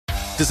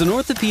Does an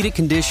orthopedic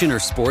condition or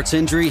sports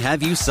injury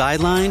have you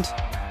sidelined?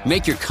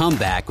 Make your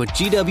comeback with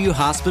GW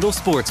Hospital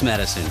Sports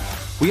Medicine.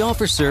 We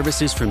offer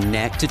services from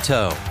neck to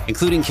toe,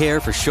 including care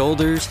for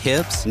shoulders,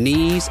 hips,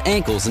 knees,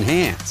 ankles, and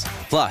hands.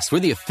 Plus, we're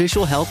the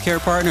official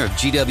healthcare partner of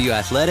GW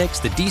Athletics,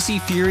 the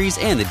DC Furies,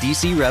 and the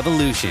DC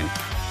Revolution.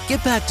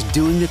 Get back to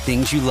doing the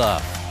things you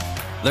love.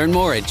 Learn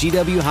more at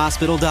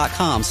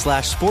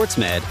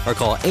gwhospital.com/sportsmed or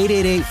call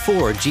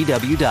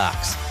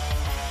 888-4GW-DOCS.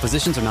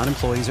 Physicians are not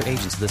employees or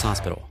agents of this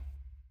hospital.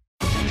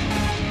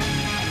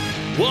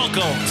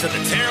 Welcome to the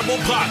Terrible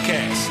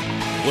Podcast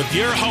with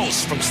your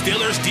hosts from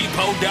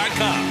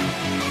SteelersDepot.com,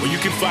 where you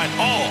can find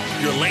all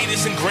your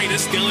latest and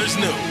greatest Steelers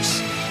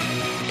news.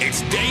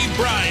 It's Dave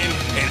Bryan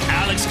and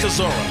Alex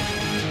Kozora,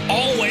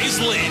 always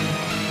lit,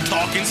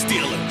 talking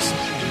Steelers.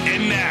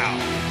 And now,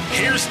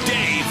 here's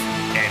Dave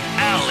and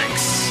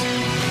Alex.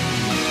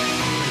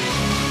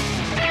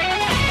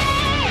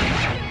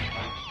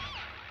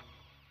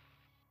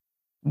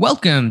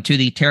 Welcome to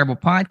the Terrible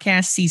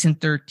Podcast, Season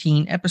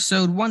 13,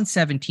 Episode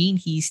 117.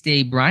 He's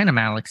Dave Bryan. I'm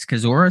Alex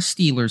Kozora,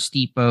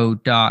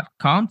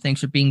 SteelersDepot.com.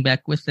 Thanks for being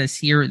back with us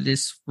here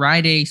this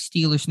Friday,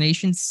 Steelers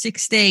Nation.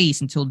 6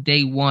 days until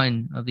day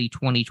one of the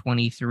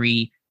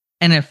 2023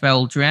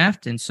 NFL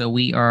Draft. And so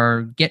we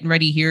are getting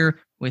ready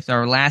here with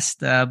our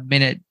last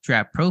minute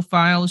draft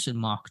profiles and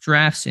mock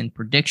drafts and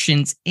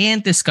predictions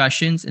and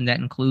discussions. And that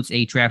includes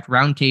a draft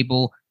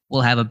roundtable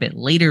we'll have a bit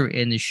later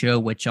in the show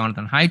with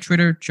Jonathan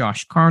Heitritter,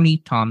 Josh Carney,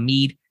 Tom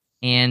Mead,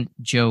 and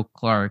Joe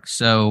Clark.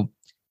 So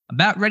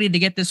about ready to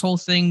get this whole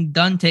thing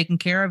done, taken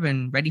care of,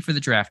 and ready for the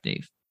draft,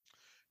 Dave.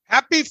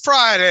 Happy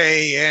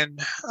Friday,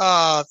 and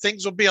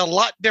things will be a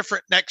lot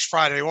different next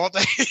Friday, won't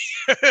they?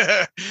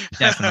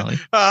 Definitely.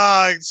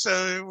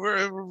 So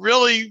we're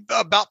really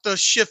about to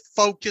shift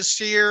focus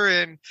here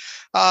and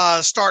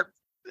start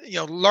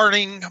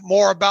learning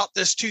more about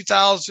this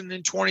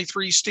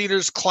 2023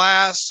 Steelers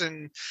class,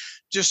 and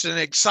just an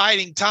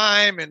exciting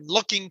time and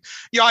looking,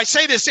 I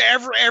say this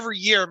every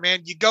year,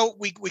 man.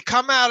 We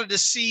come out of the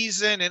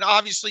season, and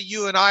obviously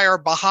you and I are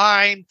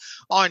behind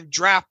on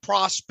draft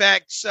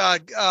prospects.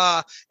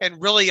 And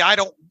really, I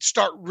don't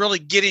start really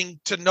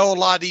getting to know a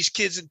lot of these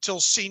kids until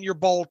Senior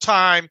Bowl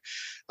time.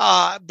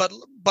 But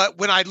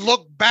when I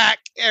look back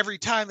every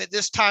time at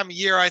this time of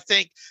year, I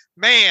think,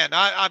 man,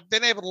 I've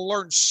been able to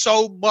learn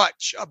so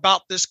much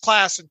about this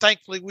class, and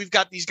thankfully we've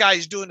got these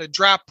guys doing the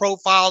draft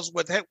profiles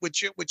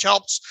which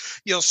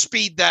helps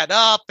speed that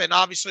up. And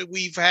obviously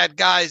we've had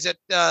guys at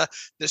the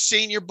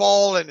Senior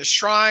Bowl and the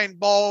Shrine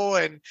Bowl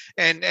and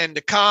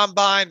the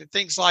Combine and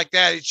things like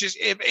that. It's just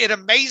it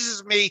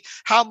amazes me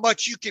how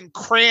much you can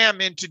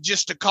cram into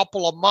just a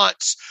couple of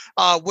months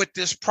with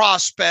this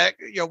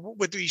prospect,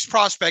 with these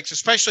prospects,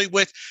 especially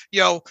with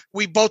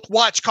we both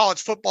watch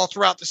college football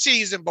throughout the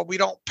season, but we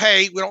don't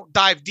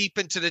dive deep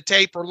into the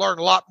tape or learn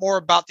a lot more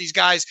about these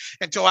guys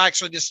until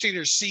actually the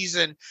Steelers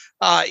season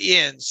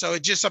ends. So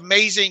it's just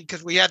amazing,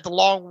 because we had the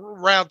long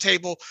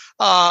roundtable,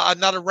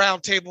 another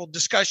roundtable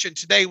discussion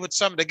today with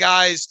some of the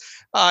guys.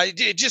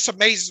 It just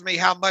amazes me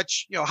how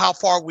much, how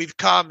far we've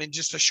come in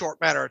just a short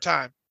matter of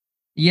time.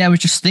 Yeah, I was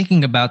just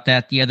thinking about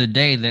that the other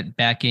day, that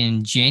back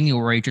in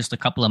January, just a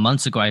couple of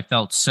months ago, I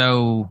felt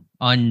so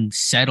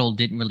unsettled,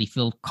 didn't really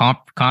feel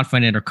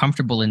confident or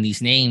comfortable in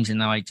these names. And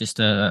now I just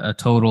a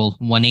total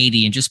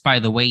 180. And just by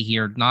the way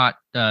here, not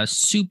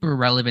super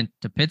relevant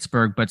to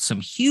Pittsburgh, but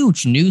some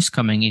huge news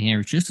coming in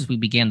here just as we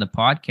began the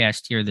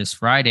podcast here this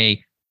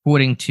Friday.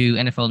 According to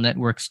NFL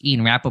Network's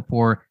Ian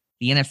Rappaport,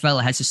 the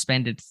NFL has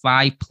suspended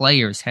 5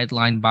 players,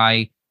 headlined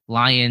by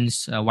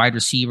Lions wide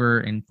receiver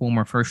and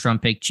former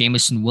first-round pick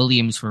Jameson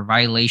Williams, for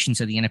violations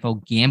of the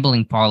NFL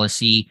gambling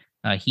policy.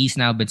 He's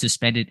now been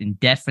suspended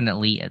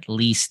indefinitely, at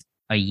least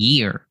a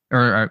year.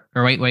 Or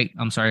wait,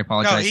 I'm sorry, I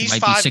apologize. No, he's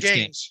it might 5 be 6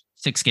 games.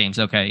 6 games,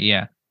 okay,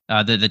 yeah.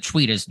 The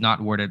tweet is not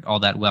worded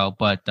all that well,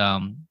 but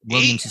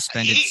Williams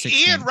suspended 6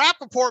 games. Ian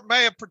Rappaport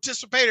may have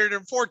participated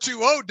in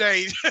 420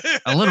 days.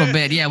 A little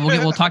bit, yeah.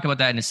 We'll talk about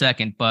that in a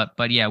second.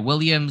 But yeah,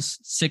 Williams,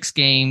 6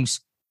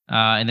 games.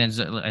 And then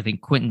I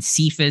think Quentin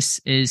Cephas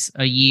is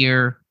a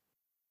year.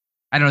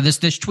 I don't know.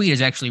 This tweet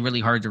is actually really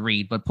hard to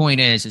read. But point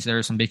is there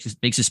are some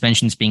big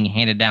suspensions being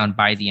handed down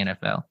by the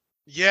NFL.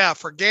 Yeah,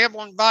 for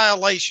gambling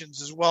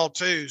violations as well,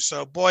 too.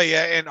 So, boy,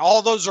 yeah, and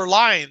all those are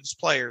Lions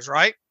players,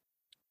 right?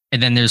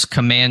 And then there's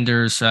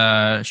Commanders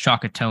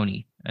Shaka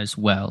Toney as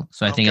well.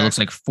 So I think it looks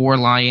like 4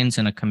 Lions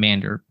and a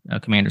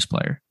Commanders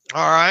player.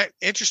 All right.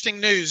 Interesting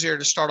news here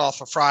to start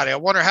off a Friday. I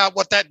wonder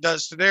what that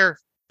does to their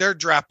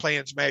draft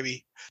plans,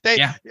 maybe.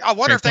 I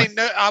wonder if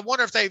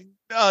they've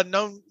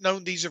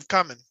known these are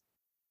coming.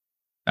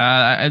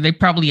 They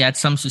probably had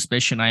some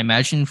suspicion, I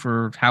imagine.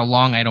 For how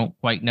long, I don't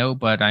quite know,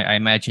 but I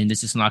imagine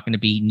this is not going to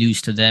be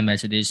news to them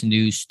as it is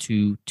news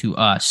to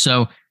us.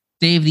 So,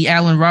 Dave, the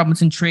Allen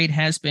Robinson trade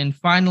has been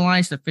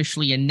finalized,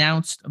 officially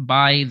announced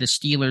by the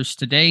Steelers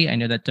today. I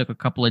know that took a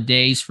couple of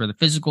days for the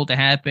physical to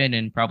happen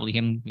and probably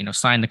him,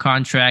 sign the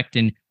contract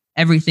and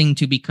everything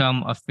to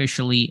become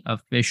officially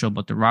official.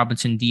 But the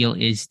Robinson deal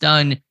is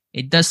done.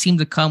 It does seem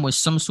to come with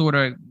some sort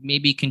of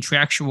maybe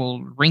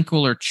contractual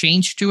wrinkle or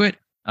change to it.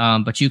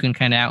 but you can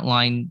kind of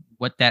outline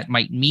what that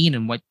might mean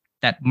and what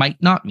that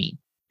might not mean.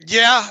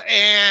 Yeah,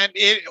 and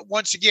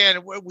once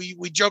again,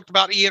 we joked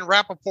about Ian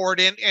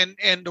Rappaport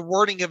and the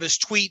wording of his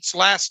tweets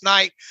last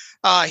night.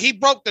 He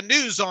broke the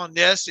news on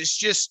this. It's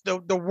just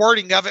the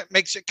wording of it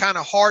makes it kind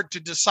of hard to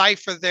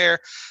decipher there.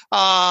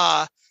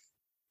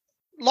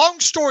 Long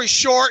story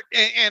short,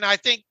 and I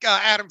think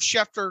Adam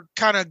Schefter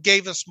kind of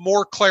gave us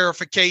more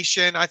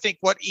clarification. I think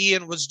what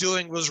Ian was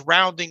doing was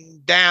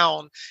rounding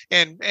down,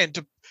 and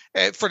to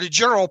for the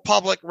general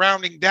public,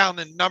 rounding down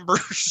in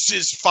numbers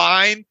is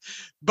fine.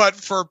 But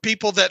for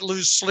people that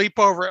lose sleep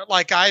over it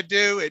like I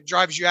do, it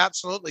drives you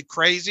absolutely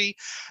crazy.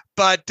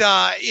 But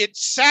it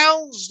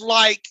sounds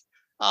like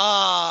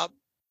that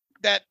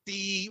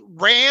the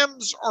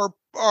Rams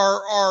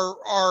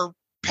are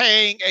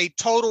paying a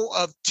total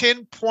of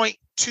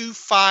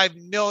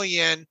 $10.25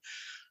 million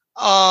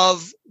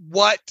of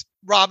what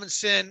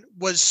Robinson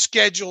was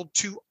scheduled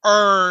to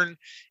earn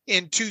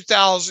in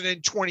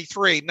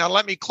 2023. Now,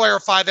 let me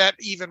clarify that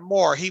even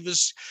more. He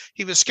was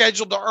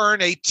scheduled to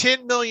earn a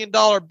 $10 million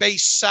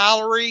base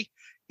salary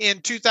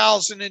in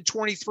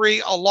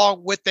 2023,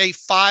 along with a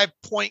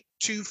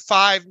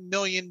 $5.25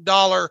 million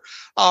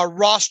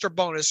roster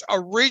bonus.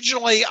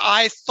 Originally,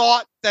 I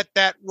thought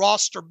that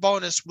roster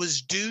bonus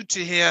was due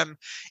to him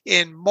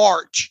in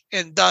March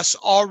and thus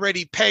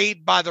already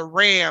paid by the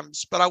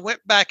Rams. But I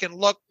went back and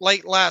looked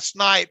late last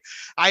night.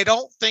 I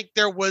don't think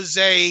there was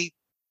a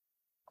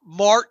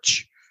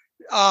March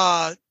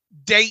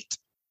date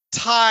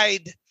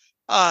tied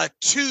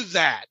to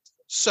that.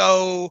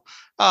 So,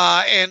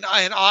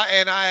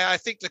 I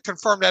think to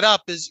confirm that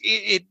up is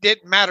it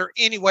didn't matter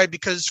anyway,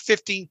 because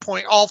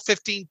all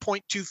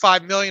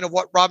 $15.25 million of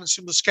what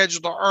Robinson was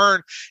scheduled to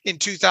earn in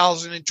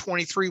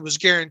 2023 was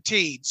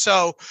guaranteed.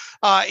 So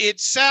it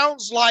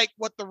sounds like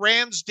what the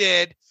Rams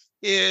did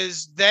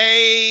is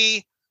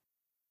they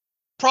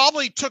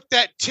probably took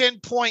that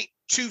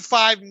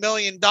 $10.25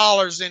 million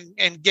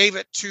and gave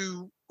it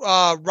to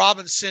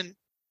Robinson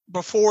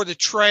right before the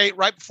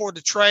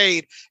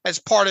trade, as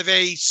part of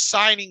a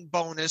signing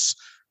bonus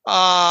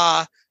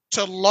to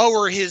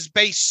lower his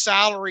base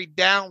salary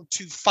down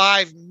to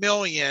 $5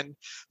 million,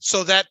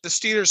 so that the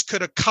Steelers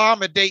could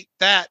accommodate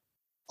that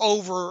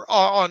over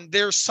on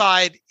their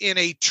side in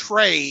a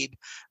trade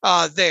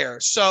there.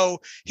 So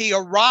he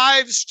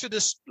arrives to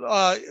this,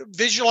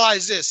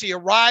 visualize this, he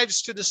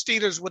arrives to the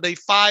Steelers with a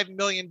 $5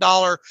 million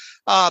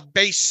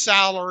base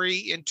salary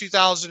in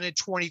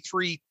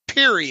 2023,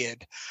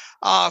 period.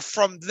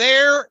 From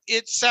there,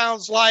 it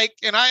sounds like,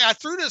 and I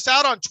threw this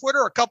out on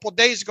Twitter a couple of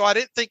days ago. I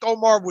didn't think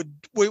Omar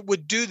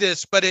would do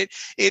this, but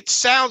it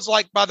sounds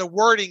like by the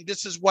wording,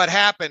 this is what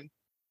happened.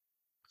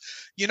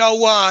 You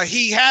know,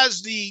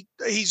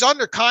 he's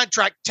under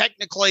contract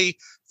technically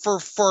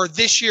for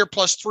this year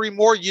plus 3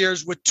 more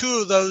years, with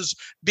 2 of those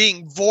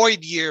being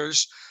void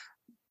years.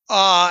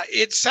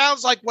 It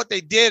sounds like what they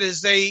did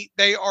is they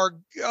are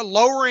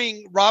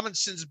lowering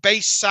Robinson's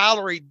base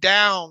salary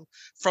down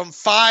from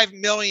 $5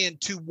 million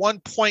to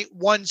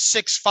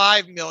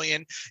 $1.165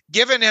 million,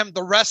 giving him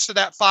the rest of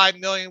that $5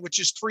 million, which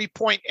is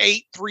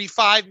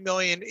 $3.835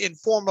 million, in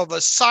form of a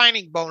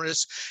signing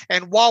bonus.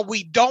 And while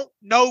we don't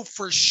know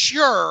for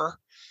sure,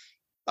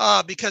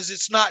 because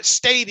it's not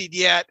stated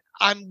yet,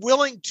 I'm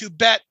willing to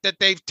bet that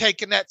they've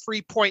taken that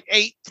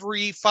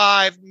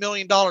 $3.835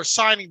 million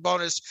signing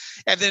bonus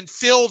and then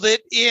filled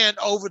it in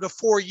over the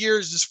 4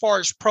 years as far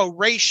as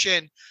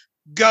proration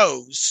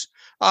goes.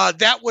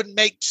 That would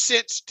make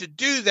sense to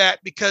do that,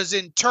 because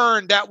in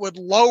turn that would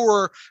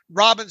lower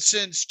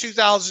Robinson's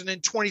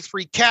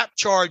 2023 cap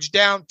charge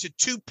down to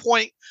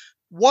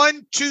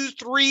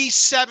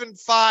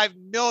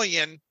 $2.12375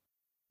 million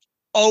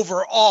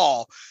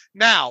overall.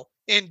 Now,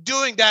 in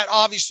doing that,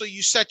 obviously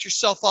you set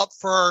yourself up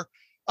for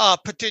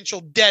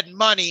potential dead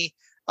money,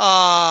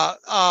 next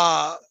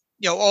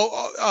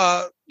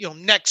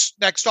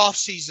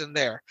offseason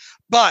there.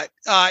 But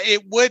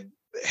it would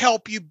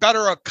help you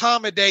better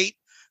accommodate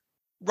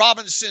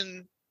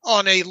Robinson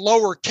on a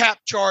lower cap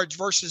charge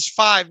versus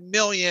 $5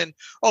 million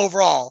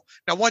overall.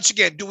 Now, once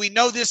again, do we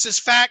know this is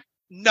fact?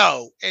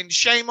 No. And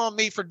shame on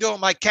me for doing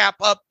my cap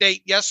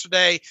update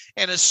yesterday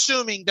and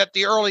assuming that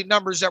the early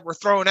numbers that were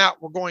thrown out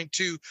were going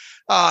to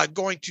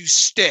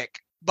stick.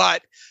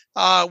 But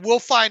we'll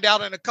find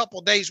out in a couple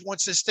of days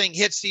once this thing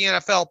hits the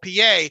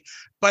NFLPA.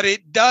 But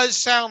it does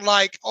sound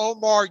like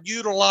Omar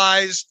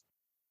utilized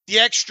the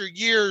extra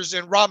years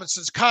in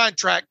Robinson's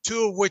contract,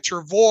 2 of which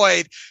are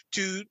void,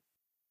 to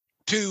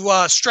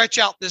stretch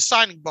out this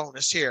signing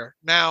bonus here.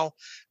 Now,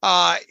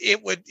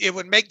 it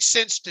would make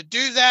sense to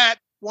do that,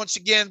 once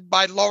again,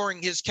 by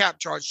lowering his cap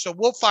charge. So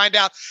we'll find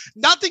out.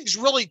 Nothing's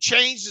really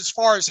changed as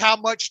far as how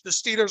much the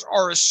Steelers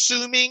are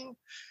assuming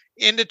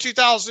into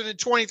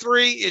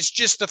 2023. It's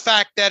just the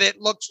fact that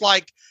it looks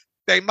like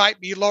they might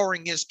be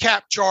lowering his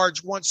cap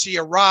charge once he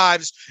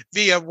arrives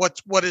via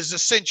what is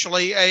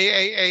essentially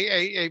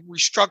a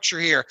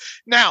restructure here.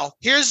 Now,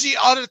 here's the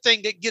other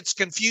thing that gets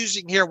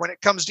confusing here when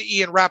it comes to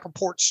Ian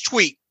Rappaport's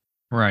tweet.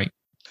 Right.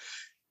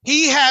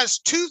 He has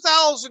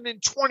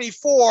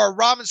 2024.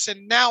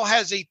 Robinson now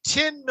has a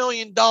 $10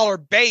 million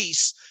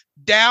base,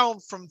 down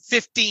from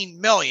 $15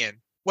 million.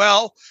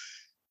 Well,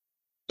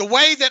 the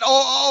way that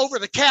Over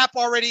the Cap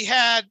already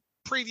had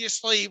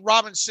previously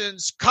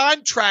Robinson's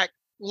contract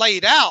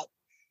laid out,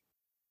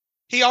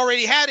 he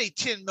already had a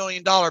 $10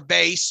 million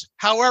base.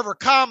 However,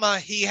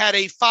 he had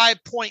a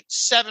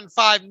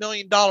 $5.75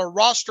 million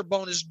roster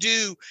bonus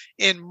due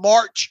in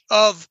March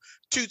of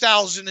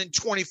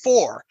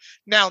 2024.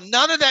 Now,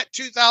 none of that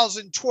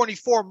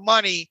 2024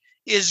 money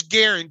is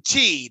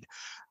guaranteed.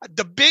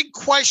 The big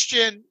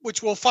question,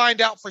 which we'll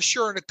find out for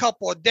sure in a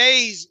couple of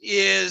days,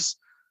 is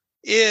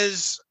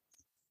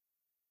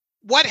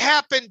what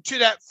happened to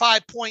that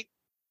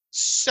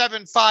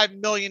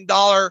 $5.75 million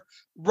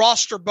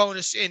roster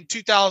bonus in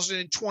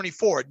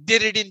 2024?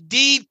 Did it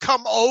indeed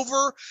come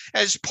over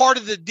as part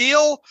of the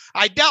deal?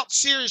 I doubt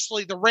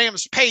seriously the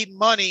Rams paid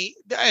money,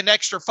 an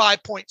extra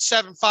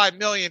 $5.75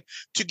 million,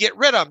 to get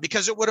rid of him,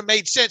 because it would have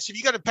made sense if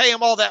you're going to pay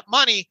him all that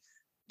money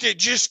to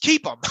just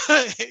keep him,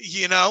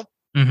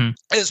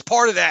 as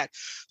part of that.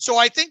 So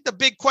I think the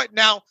big question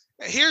now,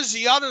 here's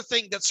the other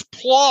thing that's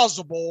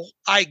plausible,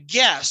 I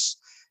guess,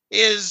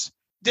 is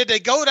did they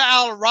go to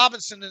Allen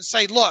Robinson and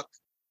say, look,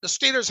 the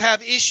Steelers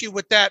have issue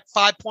with that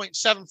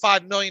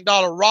 $5.75 million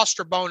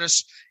roster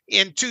bonus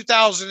in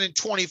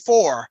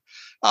 2024.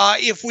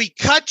 If we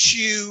cut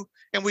you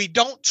and we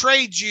don't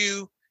trade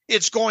you,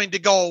 it's going to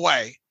go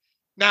away.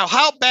 Now,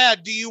 how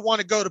bad do you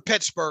want to go to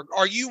Pittsburgh?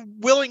 Are you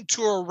willing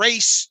to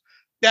erase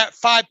that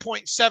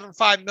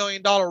 $5.75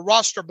 million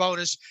roster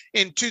bonus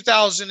in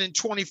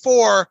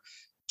 2024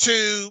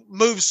 to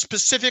move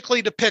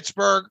specifically to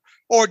Pittsburgh,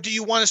 or do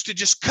you want us to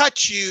just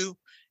cut you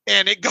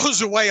and it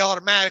goes away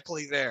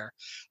automatically there?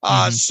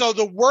 So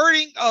the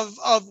wording of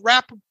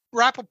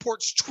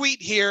Rappaport's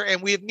tweet here,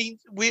 and we have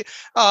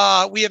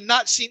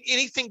not seen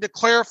anything to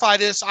clarify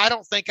this, I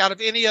don't think, out of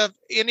any of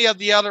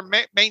the other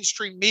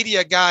mainstream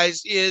media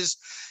guys, is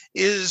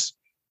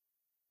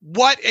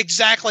what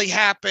exactly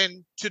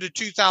happened to the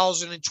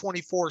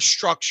 2024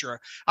 structure.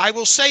 I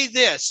will say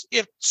this: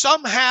 if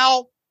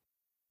somehow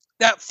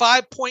that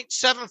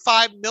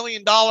 $5.75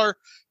 million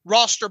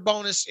roster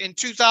bonus in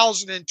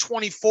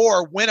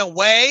 2024 went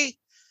away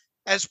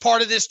as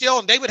part of this deal,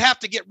 and they would have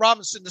to get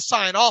Robinson to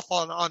sign off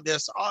on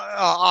this,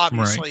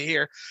 obviously,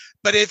 here.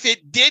 But if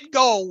it did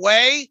go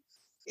away,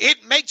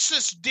 it makes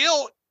this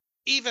deal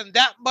even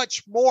that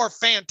much more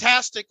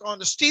fantastic on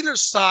the Steelers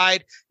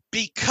side,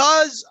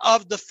 because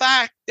of the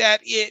fact that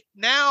it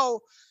now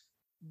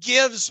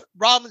gives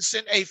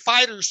Robinson a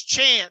fighter's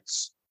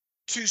chance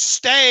to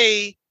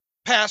stay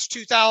past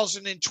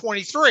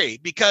 2023,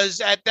 because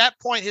at that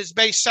point his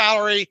base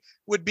salary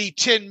would be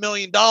 $10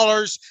 million,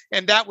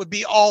 and that would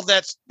be all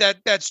that's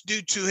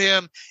due to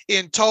him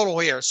in total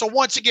here. So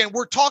once again,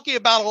 we're talking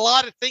about a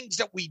lot of things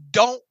that we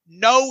don't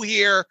know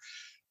here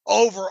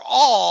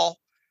overall,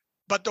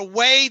 but the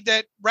way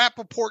that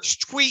Rappaport's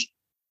tweet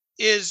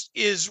is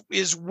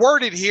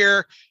worded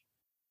here,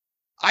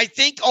 I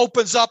think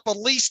opens up at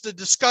least the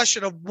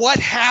discussion of what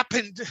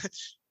happened.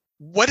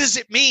 What does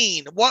it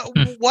mean?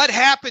 What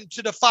happened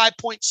to the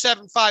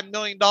 $5.75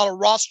 million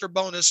roster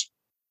bonus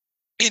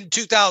in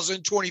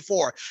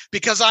 2024?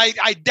 Because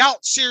I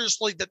doubt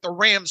seriously that the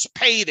Rams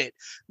paid it.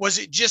 Was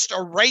it just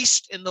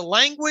erased in the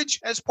language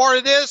as part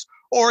of this,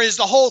 or is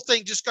the whole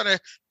thing just going to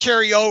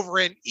carry over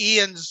in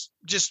Ian's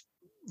just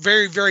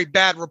very, very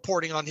bad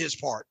reporting on his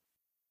part?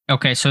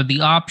 Okay, so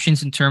the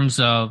options in terms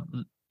of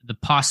the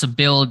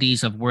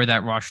possibilities of where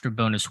that roster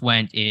bonus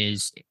went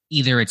is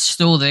either it's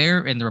still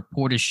there and the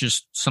report is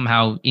just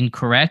somehow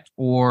incorrect,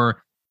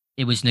 or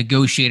it was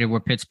negotiated where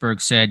Pittsburgh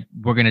said,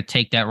 we're going to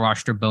take that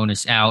roster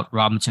bonus out.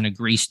 Robinson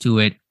agrees to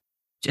it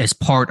as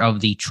part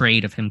of the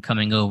trade of him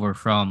coming over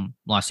from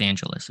Los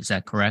Angeles. Is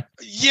that correct?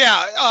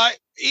 Yeah.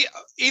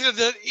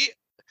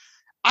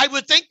 I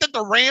would think that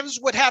the Rams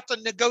would have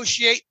to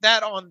negotiate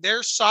that on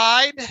their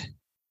side.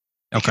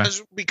 Okay.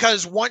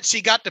 Because once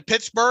he got to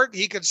Pittsburgh,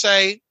 he could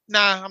say,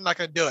 nah, I'm not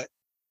going to do it.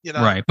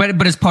 Right.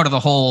 But as part of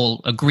the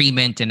whole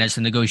agreement and as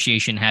the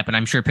negotiation happened,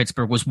 I'm sure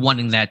Pittsburgh was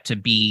wanting that to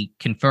be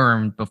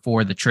confirmed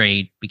before the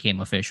trade became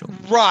official.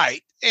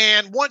 Right.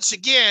 And once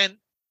again,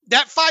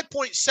 that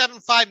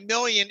 $5.75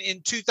 million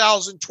in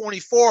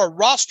 2024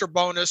 roster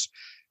bonus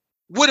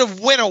would have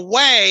went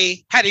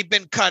away had he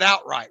been cut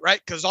outright, right?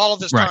 Because all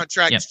of his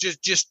contracts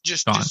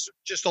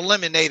just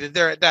eliminated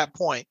there at that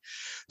point.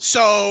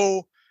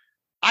 So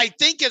I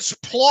think it's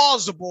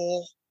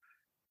plausible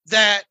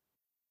that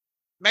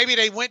maybe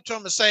they went to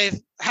him and say,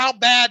 how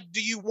bad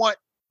do you want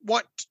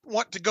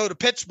to go to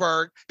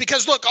Pittsburgh?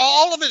 Because look,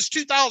 all of his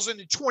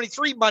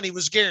 2023 money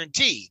was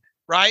guaranteed,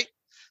 right?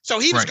 So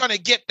he was going to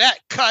get that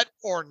cut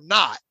or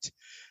not.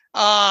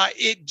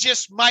 It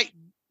just might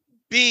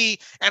be,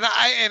 and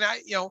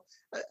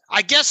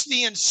I guess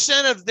the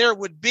incentive there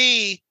would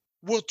be,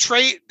 we'll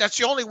trade. That's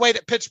the only way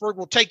that Pittsburgh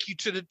will take you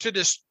to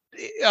this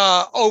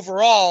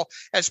overall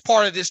as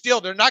part of this deal.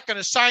 They're not going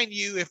to sign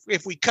you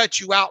if we cut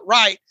you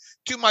outright.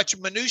 Too much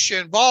minutia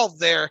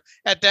involved there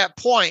at that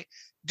point.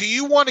 do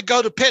you want to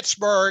go to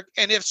Pittsburgh?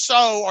 And if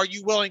so, are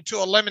you willing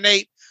to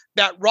eliminate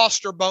that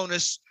roster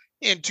bonus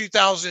in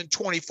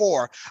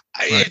 2024? Right.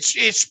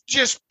 It's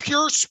just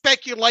pure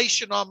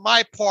speculation on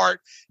my part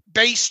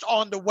based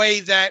on the way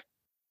that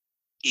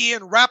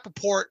Ian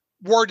Rappaport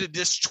worded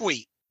this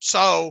tweet.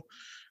 So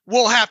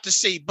we'll have to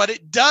see. But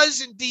it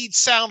does indeed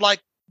sound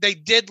like they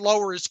did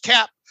lower his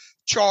cap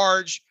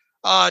charge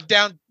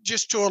down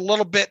just to a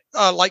little bit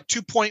like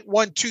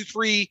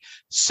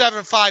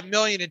 $2.12375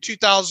 million in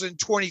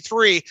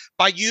 2023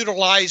 by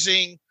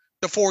utilizing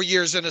the 4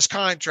 years in his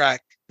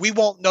contract. We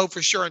won't know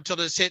for sure until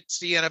this hits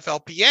the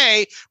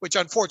NFLPA, which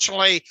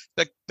unfortunately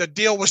the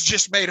deal was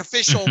just made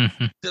official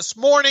this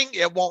morning.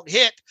 It won't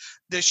hit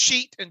the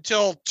sheet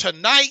until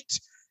tonight.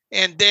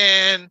 And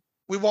then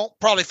we won't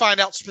probably find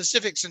out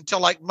specifics until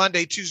like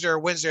Monday, Tuesday, or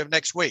Wednesday of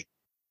next week.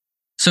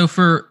 So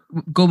for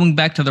going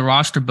back to the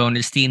roster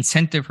bonus, the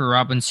incentive for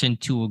Robinson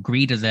to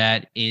agree to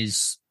that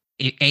is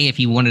A, if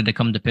he wanted to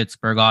come to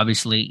Pittsburgh,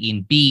 obviously,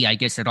 and B, I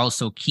guess it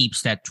also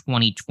keeps that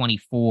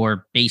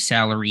 2024 base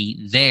salary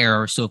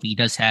there. So if he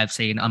does have,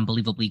 say, an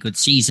unbelievably good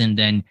season,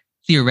 then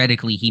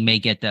theoretically he may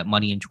get that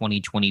money in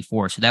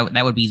 2024. So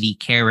that would be the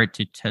carrot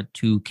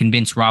to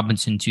convince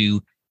Robinson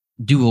to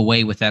do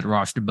away with that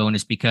roster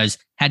bonus, because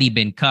had he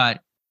been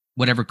cut,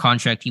 whatever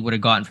contract he would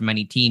have gotten from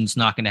any team's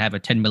not going to have a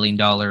 $10 million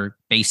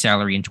base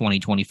salary in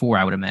 2024,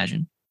 I would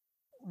imagine.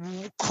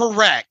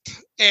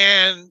 Correct.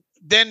 And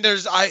then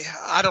there's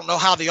I don't know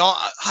how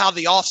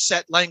the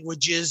offset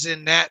language is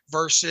in that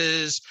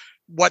versus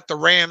what the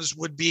Rams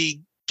would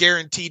be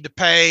guaranteed to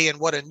pay and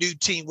what a new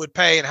team would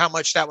pay and how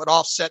much that would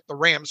offset the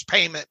Rams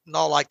payment and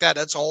all like that.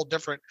 That's a whole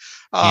different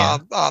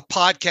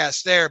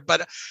podcast there.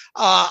 But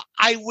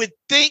I would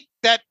think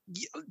that,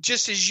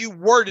 just as you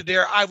worded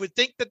there, I would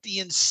think that the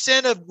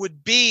incentive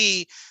would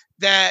be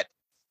that,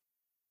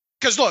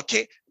 because look,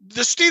 the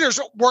Steelers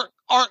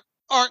aren't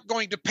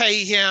going to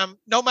pay him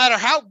no matter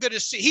how good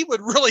he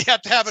would really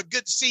have to have a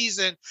good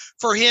season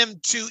for him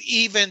to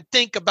even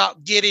think about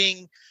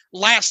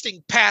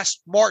lasting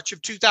past March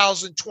of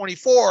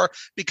 2024,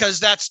 because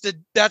that's the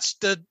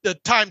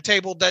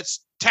timetable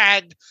that's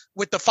tagged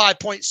with the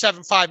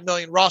 $5.75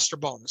 million roster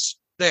bonus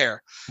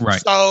there.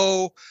 Right.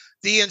 So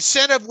the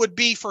incentive would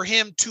be for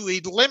him to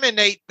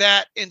eliminate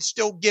that and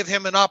still give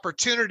him an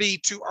opportunity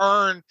to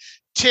earn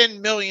 $10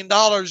 million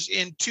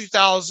in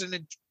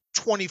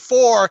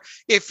 2024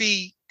 if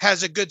he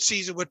has a good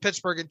season with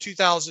Pittsburgh in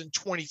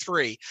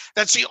 2023.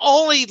 That's the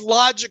only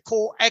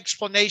logical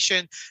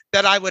explanation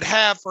that I would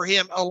have for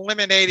him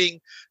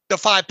eliminating the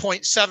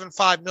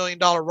 $5.75 million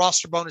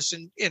roster bonus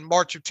in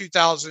March of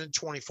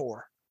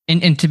 2024.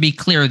 And to be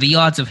clear, the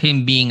odds of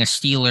him being a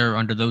Steeler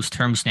under those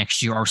terms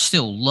next year are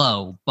still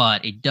low,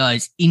 but it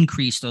does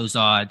increase those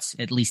odds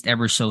at least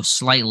ever so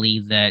slightly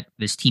that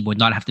this team would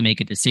not have to make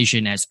a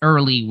decision as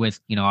early with,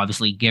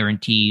 obviously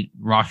guaranteed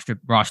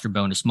roster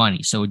bonus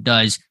money. So it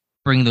does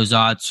bring those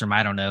odds from,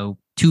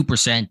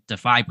 2% to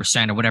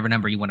 5% or whatever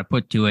number you want to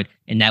put to it.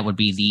 And that would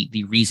be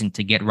the reason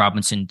to get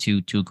Robinson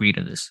to agree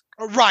to this.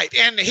 Right.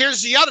 And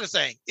here's the other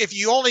thing. If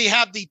you only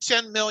have the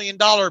 $10 million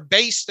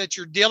base that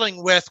you're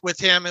dealing with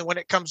him, and when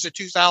it comes to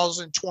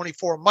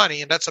 2024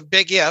 money, and that's a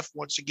big if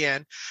once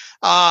again,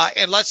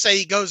 and let's say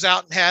he goes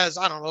out and has,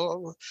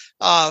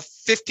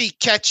 50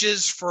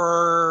 catches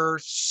for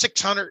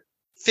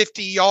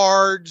 650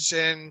 yards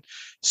and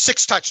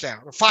 6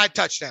 touchdowns or 5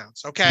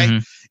 touchdowns. Okay. Mm-hmm.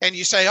 And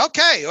you say,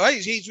 okay, well,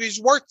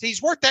 he's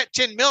worth that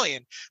 10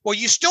 million. Well,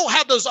 you still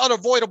have those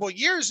unavoidable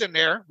years in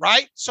there,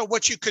 right? So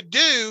what you could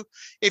do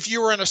if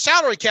you were in a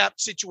salary cap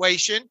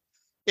situation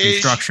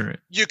is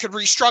you could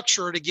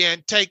restructure it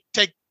again, take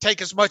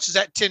as much as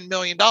that $10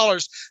 million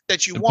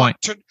that you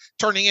want to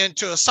turning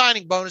into a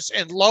signing bonus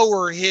and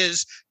lower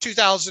his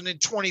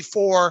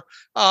 2024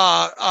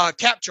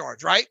 cap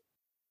charge, right?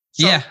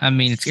 So, yeah,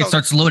 it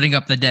starts loading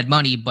up the dead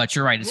money, but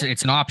you're right.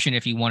 It's an option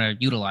if you want to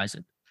utilize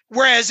it.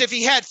 Whereas if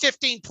he had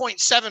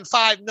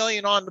 $15.75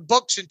 million on the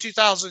books in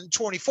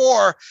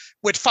 2024,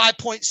 with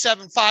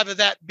 5.75 of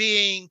that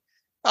being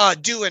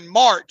due in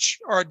March,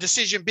 or a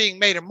decision being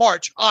made in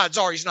March, odds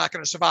are he's not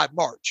going to survive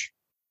March.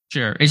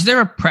 Sure. Is there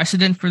a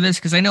precedent for this?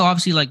 Because I know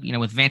obviously,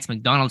 with Vance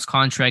McDonald's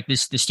contract, the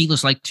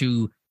Steelers like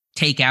to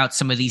take out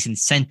some of these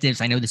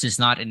incentives. I know this is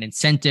not an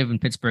incentive,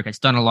 and Pittsburgh has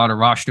done a lot of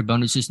roster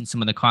bonuses in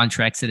some of the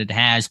contracts that it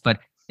has, but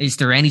is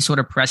there any sort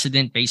of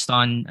precedent based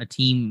on a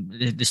team,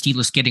 the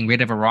Steelers getting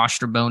rid of a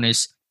roster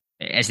bonus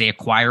as they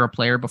acquire a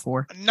player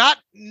before? Not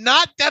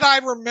that I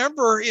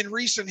remember in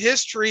recent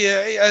history,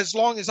 as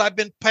long as I've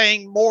been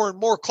paying more and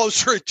more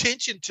closer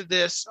attention to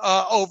this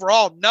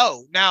overall.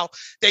 No. Now,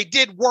 they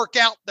did work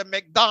out the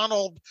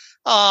McDonald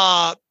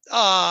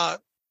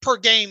per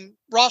game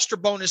roster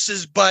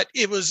bonuses, but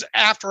it was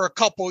after a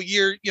couple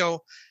years,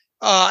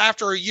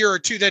 after a year or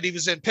two that he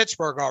was in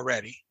Pittsburgh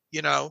already,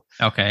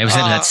 Okay. It was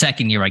in that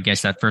second year, I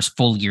guess, that first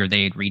full year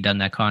they had redone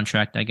that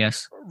contract, I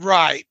guess.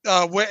 Right.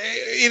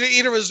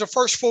 Either was the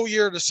first full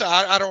year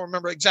I don't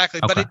remember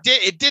exactly, okay. But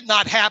it did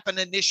not happen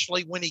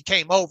initially when he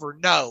came over.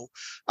 No,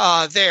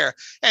 there.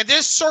 And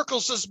this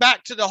circles us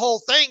back to the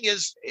whole thing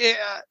is,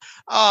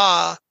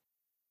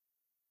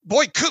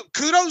 boy,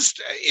 kudos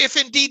if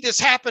indeed this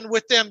happened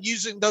with them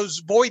using those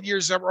void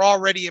years that were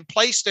already in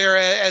place there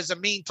as a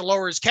mean to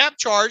lower his cap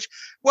charge.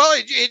 Well,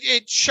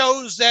 it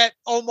shows that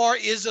Omar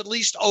is at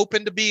least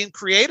open to being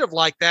creative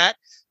like that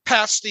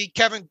past the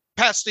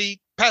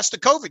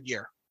COVID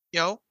year,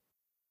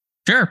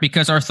 Sure,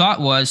 because our thought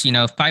was,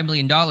 $5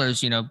 million,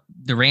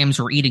 the Rams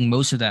were eating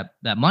most of that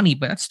money,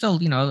 but that's still,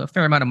 a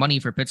fair amount of money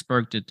for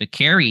Pittsburgh to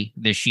carry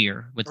this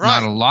year with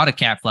not a lot of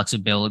cap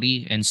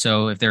flexibility. And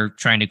so if they're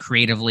trying to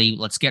creatively,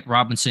 let's get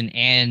Robinson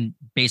and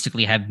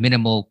basically have a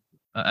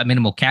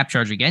minimal cap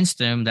charge against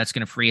him, that's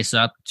going to free us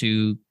up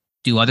to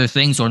do other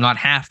things or not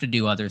have to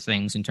do other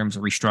things in terms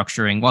of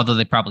restructuring, although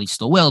they probably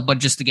still will, but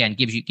just again,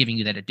 giving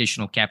you that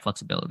additional cap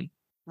flexibility.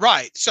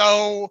 Right.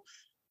 So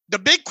the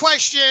big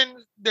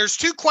question, there's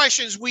two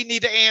questions we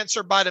need to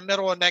answer by the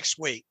middle of next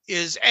week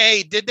is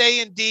A, did they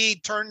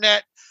indeed turn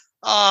that,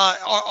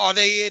 are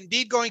they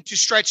indeed going to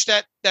stretch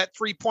that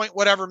 3 point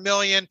whatever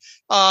million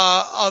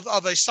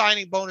of a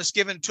signing bonus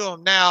given to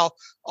them now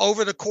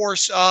over the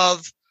course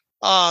of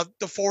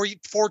the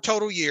four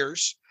total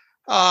years?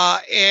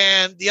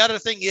 And the other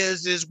thing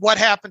is what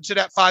happened to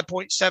that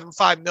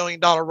 $5.75 million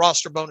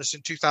roster bonus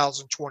in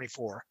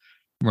 2024?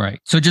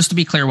 Right. So just to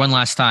be clear one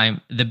last time,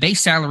 the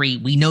base salary,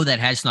 we know that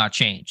has not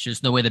changed.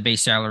 There's no way the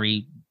base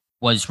salary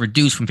was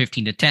reduced from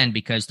 15 to 10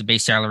 because the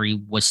base salary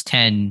was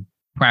 10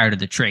 prior to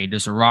the trade.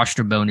 There's a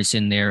roster bonus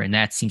in there, and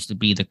that seems to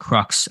be the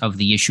crux of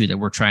the issue that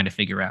we're trying to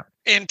figure out.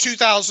 In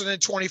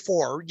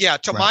 2024. Yeah.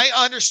 To my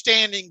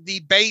understanding,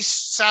 the base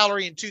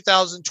salary in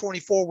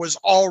 2024 was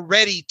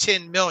already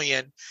 $10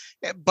 million.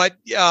 But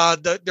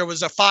there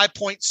was a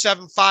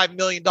 $5.75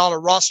 million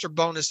roster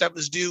bonus that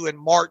was due in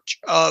March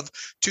of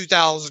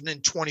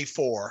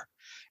 2024.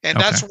 And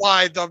that's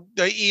why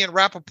the Ian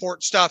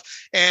Rappaport stuff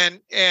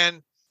and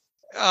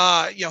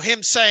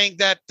him saying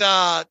that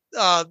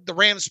the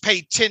Rams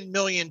paid $10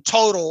 million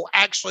total.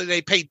 Actually,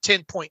 they paid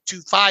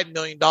 $10.25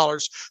 million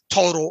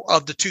total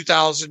of the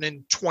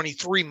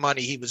 2023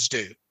 money he was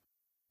due.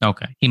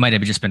 Okay. He might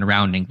have just been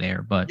rounding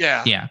there, but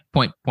yeah,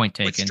 point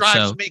taken. Which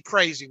drives me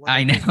crazy.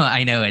 I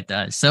know it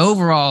does. So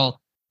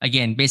overall,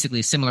 again, basically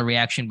a similar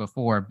reaction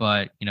before,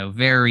 but,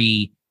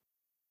 very,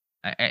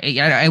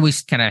 I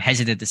was kind of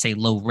hesitant to say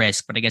low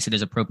risk, but I guess it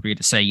is appropriate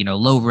to say,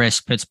 low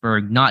risk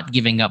Pittsburgh, not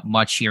giving up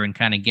much here and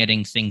kind of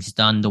getting things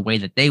done the way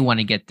that they want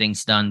to get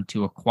things done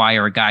to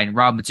acquire a guy in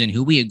Robinson,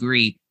 who we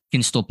agree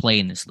can still play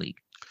in this league.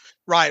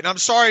 Right. And I'm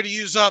sorry to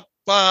use up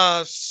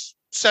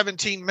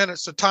 17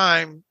 minutes of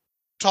time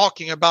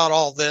talking about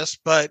all this,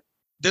 but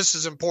this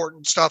is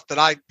important stuff that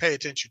I pay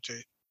attention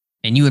to.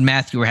 And you and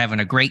Matthew were having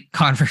a great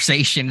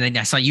conversation, and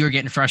I saw you were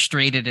getting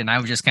frustrated, and I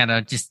was just kind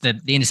of the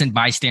innocent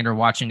bystander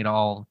watching it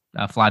all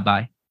fly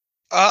by.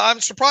 I'm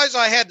surprised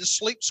I had the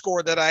sleep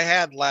score that I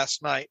had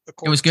last night.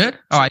 It was good?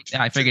 I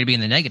figured it'd be in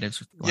the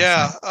negatives.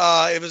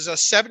 It was a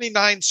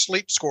 79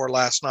 sleep score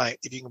last night,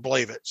 if you can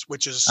believe it,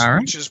 which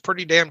is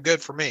pretty damn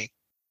good for me.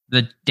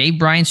 The Dave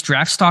Bryant's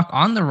draft stock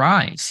on the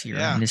rise here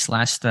in this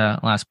last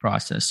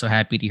process. So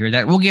happy to hear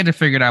that. We'll get it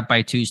figured out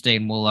by Tuesday,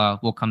 and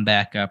we'll come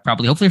back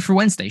probably hopefully for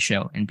Wednesday's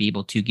show and be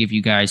able to give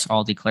you guys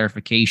all the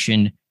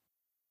clarification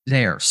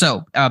there.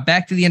 So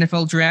back to the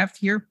NFL draft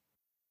here.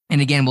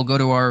 And again, we'll go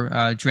to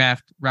our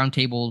draft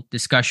roundtable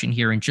discussion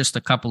here in just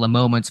a couple of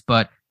moments.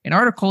 But an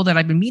article that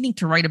I've been meaning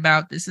to write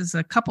about, this is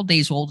a couple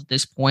days old at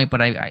this point,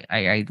 but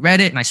I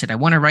read it and I said, I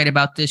want to write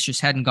about this,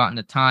 just hadn't gotten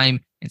the time.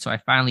 And so I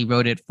finally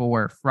wrote it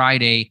for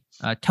Friday.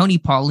 Tony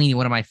Paulini,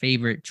 one of my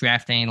favorite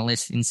draft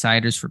analysts,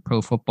 insiders for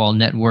Pro Football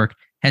Network,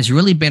 has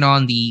really been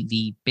on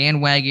the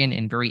bandwagon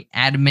and very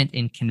adamant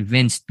and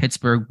convinced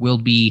Pittsburgh will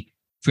be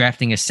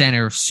drafting a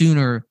center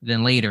sooner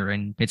than later.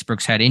 And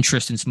Pittsburgh's had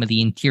interest in some of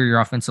the interior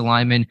offensive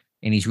linemen,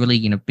 and he's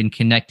really been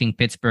connecting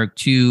Pittsburgh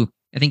to,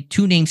 I think,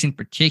 two names in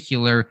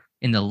particular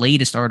in the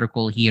latest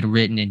article he had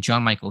written, in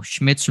John Michael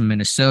Schmitz from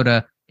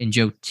Minnesota and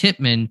Joe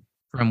Tippmann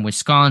from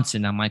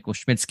Wisconsin. Now, Michael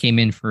Schmitz came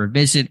in for a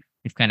visit.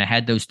 We've kind of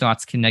had those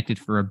dots connected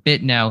for a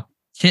bit now.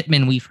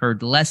 Tippmann we've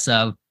heard less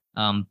of,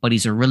 but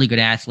he's a really good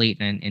athlete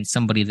and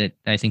somebody that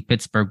I think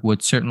Pittsburgh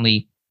would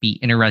certainly be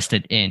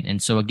interested in.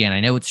 And so, again, I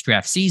know it's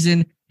draft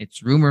season.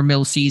 It's rumor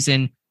mill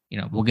season.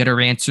 We'll get our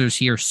answers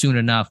here soon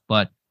enough,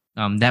 but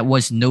that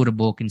was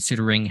notable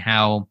considering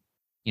how,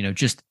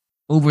 just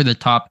over the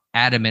top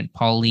adamant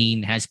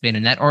Pauline has been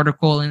in that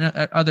article and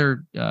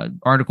other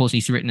articles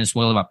he's written as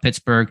well about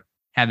Pittsburgh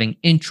having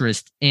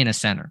interest in a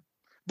center.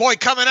 Boy,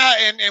 coming out,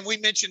 and we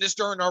mentioned this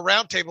during our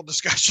roundtable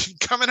discussion,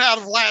 coming out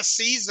of last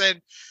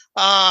season,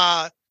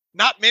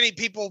 not many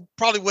people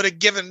probably would have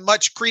given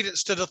much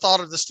credence to the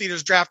thought of the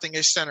Steelers drafting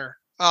a center,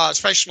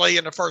 especially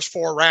in the first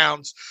 4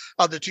 rounds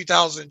of the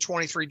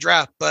 2023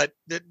 draft. But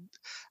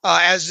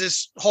as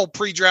this whole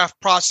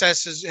pre-draft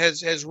process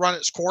has run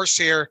its course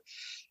here,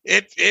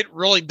 it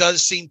really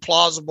does seem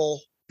plausible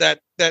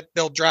that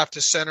they'll draft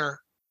a center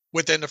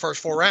within the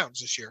first 4 rounds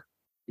this year.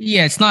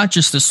 Yeah, it's not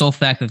just the sole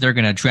fact that they're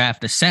going to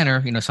draft a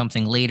center.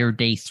 Something later,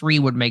 day 3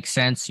 would make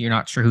sense. You're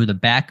not sure who the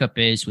backup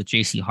is with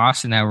J.C.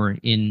 Hassenauer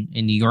in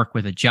New York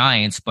with the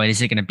Giants, but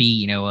is it going to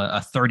be,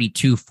 a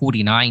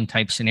 32-49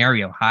 type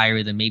scenario,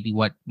 higher than maybe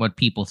what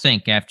people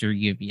think after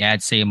you add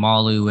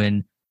Sayamalu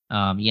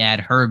and you add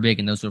Herbig,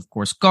 and those are, of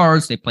course,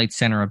 guards. They played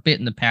center a bit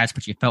in the past,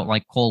 but you felt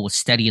like Cole was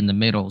steady in the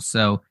middle.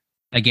 So,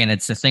 again,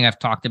 it's the thing I've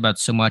talked about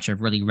so much.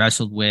 I've really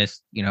wrestled with,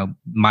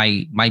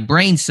 my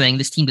brain saying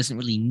this team doesn't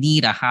really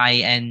need a high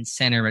end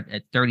center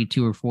at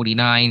 32 or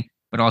 49,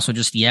 but also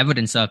just the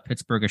evidence of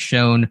Pittsburgh has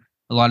shown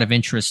a lot of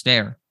interest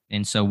there.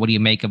 And so what do you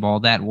make of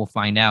all that? We'll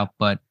find out.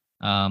 But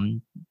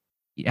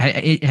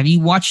have you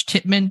watched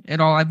Tippmann at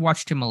all? I've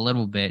watched him a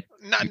little bit.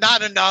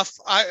 Not enough.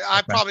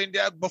 I probably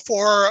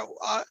before.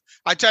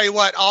 I tell you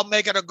what, I'll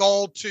make it a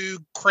goal to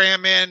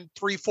cram in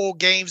 3 full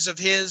games of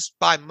his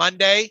by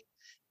Monday.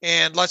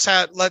 And let's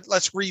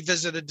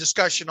revisit a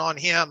discussion on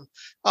him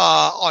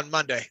on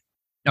Monday.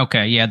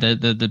 Okay, yeah.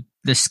 The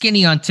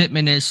skinny on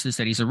Tippmann is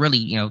that he's a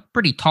really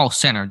pretty tall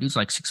center. Dude's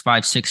like 6'5",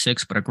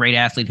 6'6", but a great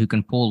athlete who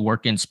can pull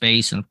work in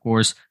space. And of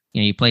course,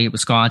 you play at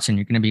Wisconsin,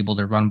 you're going to be able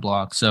to run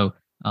block. So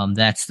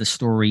that's the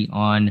story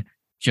on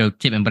Joe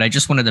Tippmann. But I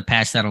just wanted to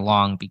pass that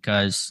along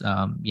because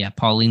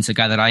Pauline's a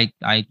guy that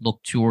I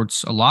look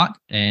towards a lot,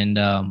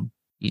 and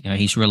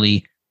he's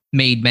really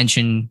made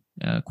mention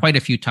quite a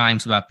few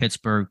times about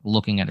Pittsburgh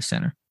looking at a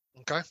center.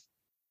 Okay.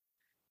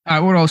 All right,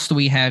 what else do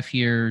we have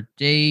here,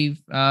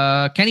 Dave?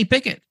 Kenny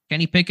Pickett.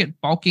 Kenny Pickett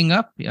bulking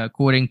up,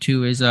 according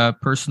to his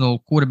personal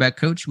quarterback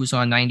coach, who was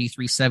on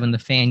 93.7 The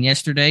Fan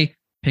yesterday.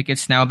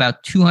 Pickett's now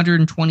about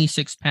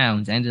 226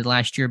 pounds, ended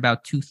last year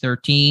about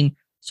 213,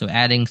 so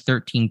adding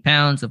 13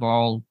 pounds of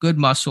all good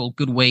muscle,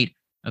 good weight,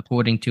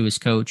 according to his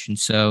coach. And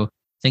so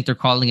I think they're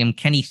calling him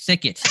Kenny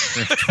Thicket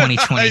for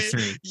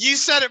 2023. You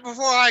said it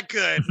before I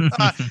could.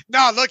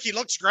 No, look, he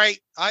looks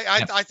great.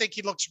 I think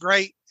he looks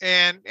great.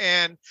 And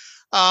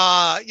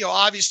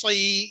obviously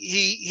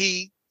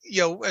he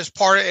as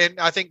part of, and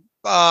I think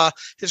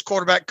his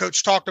quarterback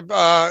coach talked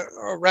about,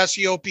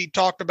 Rasiopi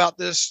talked about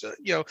this,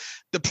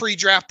 the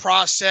pre-draft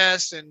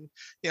process and,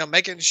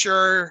 making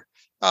sure,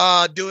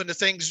 doing the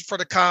things for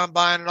the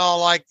combine and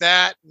all like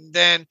that. And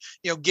then,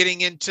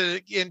 getting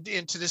into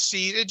the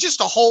season, just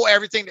the whole,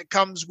 everything that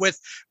comes with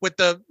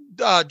the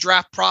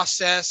draft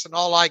process and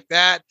all like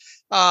that.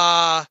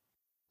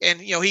 And,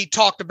 he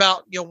talked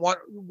about,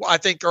 I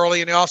think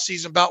early in the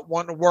offseason about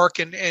wanting to work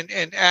and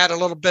add a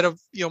little bit of,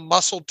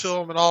 muscle to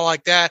him and all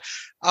like that.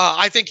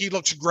 I think he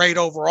looks great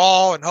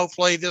overall, and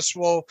hopefully this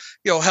will,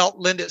 help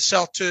lend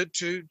itself to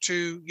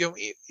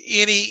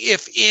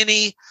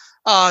any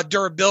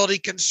durability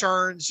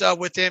concerns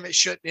with him. It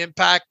shouldn't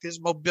impact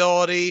his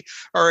mobility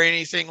or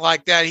anything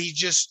like that. He's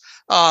just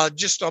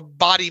a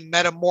body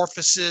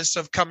metamorphosis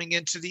of coming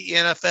into the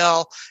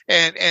NFL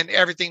and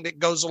everything that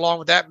goes along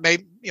with that.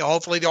 Maybe,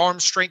 hopefully the arm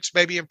strengths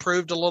maybe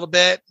improved a little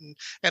bit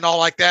and all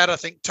like that. I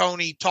think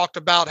Tony talked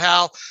about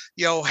how,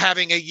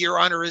 having a year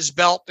under his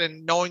belt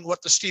and knowing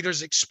what the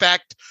Steelers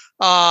expect,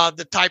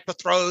 the type of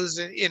throws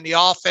in the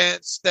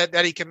offense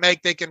that he can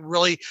make, they can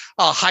really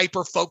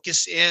hyper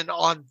focus in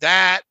on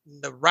that,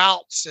 and the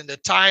routes and the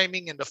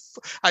timing and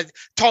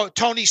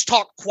Tony's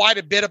talked quite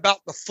a bit about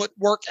the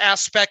footwork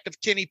aspect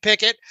of Kenny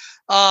Pickett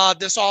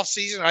this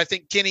offseason. I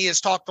think Kenny has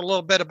talked a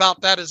little bit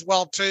about that as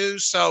well too.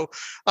 So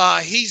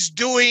he's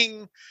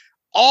doing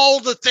all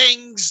the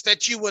things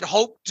that you would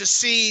hope to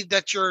see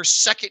that your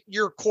second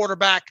year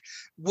quarterback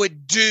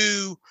would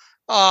do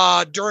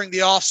during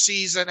the off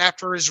season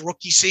after his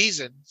rookie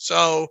season.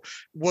 So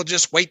we'll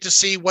just wait to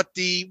see what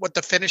the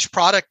finished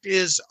product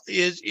is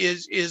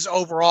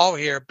overall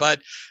here,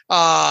 but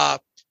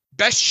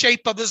best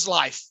shape of his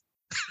life.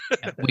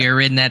 We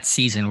are in that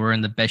season. We're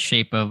in the best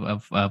shape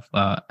of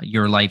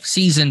your life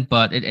season,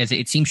 but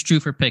it seems true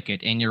for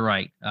Pickett. And you're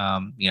right.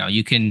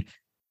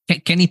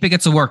 Kenny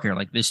Pickett's a worker.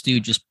 Like, this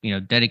dude just,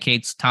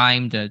 dedicates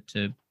time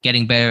to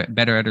getting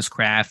better at his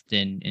craft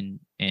and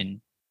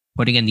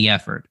putting in the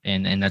effort.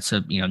 And that's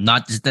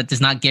that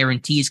does not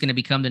guarantee he's going to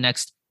become the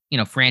next,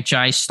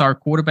 franchise star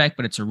quarterback,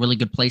 but it's a really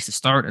good place to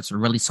start. It's a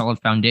really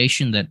solid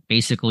foundation that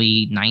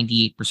basically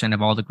 98%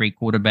 of all the great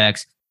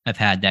quarterbacks have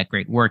had that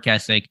great work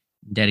ethic,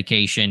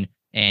 dedication.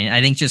 And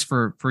I think just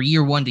for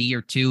year 1 to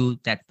year 2,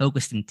 that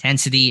focused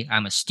intensity.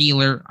 I'm a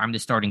Steeler. I'm the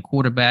starting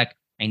quarterback.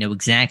 I know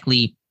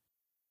exactly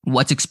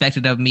what's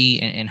expected of me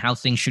and how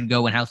things should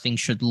go and how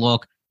things should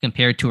look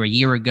compared to a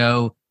year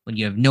ago when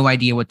you have no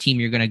idea what team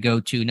you're going to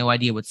go to, no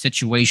idea what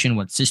situation,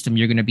 what system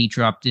you're going to be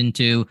dropped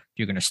into. If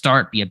you're going to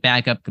start, be a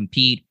backup,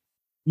 compete,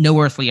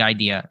 no earthly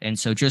idea. And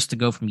so just to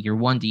go from year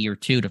 1 to year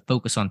 2 to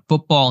focus on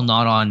football,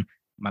 not on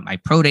my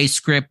pro day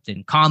script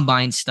and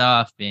combine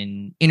stuff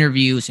and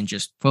interviews, and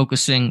just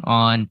focusing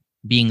on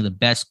being the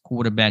best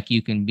quarterback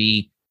you can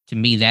be. To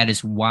me, that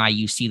is why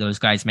you see those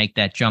guys make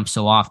that jump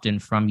so often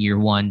from year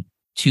 1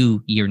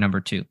 to year number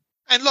 2.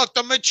 And look,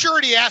 the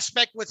maturity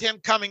aspect with him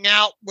coming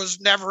out was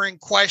never in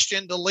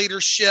question. The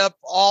leadership,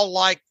 all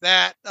like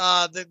that.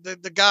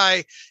 The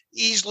guy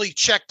easily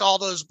checked all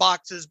those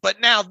boxes.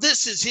 But now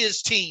this is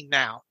his team.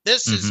 Now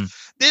this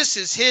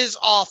is his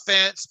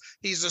offense.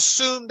 He's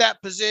assumed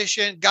that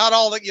position. Got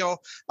all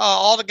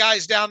the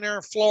guys down there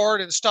in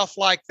Florida and stuff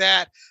like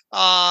that.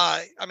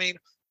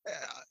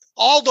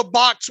 All the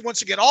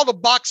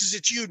boxes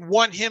that you'd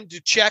want him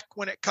to check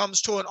when it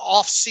comes to an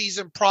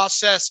off-season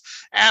process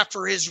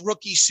after his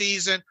rookie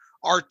season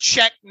are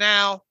checked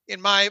now,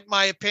 in my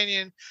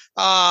opinion.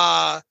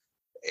 And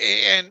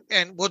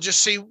we'll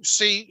just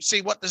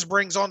see what this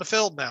brings on the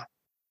field now.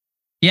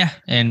 Yeah,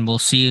 and we'll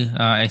see.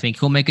 I think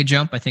he'll make a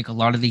jump. I think a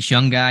lot of these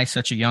young guys,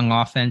 such a young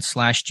offense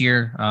last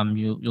year,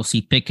 you'll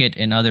see Pickett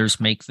and others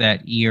make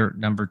that year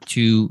number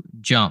 2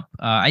 jump.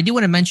 I do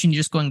want to mention,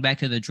 just going back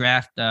to the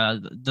draft,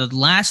 the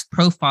last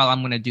profile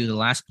I'm going to do, the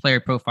last player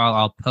profile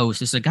I'll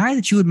post, is a guy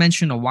that you had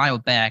mentioned a while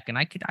back, and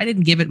I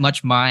didn't give it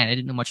much mind. I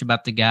didn't know much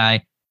about the guy.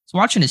 I was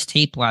watching his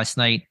tape last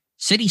night,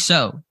 City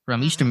So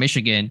from Eastern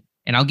Michigan,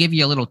 and I'll give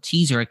you a little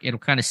teaser. It'll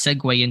kind of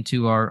segue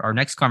into our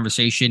next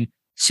conversation.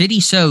 City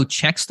So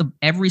checks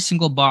every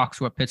single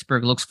box what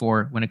Pittsburgh looks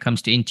for when it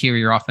comes to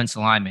interior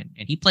offensive linemen.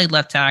 And he played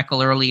left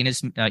tackle early in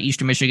his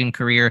Eastern Michigan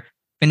career,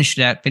 finished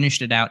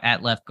it out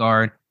at left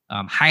guard,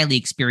 highly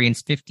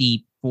experienced,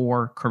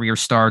 54 career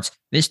starts.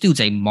 This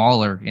dude's a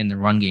mauler in the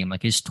run game,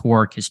 like his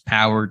torque, his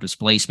power,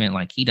 displacement.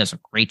 Like, he does a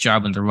great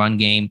job in the run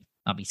game.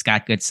 He's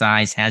got good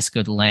size, has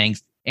good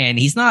length, and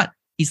he's not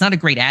a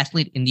great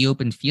athlete in the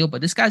open field,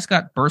 but this guy's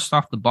got burst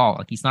off the ball.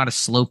 Like, he's not a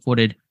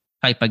slow-footed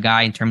type of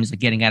guy in terms of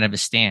getting out of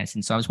his stance.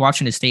 And so I was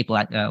watching his tape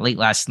late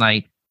last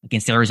night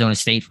against Arizona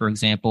State, for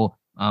example.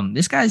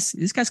 This guy's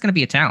going to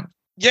be a talent.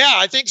 Yeah,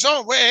 I think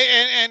so.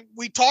 And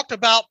we talked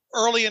about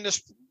early in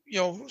this,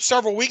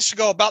 several weeks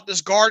ago, about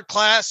this guard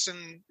class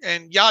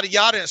and yada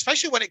yada,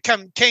 especially when it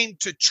came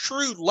to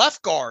true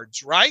left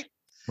guards, right?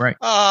 Right.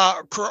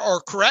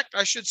 Or correct,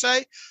 I should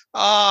say.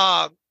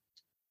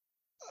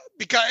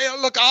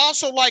 Because look, I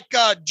also like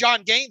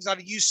John Gaines out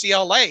of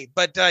UCLA,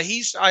 but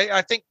he's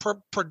I think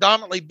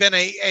predominantly been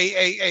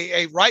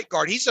a right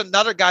guard. He's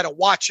another guy to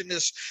watch in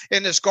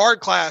this guard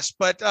class.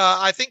 But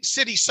I think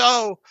City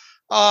So,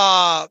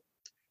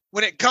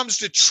 when it comes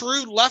to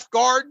true left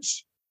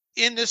guards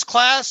in this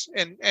class,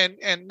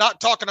 and not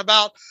talking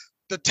about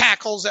the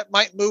tackles that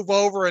might move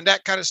over and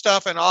that kind of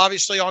stuff, and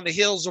obviously on the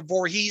heels of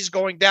Voorhees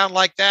going down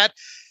like that,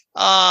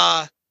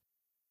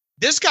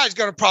 this guy's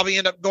going to probably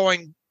end up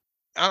going,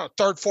 I don't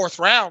know, 3rd, 4th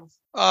round,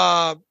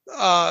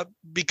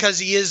 because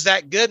he is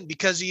that good and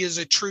because he is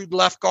a true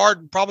left guard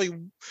and probably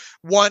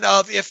one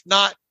of, if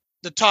not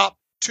the top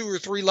 2 or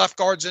 3 left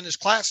guards in his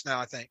class now,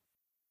 I think.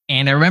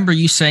 And I remember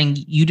you saying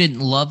you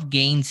didn't love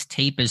Gaines'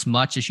 tape as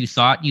much as you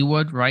thought you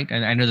would, right?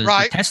 And I know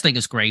the testing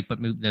is great,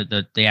 but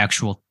the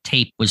actual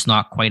tape was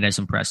not quite as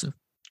impressive.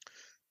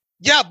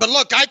 Yeah, but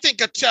look, I think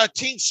a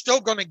team's still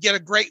going to get a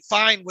great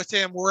find with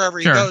him wherever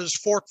he goes,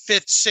 4th,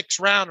 5th,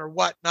 6th round or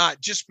whatnot.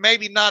 Just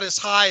maybe not as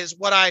high as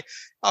what I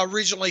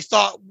originally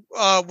thought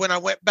when I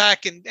went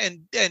back and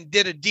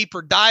did a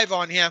deeper dive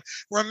on him.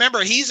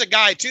 Remember, he's a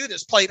guy too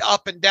that's played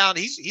up and down.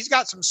 He's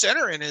got some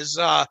center in his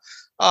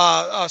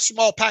a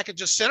small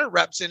package of center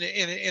reps in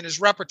his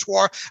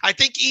repertoire. I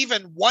think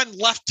even one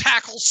left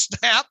tackle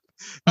snap.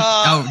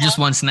 Just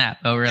one snap.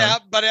 Oh, really? Yeah,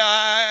 but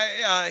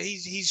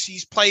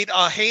he's played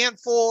a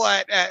handful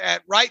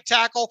at right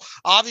tackle,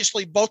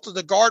 obviously both of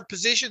the guard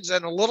positions,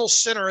 and a little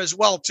center as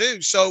well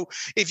too. So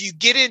if you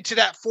get into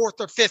that 4th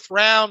or 5th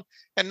round,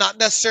 and not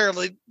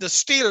necessarily the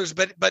Steelers,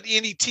 but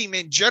any team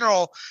in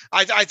general,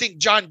 I think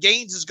John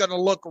Gaines is going to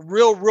look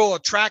real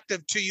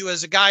attractive to you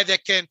as a guy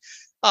that can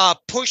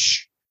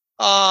push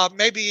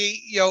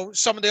maybe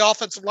some of the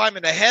offensive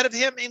linemen ahead of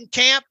him in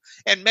camp,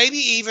 and maybe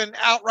even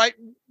outright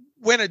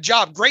win a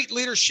job. Great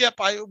leadership.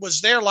 I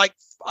was there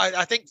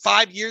I think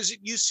 5 years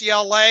at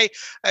UCLA,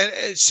 and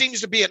it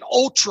seems to be an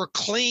ultra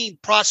clean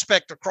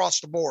prospect across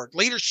the board.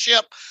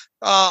 Leadership,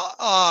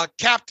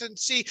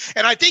 captaincy,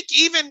 and I think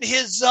even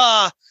his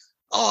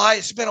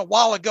it's been a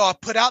while ago I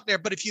put out there,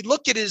 but if you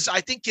look at his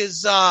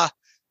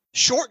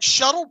short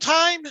shuttle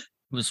time, it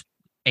was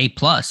A+.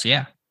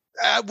 Yeah.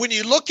 When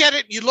you look at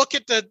it, you look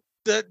at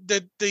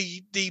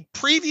the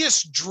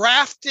previous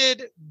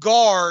drafted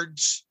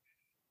guards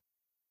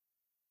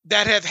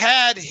that have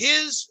had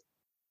his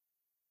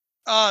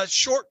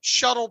short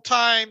shuttle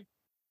time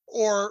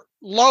or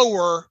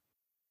lower.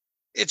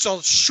 It's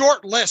a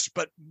short list,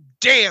 but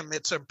damn,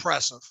 it's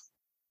impressive.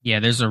 Yeah,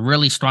 there's a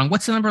really strong,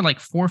 what's the number, like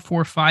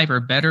 4.45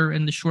 or better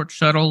in the short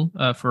shuttle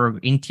for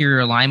interior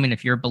alignment.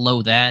 If you're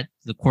below that,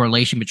 the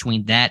correlation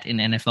between that and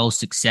NFL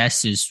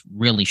success is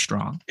really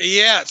strong.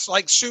 Yeah, it's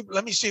like super.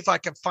 Let me see if I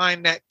can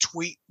find that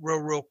tweet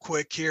real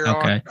quick here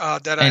I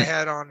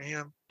had on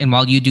him. And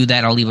while you do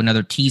that, I'll leave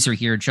another teaser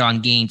here.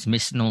 John Gaines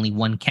missed in only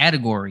one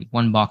category,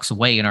 one box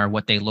away in our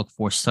what they look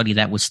for study.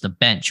 That was the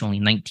bench, only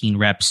 19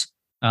 reps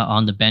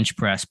on the bench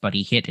press, but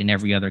he hit in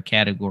every other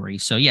category.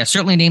 So yeah,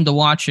 certainly a name to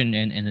watch, and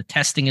the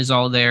testing is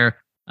all there.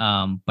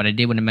 But I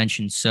did want to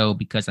mention So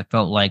because I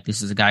felt like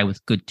this is a guy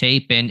with good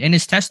tape, and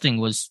his testing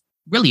was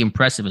really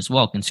impressive as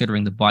well,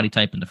 considering the body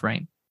type and the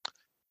frame.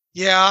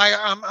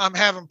 Yeah, I'm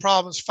having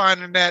problems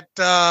finding that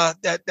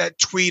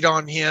tweet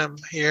on him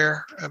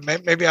here.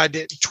 Maybe I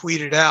didn't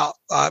tweet it out,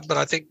 but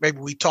I think maybe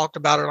we talked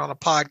about it on a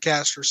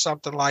podcast or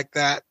something like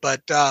that.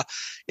 But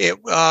it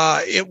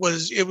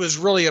was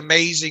really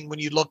amazing when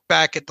you look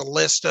back at the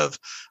list of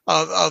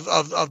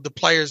the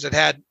players that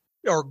had,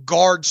 or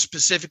guards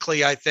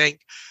specifically, I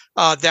think,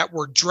 that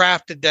were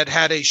drafted that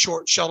had a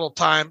short shuttle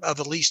time of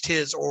at least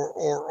his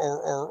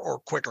or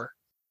quicker.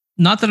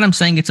 Not that I'm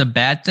saying it's a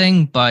bad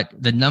thing, but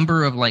the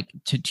number of, like,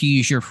 to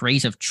use your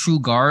phrase, of true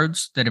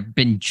guards that have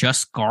been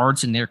just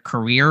guards in their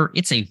career,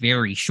 it's a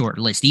very short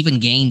list. Even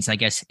Gaines, I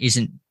guess,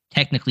 isn't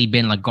technically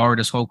been a guard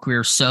his whole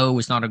career. So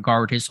is not a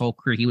guard his whole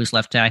career. He was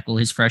left tackle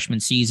his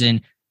freshman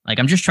season. Like,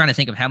 I'm just trying to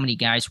think of how many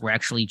guys were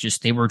actually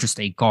just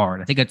a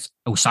guard. I think it's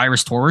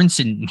Osiris Torrance,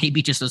 and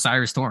maybe just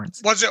Osiris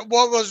Torrance. Was it,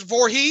 what was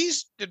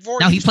Voorhees? Did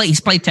Voorhees? No,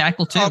 he's played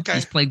tackle too. Okay.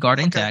 He's played guard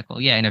and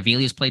tackle. Yeah, and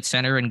Avilia's played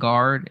center and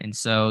guard. And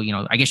so,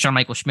 I guess John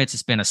Michael Schmitz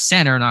has been a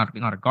center, not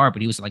a guard,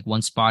 but he was like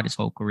one spot his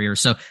whole career.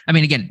 So, I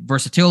mean, again,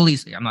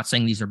 versatility, I'm not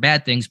saying these are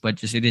bad things, but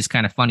just it is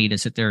kind of funny to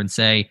sit there and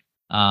say,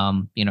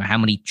 how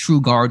many true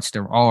guards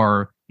there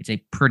are. It's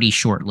a pretty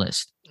short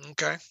list.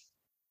 Okay.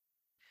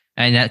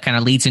 And that kind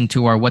of leads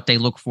into our what they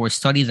look for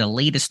study. The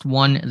latest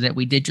one that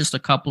we did, just a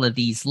couple of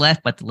these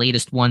left, but the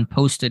latest one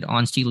posted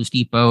on Steelers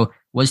Depot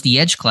was the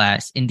edge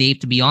class. And Dave,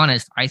 to be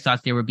honest, I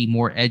thought there would be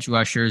more edge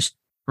rushers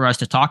for us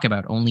to talk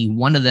about. Only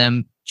one of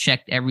them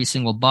checked every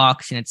single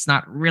box, and it's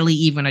not really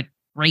even a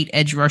great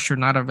edge rusher,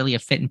 not really a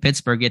fit in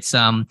Pittsburgh. It's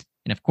and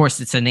of course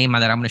it's a name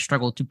that I'm going to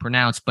struggle to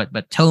pronounce, but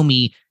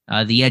Tomey,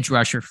 the edge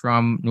rusher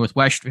from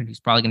Northwestern,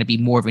 who's probably going to be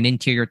more of an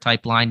interior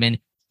type lineman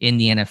in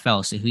the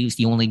NFL. So he was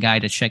the only guy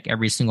to check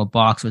every single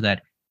box with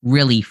that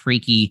really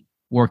freaky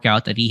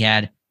workout that he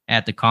had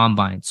at the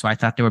combine. So I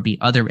thought there would be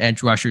other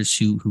edge rushers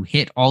who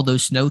hit all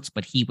those notes,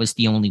 but he was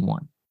the only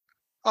one.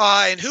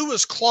 And who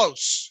was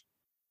close?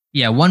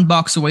 Yeah, one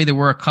box away, there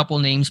were a couple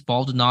names.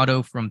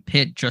 Baldonado from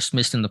Pitt just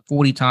missed in the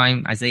 40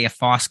 time. Isaiah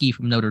Foskey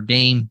from Notre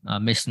Dame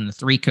missed in the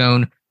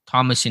 3-cone.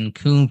 Thomas and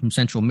Kuhn from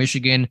Central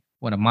Michigan,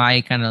 one of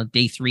my kind of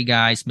day 3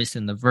 guys, missed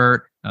in the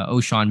vert.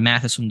 O'Shawn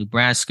Mathis from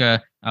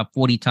Nebraska,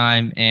 40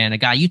 time. And a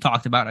guy you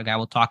talked about, a guy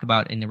we'll talk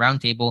about in the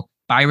roundtable,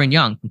 Byron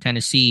Young from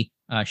Tennessee,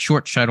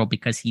 short shuttle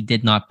because he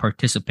did not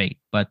participate.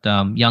 But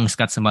Young's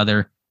got some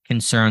other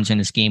concerns in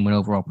his game and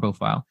overall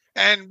profile.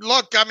 And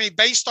look, I mean,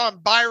 based on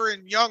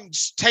Byron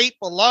Young's tape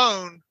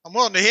alone, I'm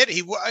willing to hit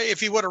it. If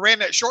he would have ran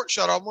that short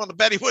shuttle, I'm willing to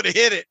bet he would have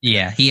hit it.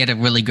 Yeah, he had a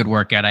really good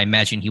workout. I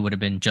imagine he would have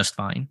been just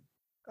fine.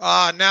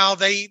 Now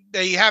they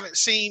haven't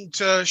seemed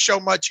to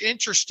show much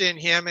interest in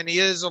him, and he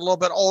is a little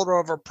bit older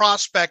of a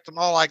prospect and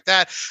all like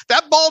that.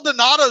 That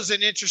Baldonado's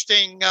an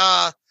interesting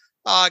guy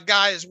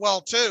as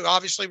well too.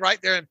 Obviously, right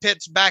there in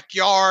Pitt's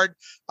backyard.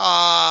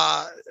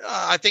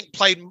 I think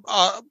played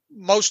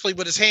mostly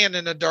with his hand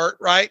in the dirt,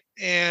 right?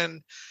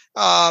 And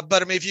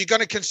but I mean, if you're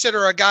going to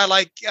consider a guy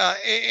like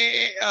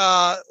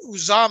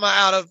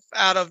Uzama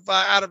out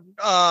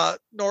of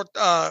North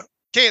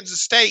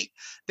Kansas State,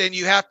 then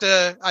you have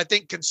to, I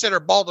think, consider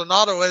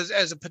Baldonado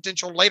as a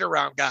potential later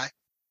round guy.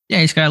 Yeah,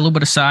 he's got a little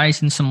bit of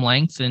size and some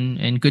length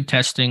and good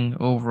testing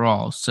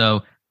overall.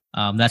 So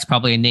that's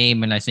probably a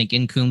name. And I think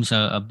Incoom's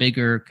a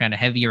bigger, kind of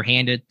heavier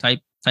handed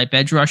type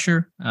edge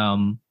rusher.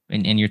 And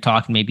you're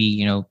talking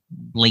maybe,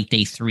 late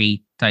day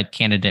 3 type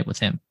candidate with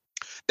him.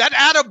 That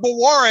Adam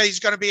Baware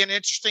is going to be an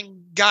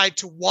interesting guy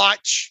to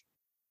watch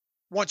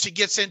once he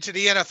gets into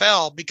the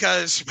NFL,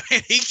 because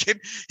man,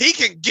 he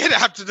can get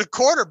after the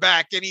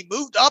quarterback, and he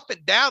moved up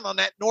and down on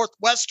that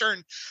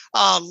Northwestern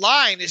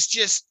line. It's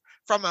just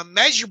from a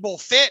measurable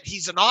fit,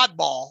 he's an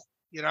oddball,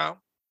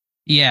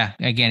 Yeah,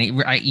 again,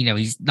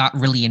 he's not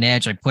really an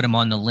edge. I put him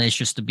on the list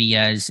just to be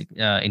as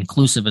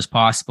inclusive as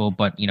possible,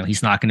 but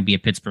he's not going to be a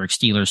Pittsburgh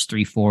Steelers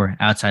 3-4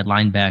 outside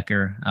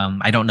linebacker.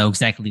 I don't know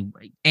exactly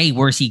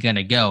where's he going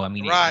to go. I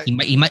mean, right.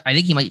 he might. I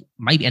think he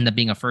might end up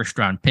being a first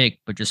round pick,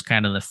 but just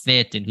kind of the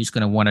fit and who's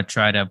going to want to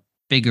try to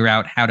figure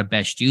out how to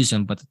best use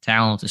him. But the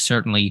talent is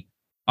certainly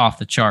off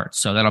the charts,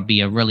 so that'll be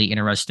a really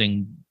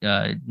interesting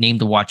name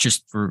to watch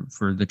just for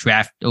the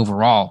draft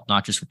overall,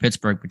 not just for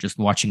Pittsburgh, but just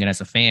watching it as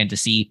a fan to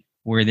see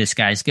where this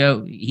guy's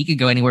go. He could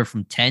go anywhere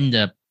from 10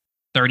 to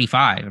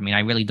 35. I mean, I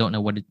really don't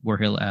know where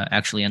he'll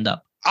actually end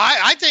up.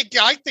 I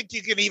think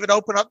you can even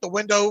open up the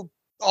window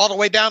all the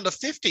way down to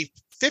 50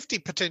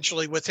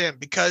 potentially with him,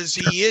 because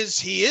he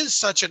is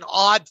such an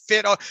odd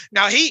fit.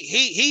 Now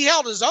he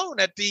held his own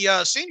at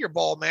the Senior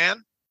Bowl,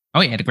 man. Oh,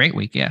 he had a great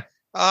week. Yeah.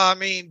 I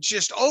mean,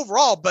 just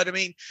overall, but I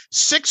mean,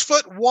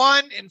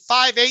 6'1" and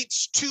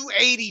 5'8",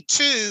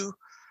 282.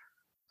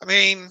 I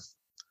mean,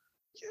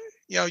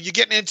 you're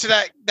getting into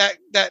that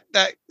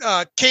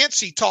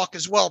Cansey talk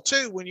as well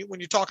too, when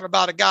you're talking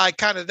about a guy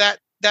kind of that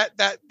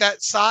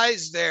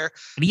size there.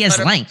 But he has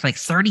length, like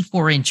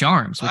 34-inch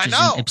arms, which is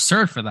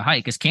absurd for the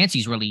height, because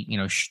Cansey's really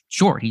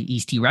short.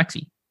 He's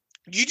T-Rexy.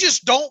 you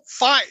just don't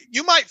find,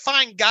 you might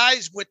find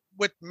guys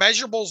with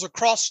measurables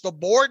across the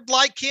board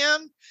like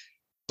him,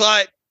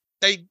 but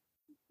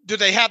do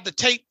they have the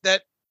tape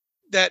that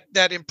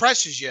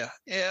impresses you?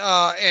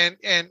 And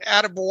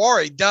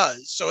Adebawore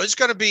does. So it's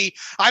going to be,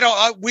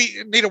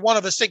 we neither one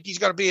of us think he's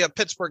going to be a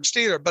Pittsburgh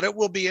Steeler, but it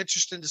will be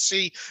interesting to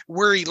see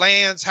where he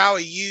lands, how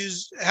he's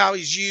used,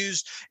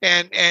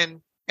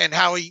 and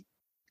how he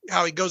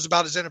goes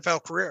about his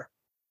NFL career.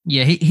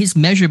 Yeah, his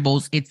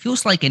measurables, it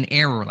feels like an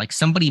error, like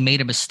somebody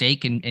made a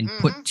mistake and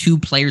put two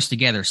players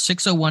together.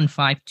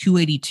 6'0",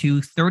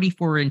 282,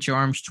 34-inch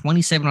arms,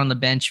 27 on the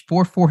bench,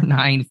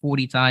 4.49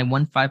 40 time,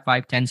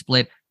 1.55 10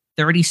 split,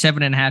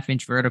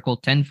 37.5-inch vertical,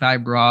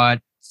 10.5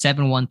 broad,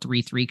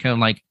 7.1 3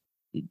 cone. Like,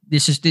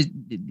 this is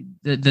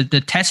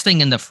the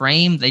testing and the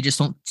frame, they just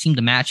don't seem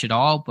to match at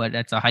all, but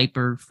that's a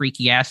hyper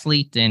freaky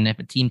athlete. And if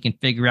a team can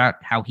figure out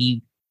how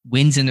he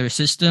wins in their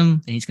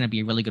system, then he's going to be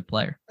a really good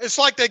player. It's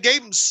like they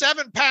gave him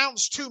 7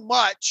 pounds too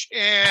much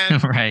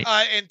and right.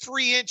 And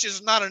 3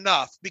 inches not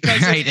enough, because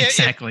right,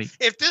 exactly.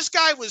 If this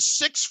guy was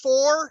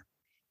 6'4",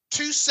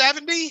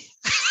 270,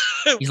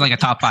 he's like a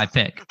top 5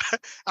 pick.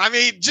 I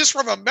mean, just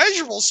from a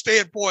measurable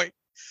standpoint,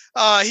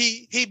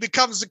 he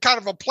becomes the kind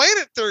of a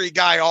Planet Theory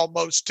guy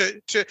almost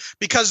to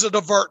because of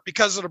the vert,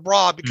 because of the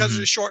broad, because of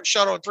the short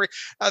shuttle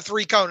and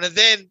three cone, and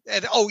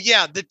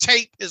the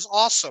tape is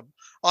awesome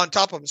on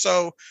top of him.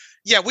 So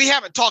yeah, we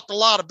haven't talked a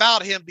lot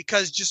about him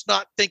because just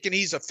not thinking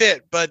he's a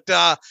fit, but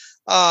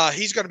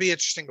he's going to be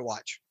interesting to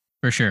watch.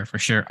 For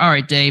sure. All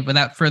right, Dave,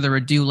 without further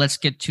ado, let's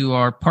get to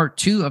our part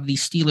 2 of the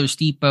Steelers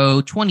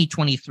Depot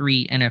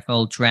 2023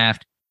 NFL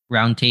Draft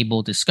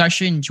Roundtable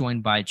discussion,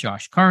 joined by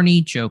Josh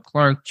Carney, Joe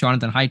Clark,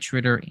 Jonathan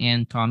Heitritter,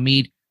 and Tom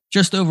Mead.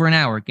 Just over an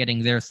hour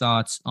getting their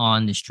thoughts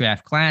on this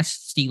draft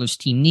class, Steelers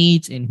team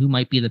needs, and who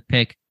might be the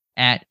pick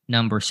at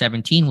number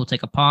 17. We'll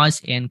take a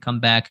pause and come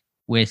back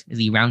with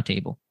the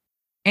roundtable.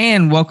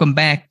 And welcome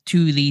back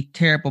to the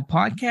Terrible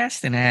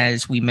Podcast. And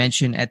as we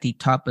mentioned at the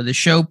top of the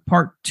show,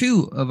 part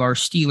 2 of our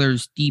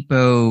Steelers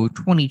Depot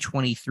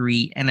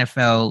 2023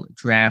 NFL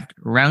Draft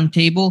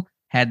Roundtable.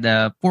 Had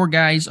the 4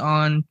 guys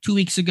on 2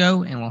 weeks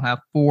ago, and we'll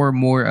have 4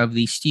 more of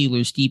the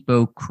Steelers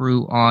Depot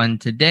crew on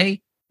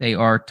today. They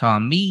are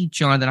Tom Mead,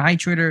 Jonathan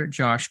Heitritter,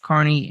 Josh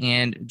Carney,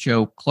 and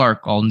Joe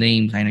Clark, all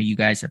names I know you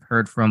guys have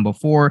heard from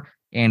before,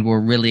 and we're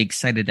really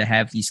excited to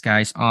have these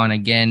guys on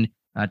again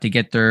to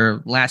get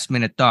their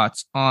last-minute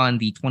thoughts on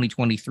the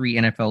 2023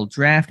 NFL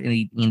Draft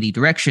in the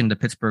direction the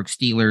Pittsburgh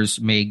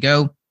Steelers may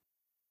go.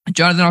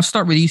 Jonathan, I'll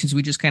start with you since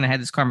we just kind of had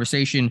this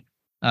conversation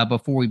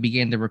before we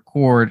began to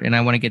record, and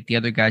I want to get the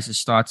other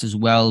guys' thoughts as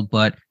well.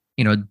 But,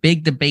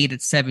 big debate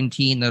at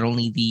 17, not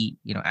only the,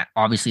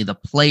 obviously the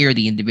player,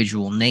 the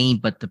individual name,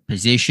 but the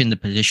position, the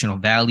positional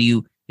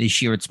value.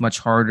 This year, it's much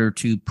harder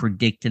to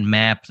predict and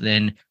map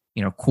than,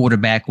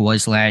 quarterback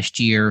was last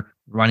year,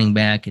 running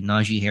back, and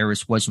Najee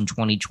Harris was in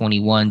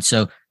 2021.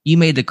 So you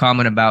made the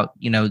comment about,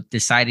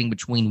 deciding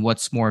between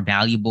what's more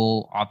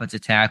valuable,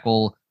 offensive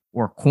tackle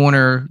or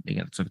corner,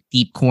 sort of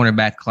deep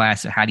cornerback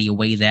class. How do you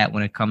weigh that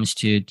when it comes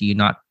to, do you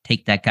not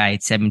take that guy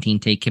at 17,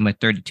 take him at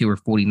 32 or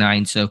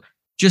 49? So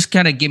just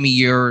kind of give me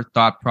your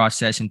thought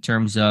process in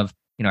terms of,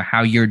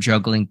 how you're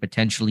juggling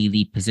potentially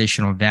the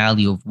positional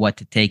value of what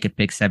to take at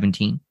pick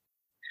 17.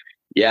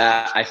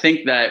 Yeah, I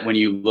think that when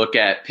you look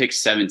at pick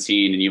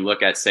 17 and you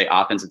look at, say,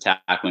 offensive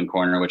tackle and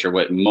corner, which are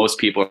what most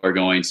people are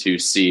going to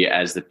see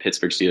as the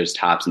Pittsburgh Steelers'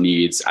 top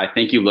needs, I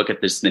think you look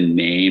at the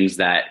names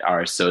that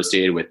are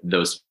associated with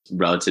those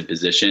relative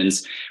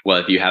positions. Well,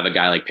 if you have a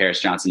guy like Paris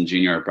Johnson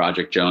Jr. or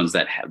Broderick Jones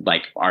that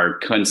are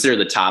considered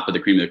the top of the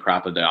cream of the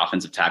crop of the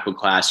offensive tackle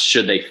class,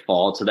 should they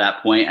fall to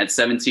that point at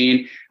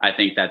 17, I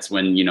think that's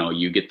when,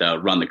 you get the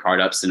run the card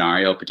up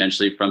scenario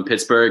potentially from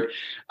Pittsburgh.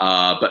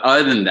 But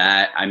other than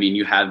that, I mean,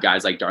 you have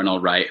guys like Darnell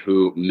Wright,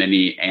 who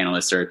many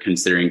analysts are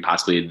considering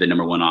possibly the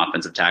number 1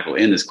 offensive tackle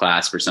in this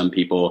class. For some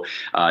people,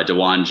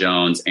 DeJuan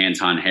Jones,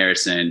 Anton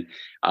Harrison,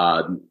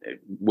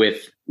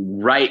 with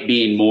Wright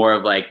being more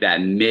of like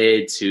that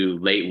mid to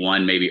late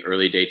 1, maybe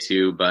early day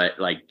 2, but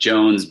like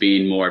Jones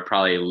being more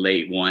probably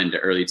late 1 to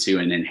early 2,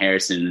 and then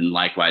Harrison and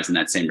likewise in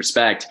that same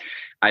respect.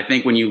 I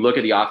think when you look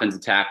at the offensive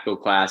tackle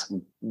class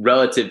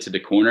relative to the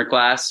corner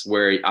class,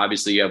 where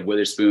obviously you have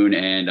Witherspoon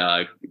and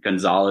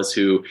Gonzalez,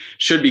 who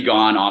should be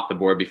gone off the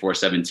board before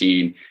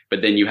 17,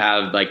 but then you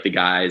have like the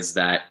guys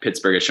that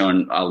Pittsburgh has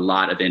shown a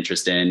lot of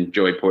interest in,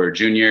 Joey Porter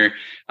Jr.,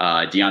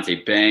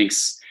 Deonte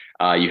Banks.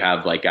 You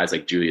have like guys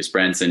like Julius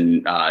Brents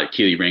and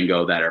Keely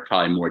Ringo that are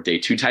probably more day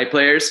 2 type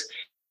players.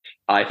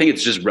 I think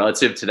it's just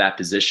relative to that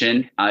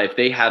position. If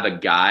they have a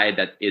guy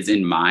that is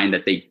in mind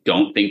that they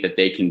don't think that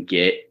they can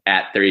get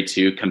at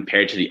 32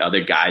 compared to the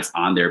other guys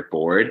on their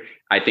board,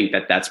 I think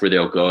that that's where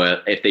they'll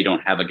go if they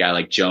don't have a guy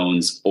like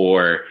Jones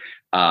or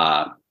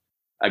a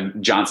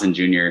Johnson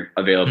Jr.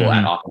 available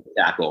at offensive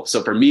tackle.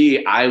 So for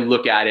me, I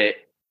look at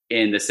it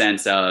in the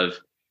sense of,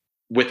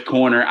 with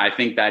corner, I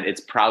think that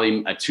it's probably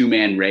a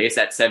 2-man race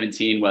at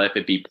 17, whether if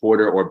it be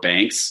Porter or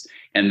Banks.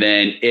 And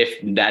then if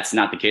that's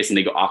not the case and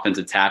they go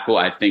offensive tackle,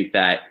 I think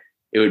that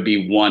it would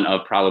be one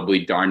of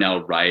probably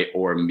Darnell Wright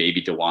or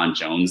maybe DeJuan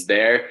Jones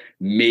there,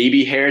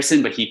 maybe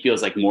Harrison, but he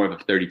feels like more of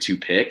a 32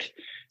 pick.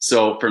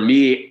 So for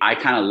me, I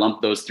kind of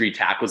lump those 3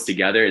 tackles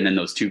together and then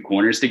those 2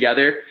 corners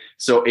together.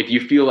 So if you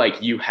feel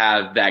like you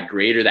have that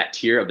grade or that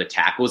tier of the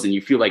tackles and you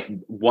feel like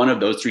one of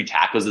those 3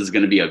 tackles is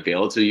going to be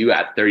available to you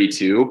at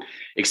 32,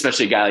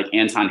 especially a guy like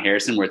Anton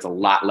Harrison, where it's a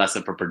lot less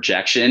of a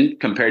projection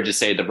compared to,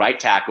 say, the right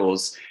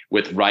tackles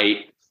with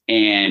Wright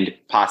and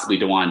possibly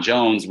DeJuan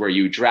Jones, where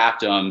you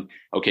draft them.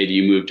 Okay, do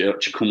you move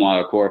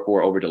Chukwuma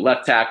Okorafor over to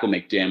left tackle,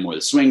 make Dan Moore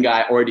the swing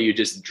guy, or do you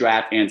just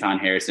draft Anton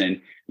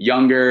Harrison,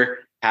 younger,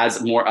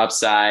 has more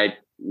upside,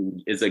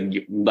 is a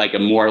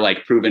more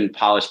proven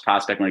polished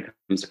prospect when it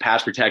comes to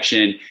pass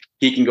protection?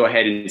 He can go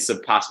ahead and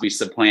possibly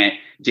supplant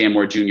Dan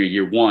Moore Jr.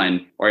 year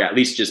 1, or at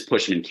least just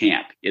push him in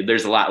camp.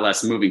 There's a lot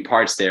less moving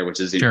parts there, which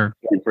is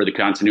important for the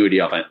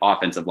continuity of an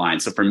offensive line.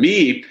 So for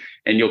me,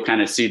 and you'll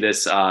kind of see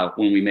this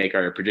when we make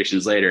our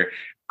predictions later,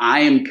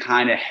 I am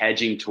kind of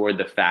hedging toward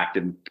the fact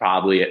of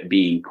probably it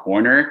being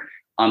corner,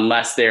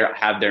 unless they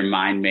have their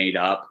mind made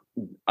up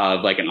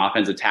of like an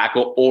offensive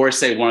tackle, or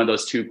say one of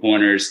those 2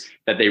 corners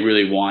that they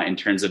really want in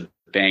terms of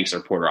Banks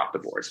or Porter off the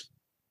board.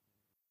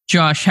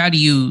 Josh, how do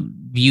you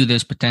view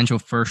this potential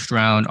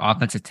first-round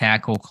offensive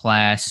tackle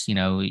class?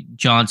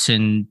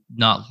 Johnson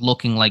not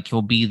looking like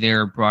he'll be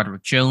there.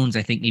 Broderick Jones,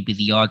 I think maybe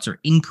the odds are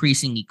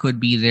increasing he could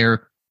be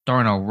there.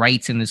 Darnell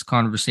Wright's in this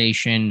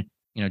conversation.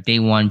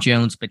 DeJuan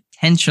Jones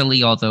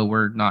potentially, although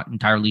we're not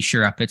entirely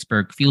sure how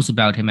Pittsburgh feels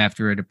about him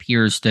after it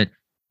appears that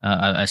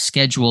a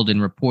scheduled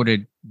and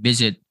reported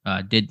visit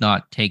did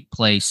not take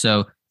place.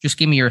 So just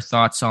give me your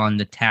thoughts on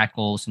the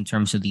tackles in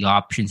terms of the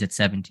options at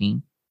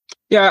 17.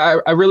 Yeah,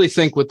 I really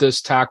think with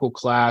this tackle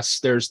class,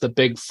 there's the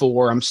big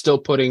 4. I'm still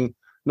putting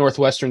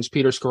Northwestern's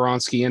Peter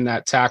Skoronski in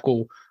that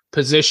tackle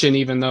position,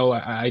 even though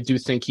I do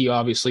think he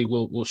obviously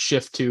will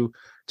shift to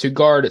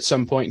guard at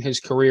some point in his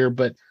career.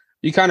 But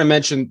you kind of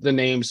mentioned the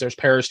names. There's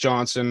Paris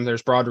Johnson,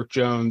 there's Broderick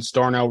Jones,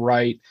 Darnell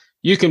Wright.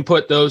 You can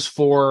put those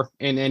 4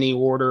 in any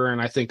order,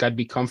 and I think I'd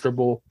be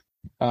comfortable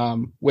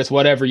with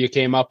whatever you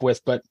came up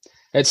with. But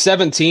at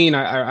 17,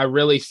 I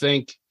really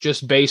think,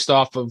 just based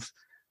off of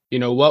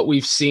what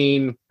we've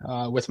seen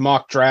with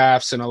mock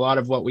drafts and a lot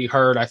of what we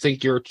heard, I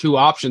think your 2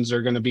 options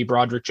are going to be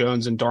Broderick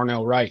Jones and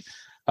Darnell Wright.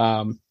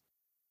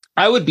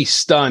 I would be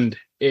stunned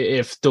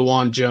if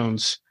DeJuan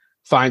Jones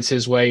finds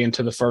his way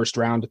into the first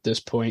round at this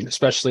point,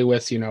 especially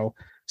with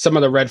some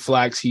of the red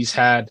flags he's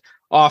had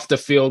off the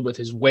field with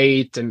his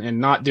weight and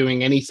not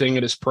doing anything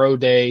at his pro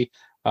day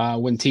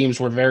when teams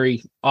were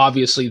very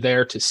obviously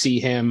there to see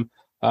him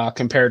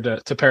compared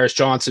to Paris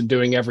Johnson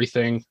doing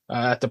everything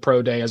at the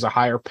pro day as a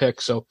higher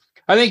pick. So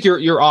I think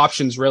your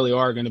options really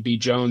are going to be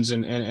Jones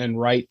and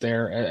Wright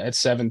there at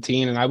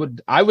 17. And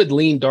I would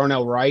lean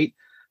Darnell Wright,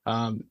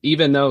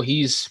 even though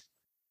he's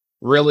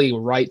really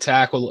right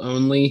tackle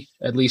only,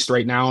 at least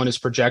right now in his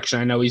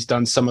projection. I know he's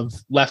done some of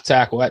left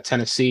tackle at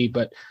Tennessee,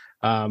 but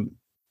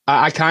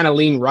I kind of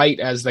lean Wright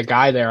as the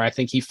guy there. I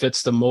think he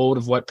fits the mold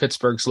of what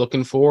Pittsburgh's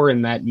looking for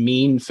in that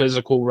mean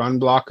physical run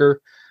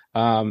blocker.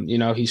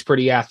 He's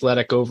pretty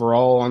athletic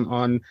overall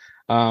on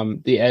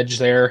the edge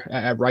there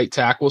at right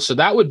tackle. So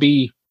that would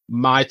be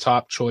my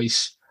top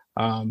choice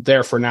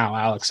there for now,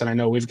 Alex. And I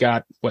know we've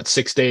got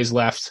 6 days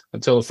left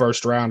until the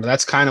first round.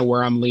 That's kind of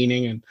where I'm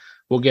leaning, and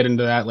we'll get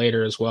into that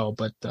later as well.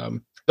 But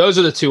those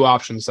are the 2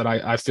 options that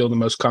I feel the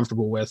most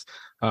comfortable with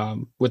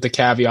the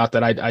caveat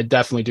that I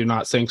definitely do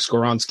not think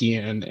Skoronski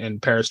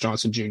and Paris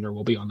Johnson Jr.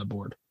 will be on the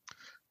board.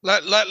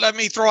 Let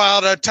me throw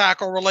out a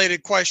tackle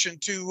related question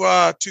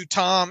to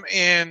Tom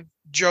and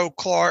Joe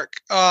Clark.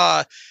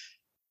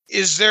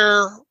 Is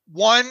there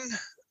one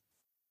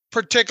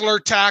particular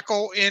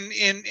tackle in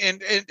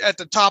at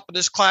the top of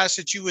this class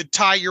that you would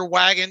tie your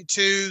wagon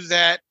to,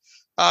 that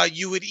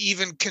you would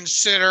even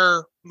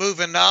consider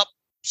moving up,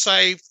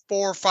 say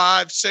 4,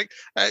 5, 6,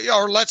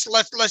 or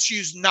let's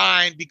use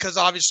 9, because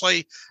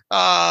obviously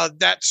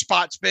that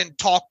spot's been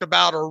talked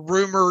about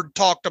or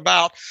talked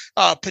about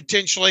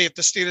potentially if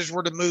the Steelers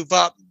were to move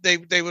up,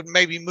 they would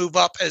maybe move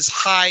up as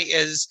high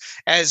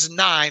as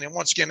 9. And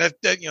once again,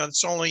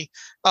 it's only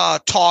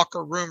talk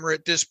or rumor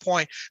at this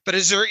point. But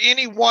is there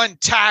any one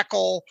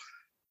tackle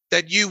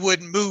that you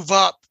would move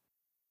up,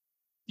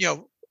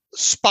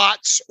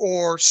 spots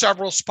or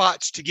several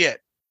spots to get?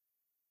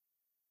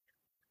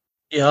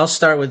 Yeah, I'll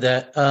start with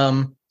that.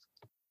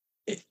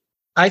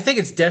 I think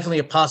it's definitely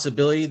a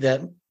possibility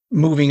that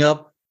moving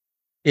up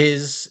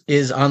is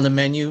on the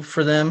menu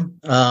for them.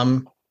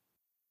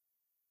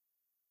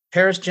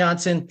 Paris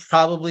Johnson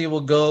probably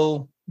will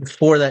go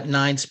before that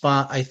 9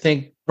 spot. I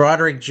think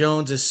Broderick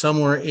Jones is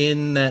somewhere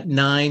in that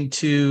 9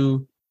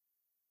 to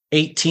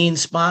 18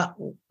 spot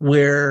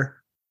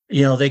where,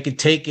 they could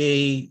take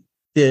the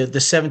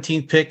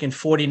 17th pick and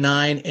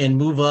 49 and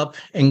move up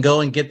and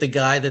go and get the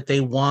guy that they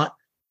want.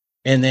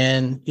 And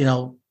then,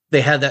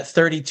 they had that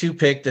 32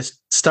 pick to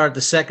start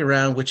the second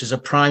round, which is a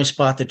prime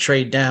spot to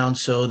trade down.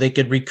 So they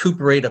could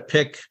recuperate a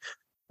pick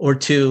or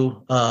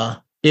 2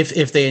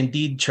 if they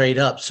indeed trade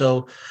up.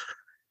 So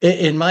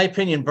in my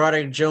opinion,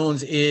 Broderick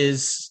Jones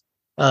is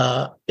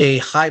a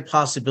high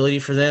possibility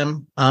for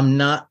them. I'm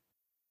not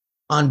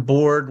on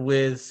board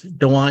with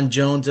DeJuan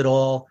Jones at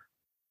all.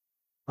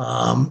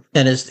 And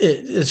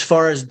as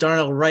far as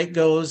Darnell Wright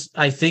goes,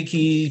 I think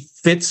he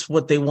fits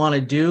what they want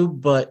to do.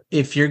 But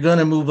if you're going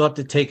to move up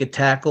to take a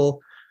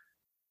tackle,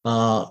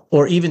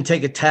 or even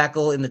take a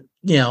tackle in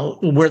the,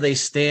 where they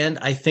stand,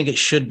 I think it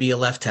should be a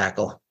left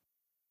tackle.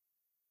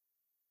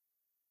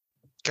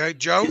 Okay,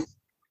 Joe?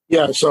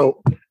 Yeah,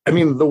 so, I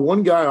mean, the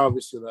one guy,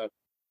 obviously, that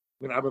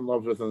I'm in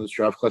love with in this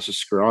draft class is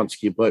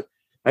Skoronski, but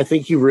I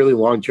think he really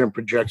long-term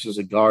projects as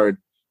a guard.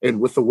 And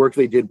with the work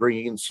they did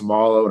bringing in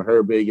Samalo and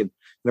Herbig and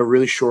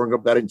really shoring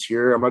up that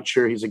interior, I'm not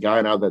sure he's a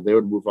guy now that they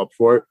would move up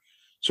for.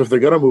 So if they're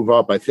going to move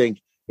up, I think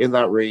in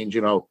that range,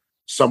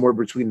 somewhere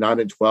between 9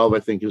 and 12, I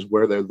think is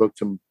where they look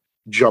to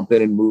jump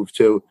in and move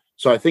to.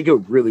 So I think it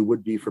really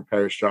would be for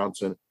Paris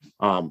Johnson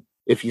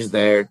if he's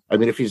there. I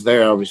mean, if he's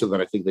there, obviously,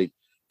 then I think they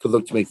could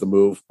look to make the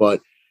move.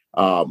 But,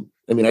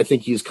 I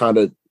think he's kind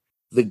of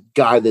the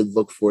guy they'd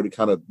look for to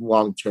kind of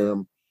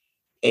long-term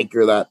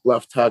anchor that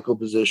left tackle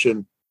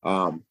position.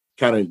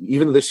 Kind of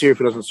even this year, if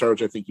he doesn't start,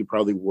 which I think he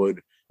probably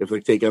would if they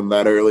take him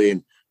that early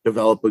and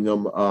developing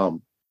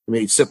him.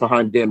 He'd sit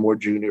behind Dan Moore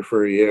Jr.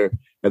 for a year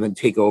and then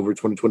take over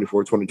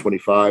 2024,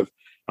 2025.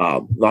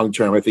 Long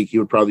term, I think he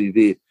would probably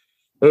be.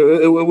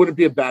 It wouldn't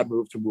be a bad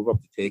move to move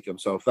up to take him.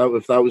 So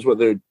if that was what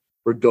they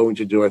were going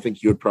to do, I think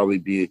he would probably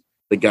be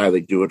the guy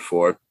they do it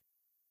for.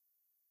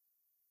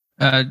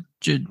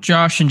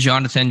 Josh and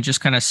Jonathan,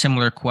 just kind of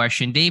similar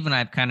question. Dave and I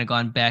have kind of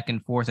gone back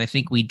and forth. I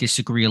think we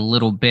disagree a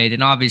little bit,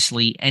 and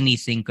obviously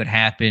anything could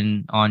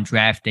happen on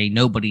draft day.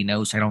 Nobody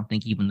knows. I don't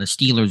think even the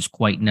Steelers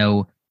quite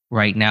know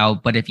right now.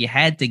 But if you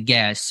had to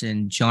guess,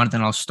 and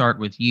Jonathan, I'll start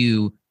with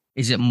you,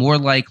 is it more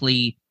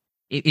likely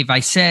if I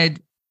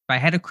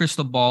had a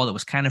crystal ball that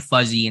was kind of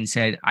fuzzy and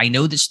said, I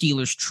know the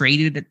Steelers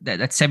traded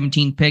that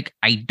 17 pick.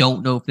 I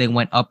don't know if they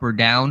went up or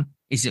down.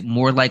 Is it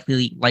more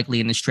likely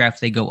in this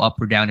draft they go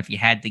up or down? If you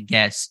had to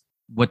guess,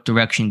 what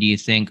direction do you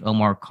think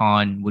Omar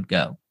Khan would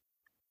go?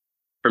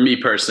 For me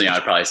personally,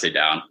 I'd probably say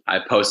down. I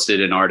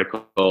posted an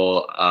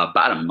article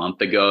about a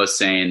month ago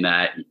saying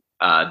that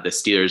the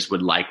Steelers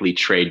would likely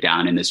trade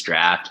down in this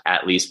draft,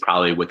 at least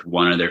probably with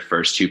one of their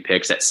first two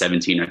picks at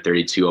 17 or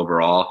 32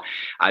 overall.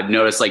 I've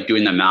noticed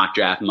doing the mock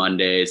draft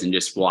Mondays and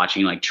just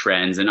watching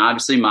trends, and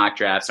obviously mock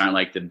drafts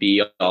aren't the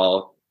be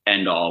all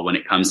end all when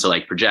it comes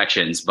to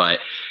projections, but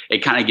it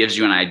kind of gives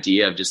you an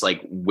idea of just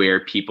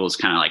where people's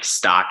kind of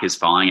stock is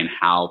falling and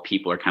how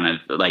people are kind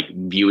of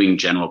viewing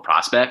general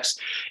prospects.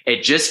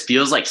 It just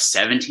feels like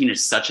 17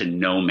 is such a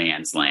no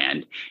man's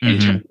land in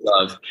terms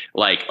of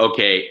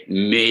okay,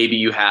 maybe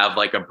you have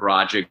a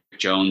Broderick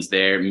Jones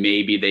there.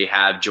 Maybe they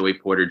have Joey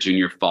Porter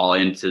Jr. fall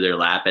into their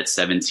lap at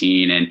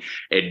 17, and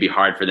it'd be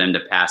hard for them to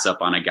pass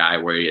up on a guy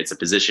where it's a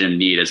position of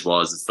need as well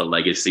as it's the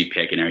legacy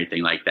pick and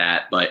everything like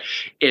that. But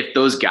if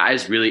those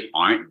guys really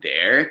aren't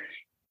there,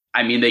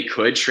 I mean, they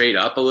could trade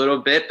up a little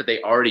bit, but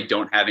they already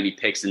don't have any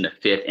picks in the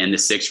 5th and the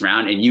 6th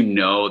round. And you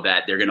know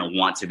that they're going to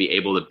want to be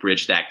able to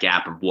bridge that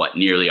gap of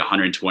nearly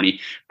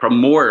 120,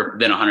 more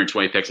than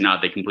 120 picks now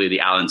that they completed the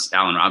Allen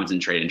Robinson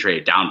trade and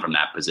traded down from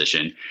that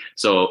position.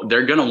 So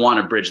they're going to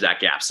want to bridge that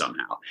gap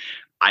somehow.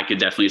 I could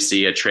definitely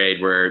see a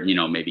trade where,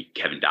 maybe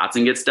Kevin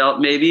Dotson gets dealt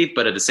maybe,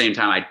 but at the same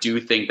time, I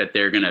do think that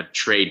they're going to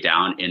trade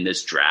down in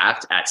this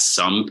draft at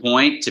some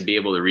point to be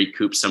able to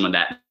recoup some of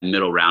that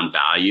middle round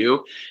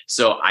value.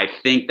 So I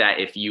think that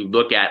if you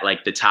look at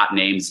the top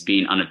names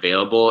being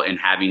unavailable and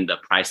having the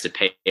price to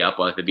pay up,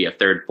 whether it be a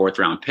 3rd, 4th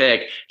round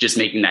pick, just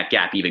making that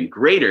gap even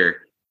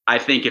greater, I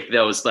think if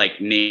those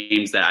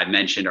names that I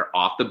mentioned are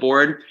off the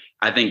board,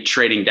 I think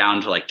trading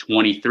down to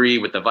 23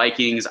 with the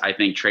Vikings, I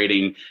think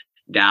trading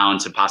down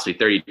to possibly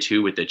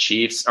 32 with the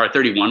Chiefs or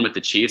 31 with the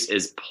Chiefs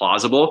is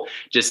plausible.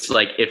 Just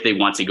if they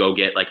want to go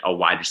get a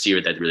wide receiver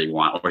that they really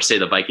want, or say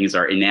the Vikings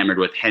are enamored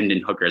with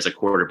Hendon Hooker as a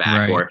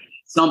quarterback or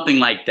something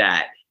like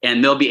that.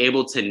 And they'll be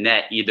able to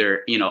net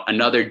either,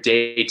 another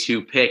day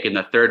 2 pick in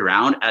the 3rd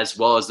round, as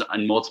well as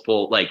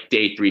multiple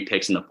day 3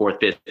 picks in the 4th,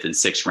 5th, and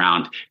 6th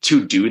round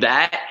to do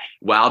that,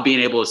 while being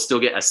able to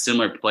still get a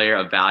similar player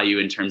of value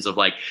in terms of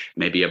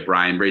maybe a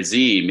Brian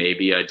Brzee,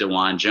 maybe a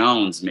DeJuan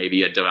Jones,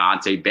 maybe a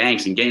Devontae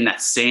Banks, and getting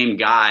that same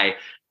guy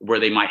where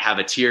they might have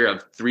a tier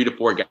of 3 to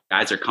 4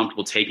 guys they're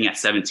comfortable taking at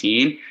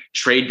 17,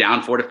 trade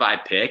down 4 to 5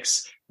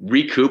 picks,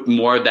 recoup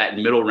more of that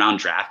middle round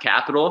draft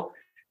capital.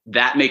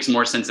 That makes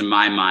more sense in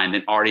my mind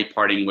than already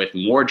parting with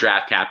more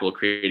draft capital,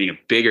 creating a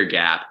bigger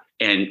gap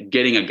and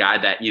getting a guy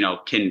that,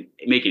 can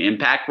make an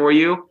impact for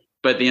you.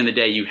 But at the end of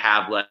the day, you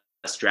have less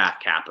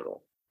draft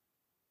capital.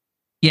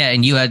 Yeah,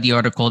 and you had the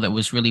article that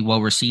was really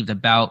well received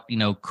about,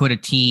 could a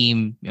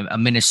team, a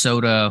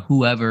Minnesota,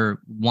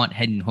 whoever, want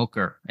Hendon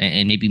Hooker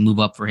and maybe move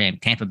up for him?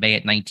 Tampa Bay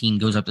at 19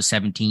 goes up to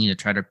 17 to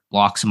try to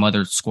block some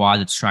other squad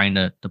that's trying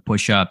to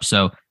push up.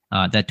 So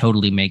that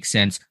totally makes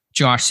sense.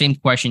 Josh, same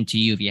question to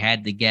you. If you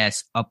had to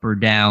guess up or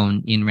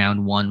down in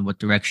round 1, what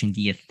direction do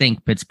you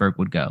think Pittsburgh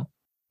would go?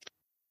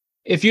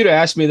 If you'd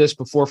asked me this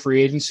before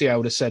free agency, I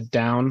would have said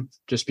down,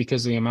 just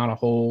because of the amount of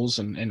holes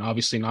and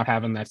obviously not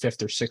having that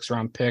 5th or 6th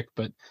round pick.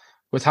 But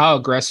with how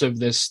aggressive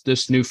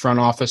this new front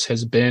office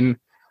has been,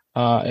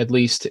 at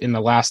least in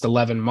the last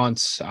 11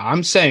 months,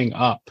 I'm saying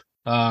up.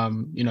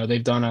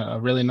 They've done a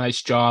really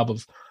nice job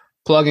of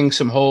plugging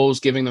some holes,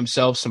 giving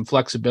themselves some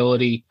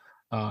flexibility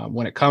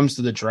when it comes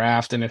to the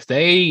draft. And if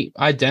they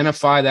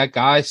identify that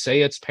guy,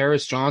 say it's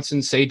Paris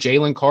Johnson, say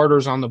Jalen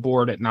Carter's on the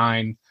board at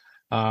 9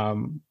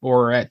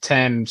 or at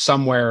 10,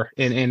 somewhere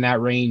in that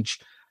range,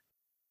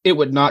 it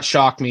would not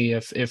shock me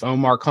if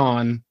Omar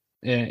Khan,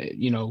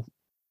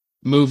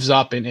 moves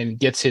up and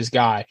gets his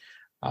guy.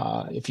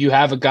 If you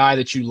have a guy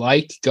that you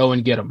like, go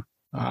and get him.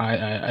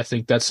 I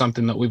think that's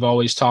something that we've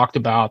always talked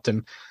about.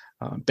 And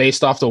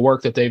based off the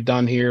work that they've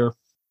done here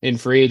in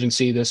free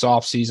agency this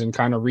offseason,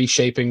 kind of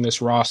reshaping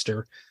this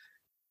roster,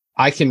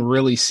 I can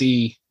really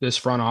see this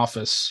front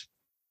office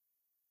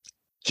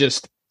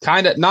just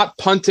kind of not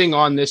punting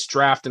on this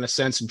draft in a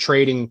sense and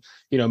trading,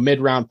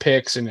 mid-round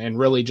picks and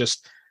really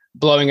just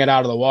blowing it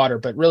out of the water,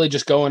 but really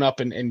just going up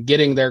and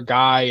getting their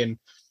guy and,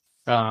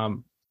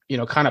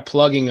 kind of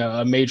plugging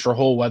a major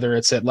hole, whether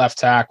it's at left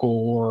tackle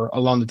or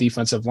along the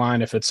defensive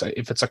line, if it's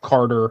a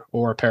Carter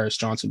or a Paris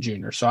Johnson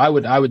Jr. So I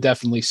would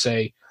definitely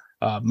say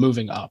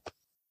moving up.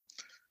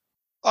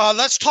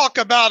 Let's talk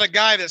about a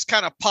guy that's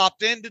kind of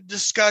popped into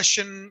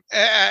discussion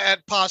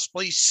at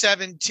possibly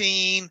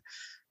 17.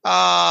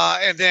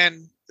 And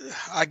then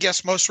I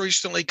guess most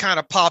recently kind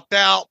of popped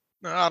out.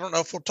 I don't know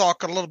if we'll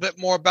talk a little bit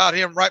more about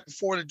him right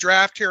before the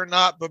draft here or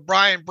not, but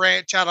Brian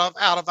Branch out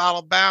of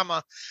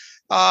Alabama,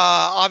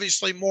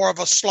 obviously more of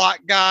a slot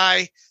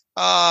guy,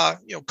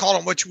 call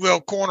him what you will,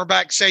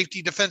 cornerback,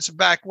 safety, defensive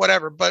back,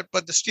 whatever. But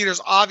the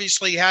Steelers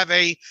obviously have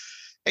a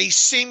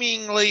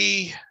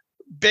seemingly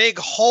big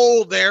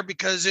hole there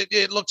because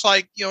it looks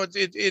like,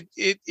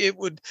 it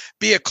would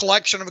be a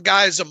collection of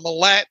guys of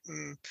Millette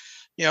and,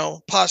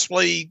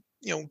 possibly,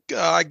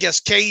 I guess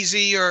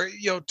Casey or,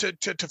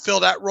 to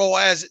fill that role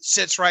as it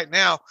sits right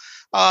now.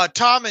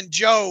 Tom and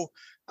Joe,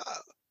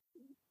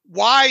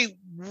 why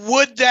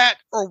would that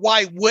or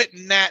why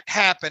wouldn't that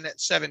happen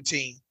at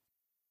 17?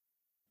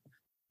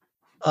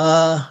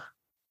 I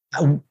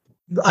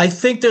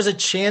think there's a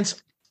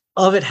chance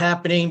of it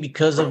happening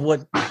because of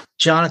what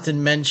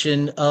Jonathan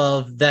mentioned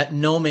of that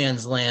no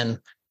man's land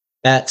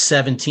at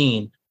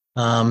 17.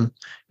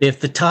 If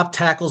the top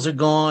tackles are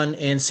gone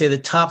and say the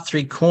top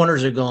 3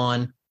 corners are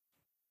gone,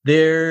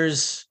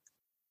 there's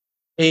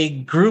a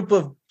group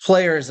of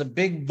players, a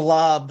big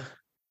blob,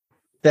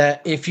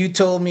 that if you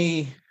told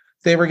me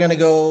they were going to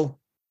go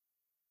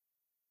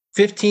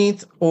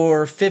 15th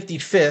or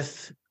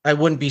 55th, I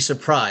wouldn't be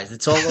surprised.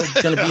 It's all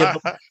going to be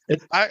about,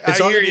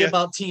 it's all going to be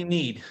about team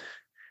need.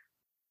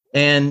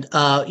 And,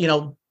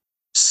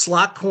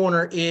 slot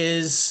corner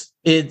it's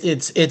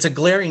a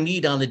glaring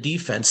need on the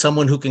defense,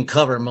 someone who can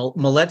cover.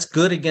 Millette's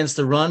good against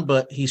the run,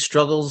 but he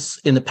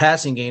struggles in the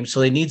passing game. So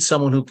they need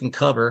someone who can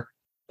cover.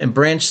 And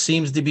Branch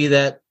seems to be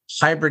that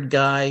hybrid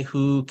guy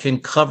who can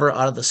cover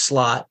out of the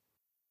slot.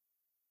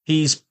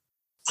 He's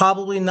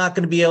probably not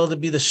going to be able to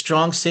be the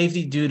strong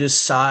safety due to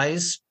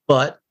size,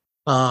 but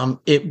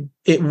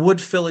it would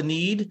fill a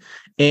need.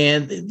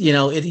 And,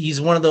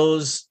 he's one of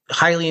those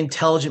highly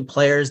intelligent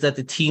players that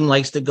the team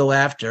likes to go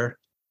after.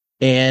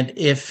 And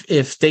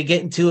if they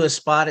get into a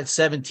spot at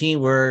 17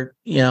 where,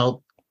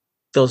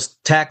 those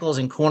tackles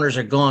and corners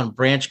are gone,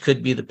 Branch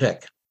could be the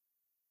pick.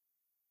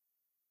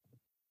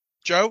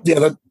 Joe?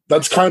 Yeah,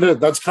 that's kind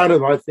of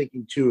my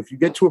thinking too. If you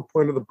get to a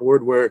point of the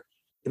board where,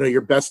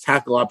 your best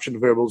tackle option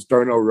available is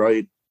Darnell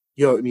Wright,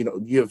 you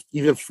have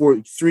even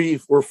 3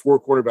 or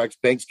 4 quarterbacks,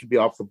 Banks could be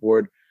off the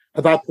board.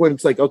 At that point,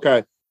 it's like,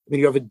 okay,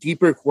 you have a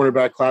deeper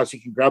cornerback class.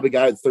 You can grab a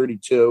guy at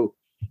 32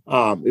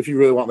 if you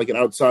really want like an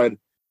outside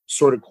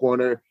sort of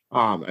corner.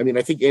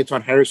 I think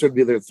Anton Harris would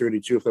be there at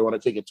 32 if they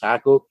want to take a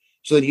tackle.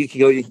 So then you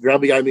can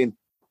grab a guy.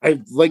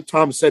 I like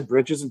Tom said,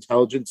 Branch's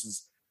intelligence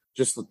is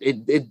just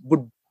it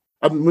would.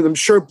 I'm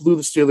sure it blew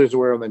the Steelers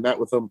away when they met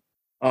with him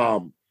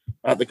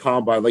at the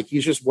combine. Like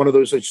he's just one of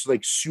those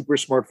like super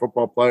smart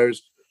football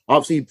players.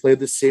 Obviously, he played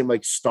the same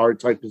like star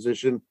type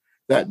position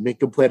that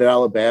Minka played at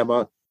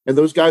Alabama, and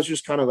those guys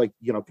just kind of like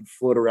can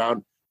float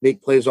around,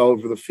 make plays all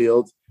over the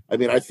field.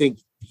 I think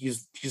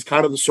he's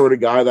kind of the sort of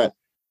guy that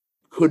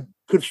could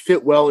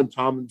fit well in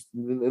Tom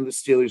in the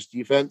Steelers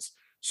defense.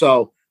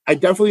 So I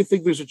definitely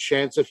think there's a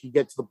chance if you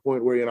get to the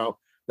point where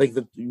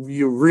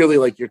you really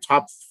like your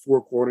top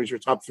 4 corners, your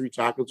top 3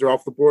 tackles are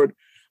off the board.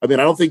 I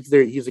don't think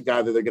he's a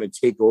guy that they're going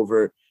to take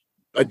over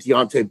a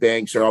Deontay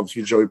Banks or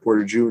obviously Joey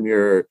Porter Jr.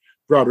 or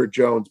Broderick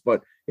Jones.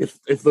 But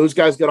if those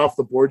guys get off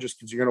the board just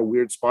because you're in a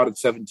weird spot at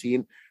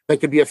 17,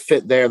 that could be a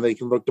fit there, and they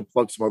can look to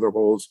plug some other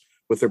holes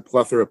with their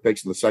plethora of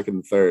picks in the 2nd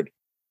and 3rd.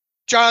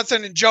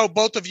 Jonathan and Joe,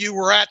 both of you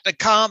were at the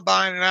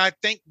combine, and I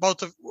think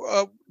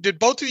did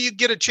both of you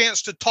get a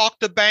chance to talk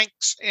to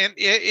Banks, and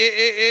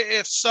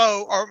if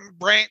so, or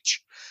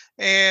Branch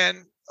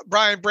and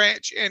Brian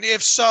Branch, and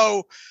if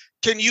so,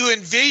 can you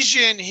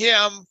envision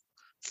him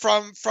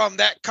from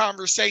that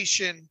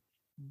conversation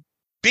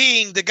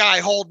being the guy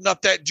holding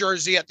up that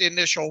jersey at the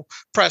initial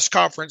press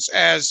conference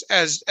as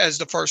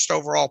the first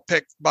overall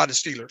pick by the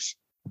Steelers?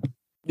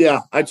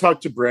 Yeah, I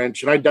talked to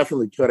Branch, and I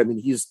definitely could. I mean,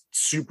 he's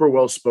super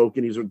well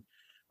spoken. He's a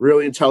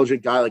really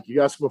intelligent guy. Like,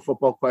 you ask him a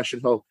football question,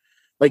 he'll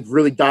like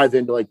really dive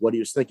into like what he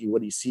was thinking,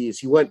 what he sees.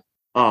 He went,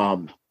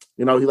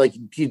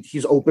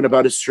 he's open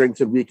about his strengths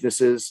and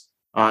weaknesses.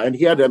 And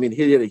he had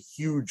a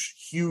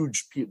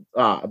huge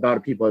amount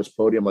of people at his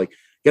podium, like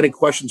getting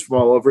questions from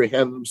all over. He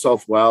handled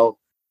himself well.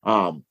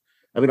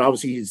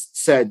 Obviously,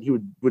 he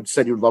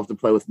would love to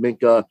play with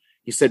Minka.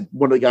 He said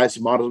one of the guys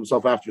he modeled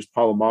himself after is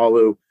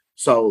Palomalu.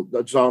 So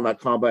that's all in that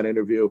combine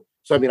interview.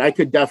 So, I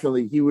could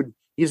definitely,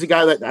 he's a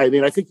guy that,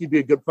 I think he'd be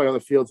a good player on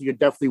the field. He could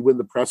definitely win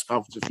the press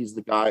conference if he's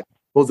the guy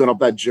holding up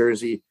that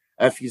jersey,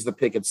 if he's the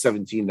pick at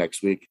 17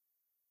 next week.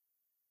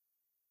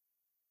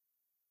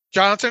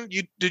 Jonathan,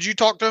 did you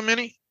talk to him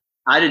any?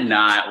 I did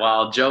not.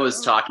 While Joe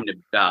was talking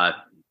to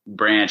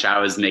Branch, I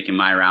was making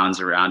my rounds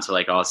around to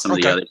like some of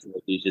the other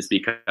safeties, just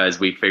because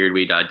we figured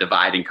we'd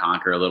divide and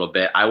conquer a little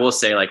bit. I will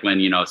say, like,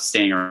 when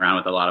staying around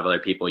with a lot of other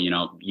people,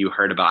 you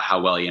heard about how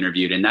well he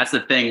interviewed, and that's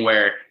the thing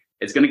where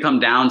it's going to come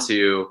down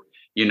to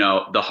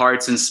the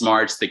hearts and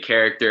smarts, the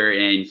character,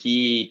 and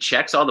he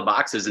checks all the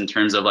boxes in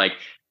terms of like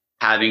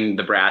having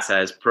the brass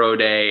at his pro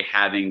day,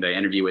 having the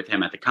interview with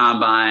him at the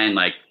combine,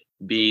 like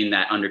being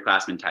that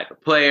underclassman type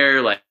of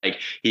player. Like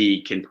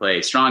he can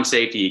play strong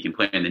safety, he can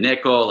play in the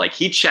nickel. Like,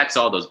 he checks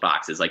all those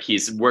boxes. Like,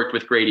 he's worked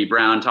with Grady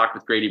Brown, talked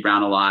with Grady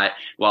Brown a lot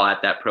while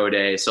at that pro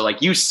day. So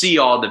like, you see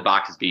all the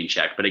boxes being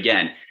checked. But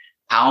again,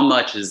 how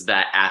much is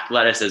that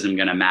athleticism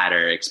going to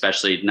matter,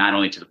 especially not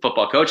only to the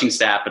football coaching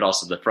staff, but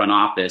also the front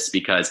office?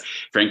 Because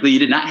frankly, he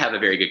did not have a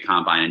very good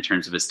combine in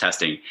terms of his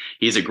testing.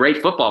 He's a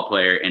great football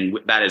player, and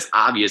that is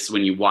obvious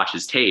when you watch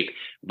his tape.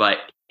 But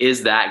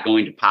is that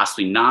going to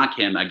possibly knock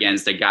him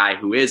against a guy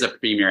who is a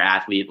premier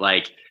athlete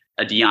like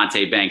a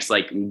Deonte Banks,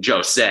 like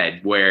Joe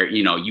said, where,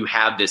 you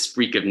have this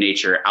freak of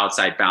nature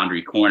outside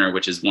boundary corner,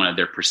 which is one of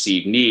their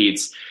perceived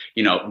needs.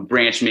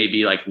 Branch may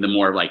be like the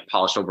more like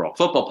polished overall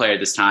football player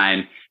this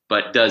time,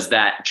 but does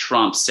that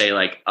trump, say,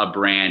 like a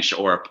Branch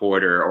or a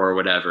Porter or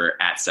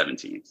whatever at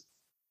 17?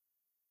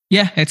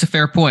 Yeah, it's a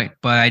fair point,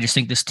 but I just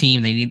think this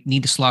team, they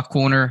need a slot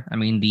corner.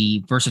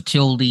 The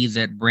versatility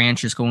that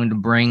Branch is going to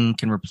bring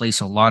can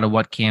replace a lot of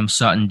what Cam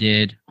Sutton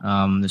did.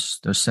 There's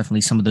definitely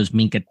some of those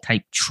Minka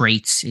type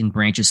traits in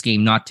Branch's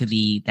game, not to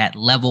that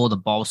level, the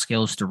ball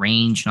skills, the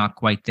range, not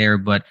quite there.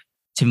 But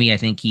to me, I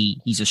think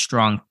he's a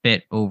strong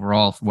fit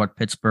overall for what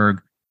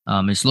Pittsburgh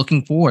is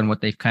looking for and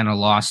what they've kind of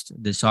lost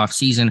this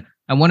offseason.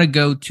 I want to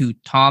go to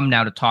Tom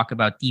now to talk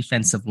about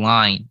defensive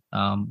line.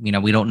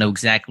 We don't know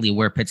exactly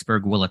where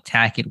Pittsburgh will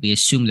attack it. We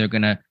assume they're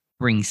going to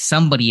bring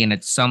somebody in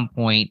at some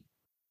point.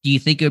 Do you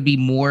think it would be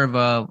more of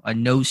a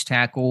nose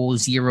tackle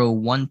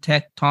 0-1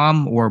 tech,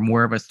 Tom, or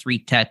more of a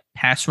 3-tech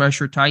pass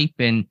rusher type?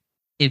 And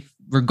if,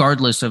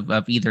 regardless of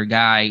either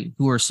guy,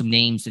 who are some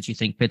names that you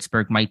think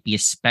Pittsburgh might be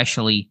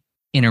especially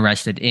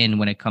interested in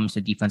when it comes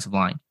to defensive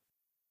line?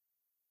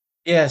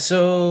 Yeah,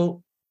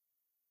 so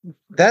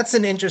that's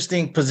an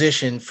interesting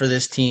position for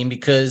this team,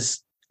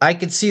 because I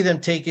could see them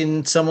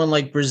taking someone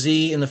like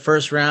Brzee in the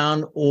first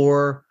round,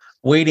 or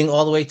waiting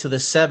all the way to the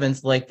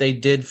 7th, like they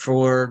did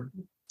for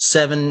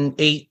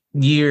 7-8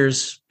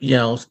 years,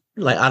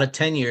 like out of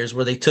 10 years,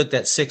 where they took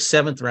that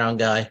 6th, 7th round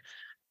guy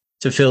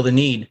to fill the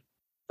need.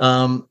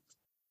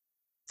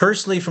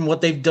 Personally, from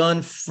what they've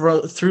done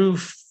through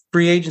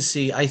free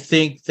agency, I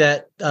think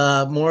that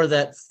more of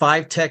that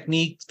 5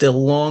 technique, the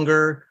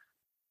longer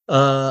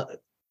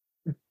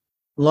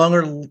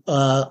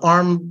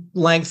arm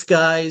length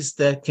guys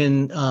that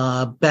can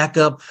back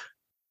up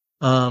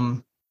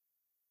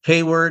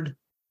Hayward.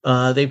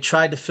 They've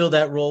tried to fill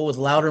that role with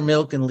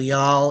Loudermilk and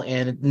Leal,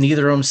 and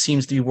neither of them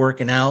seems to be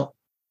working out.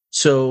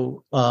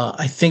 So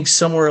I think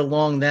somewhere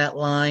along that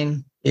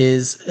line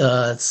is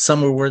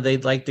somewhere where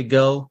they'd like to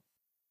go.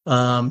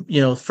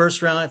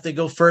 First round, if they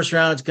go first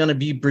round, it's going to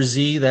be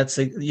Brzee. That's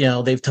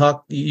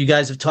you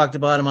guys have talked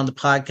about him on the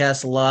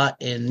podcast a lot,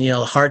 and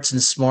hearts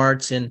and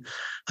smarts, and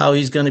how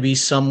he's going to be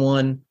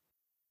someone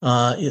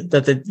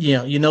that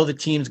the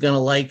team's going to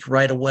like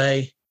right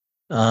away.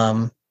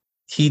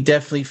 He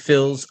definitely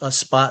fills a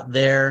spot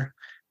there.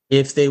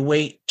 If they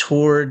wait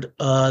toward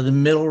the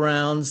middle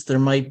rounds, there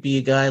might be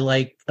a guy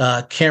like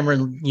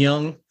Cameron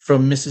Young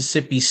from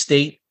Mississippi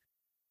State.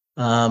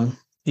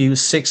 He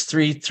was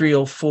 6'3",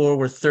 304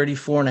 with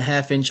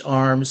 34.5-inch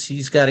arms.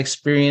 He's got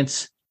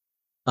experience.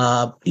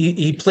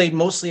 He played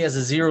mostly as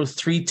a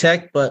 0-3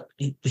 tech, but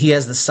he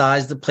has the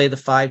size to play the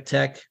 5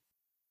 tech.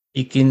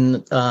 He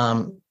can.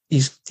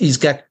 He's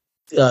got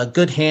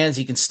good hands.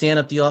 He can stand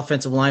up the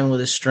offensive line with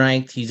his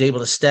strength. He's able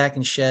to stack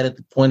and shed at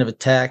the point of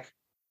attack,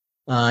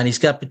 and he's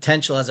got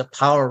potential as a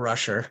power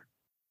rusher.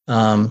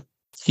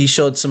 He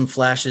showed some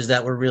flashes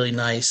that were really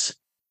nice.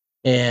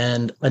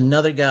 And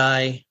another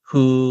guy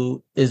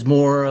who is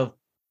more of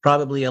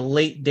probably a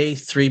late day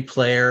 3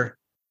 player.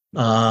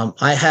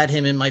 I had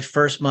him in my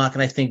first mock,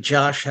 and I think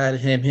Josh had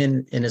him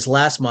in his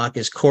last mock,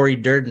 is Corey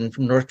Durden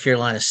from North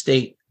Carolina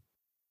State.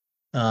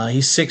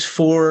 He's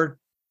 6'4".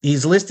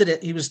 He's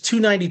listed he was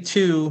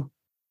 292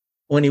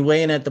 when he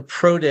weighed in at the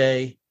pro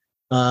day.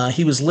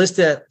 He was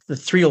listed at the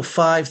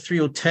 305,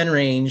 310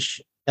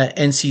 range at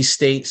NC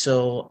State.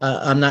 So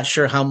I'm not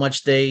sure how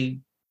much they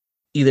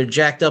either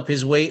jacked up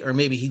his weight or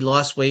maybe he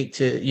lost weight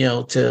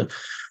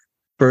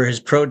for his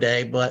pro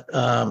day. But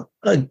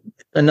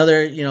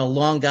another,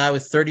 long guy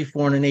with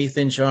 34 and an eighth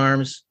inch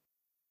arms,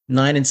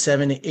 9 and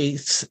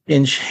 7/8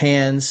 inch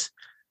hands.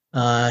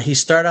 He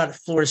started out at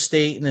Florida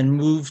State and then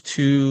moved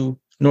to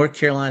North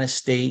Carolina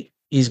State.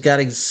 He's got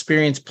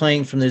experience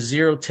playing from the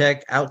 0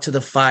 tech out to the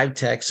 5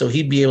 tech. So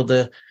he'd be able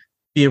to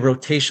be a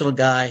rotational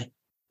guy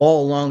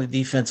all along the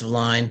defensive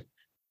line.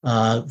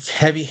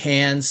 Heavy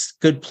hands,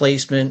 good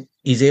placement.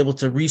 He's able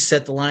to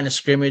reset the line of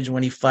scrimmage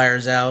when he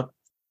fires out.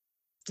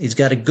 He's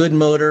got a good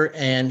motor,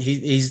 and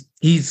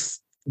he's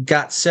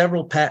got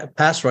several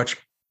pass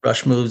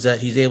rush moves that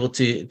he's able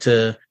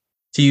to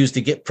use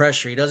to get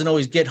pressure. He doesn't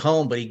always get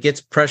home, but he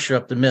gets pressure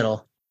up the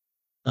middle.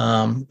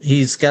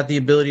 He's got the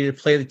ability to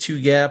play the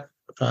 2 gap.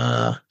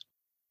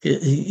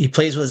 He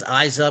plays with his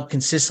eyes up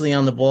consistently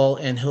on the ball,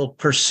 and he'll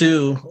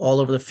pursue all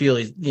over the field.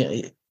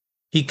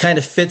 He kind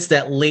of fits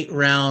that late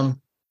round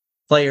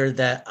player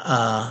that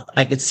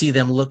I could see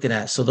them looking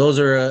at. So those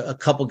are a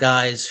couple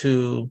guys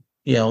who,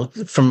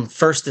 from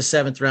 1st to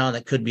 7th round,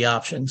 that could be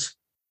options.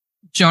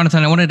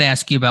 Jonathan, I wanted to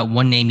ask you about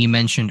one name you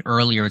mentioned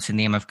earlier. It's a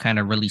name I've kind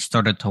of really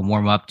started to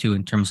warm up to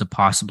in terms of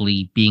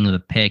possibly being the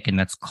pick, and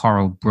that's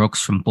Carl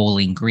Brooks from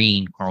Bowling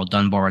Green. Carl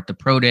Dunbar at the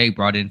Pro Day,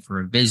 brought in for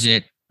a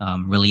visit,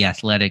 really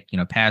athletic,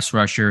 pass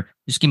rusher.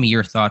 Just give me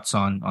your thoughts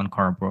on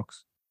Carl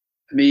Brooks.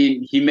 I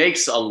mean, he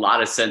makes a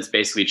lot of sense,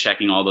 basically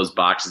checking all those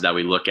boxes that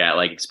we look at,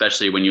 like,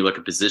 especially when you look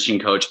at position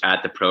coach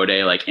at the pro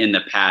day. Like, in the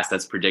past,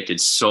 that's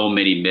predicted so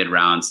many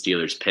mid-round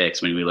Steelers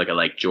picks. When we look at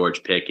like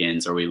George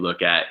Pickens, or we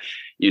look at,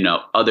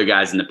 other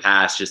guys in the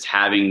past, just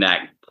having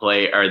that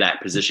play or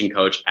that position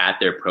coach at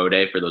their pro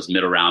day for those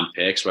middle round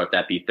picks, whether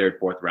that be 3rd,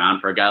 4th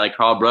round for a guy like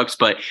Carl Brooks.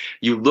 But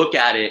you look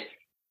at it,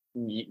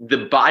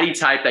 the body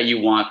type that you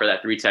want for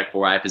that 3 tech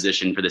 4 eye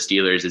position for the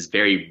Steelers is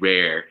very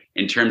rare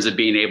in terms of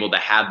being able to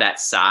have that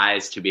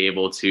size to be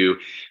able to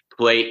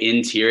play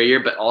interior,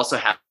 but also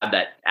have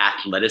that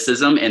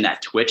athleticism and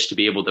that twitch to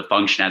be able to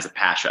function as a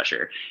pass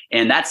rusher.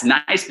 And that's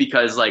nice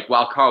because, like,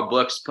 while Carl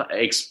Brooks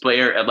played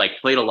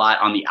a lot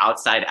on the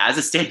outside as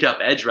a stand-up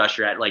edge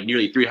rusher at like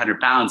nearly 300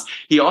 pounds,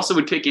 he also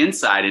would kick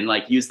inside and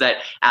like use that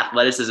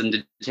athleticism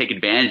to take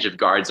advantage of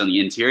guards on the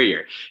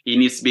interior. He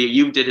needs to be,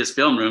 you did his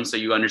film room, so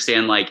you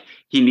understand, like,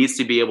 he needs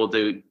to be able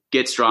to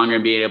get stronger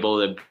and be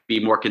able to be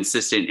more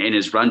consistent in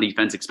his run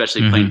defense,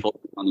 especially playing full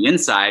on the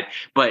inside.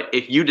 But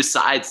if you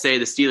decide, say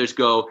the Steelers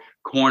go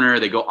corner,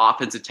 they go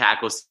offensive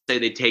tackle, say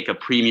they take a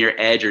premier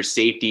edge or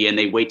safety and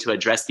they wait to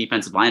address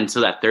defensive line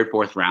until that 3rd,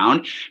 4th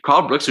round,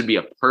 Carl Brooks would be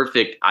a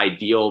perfect,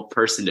 ideal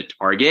person to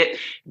target,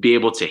 be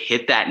able to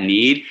hit that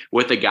need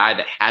with a guy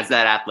that has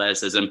that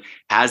athleticism,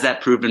 has that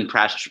proven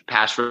pass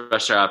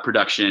rush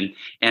production,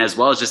 and as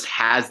well as just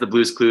has the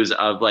Blues Clues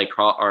of like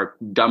Carl or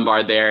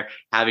Dunbar there,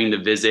 having the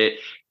visit,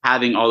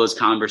 having all those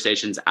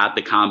conversations at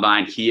the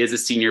combine. He is a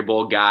Senior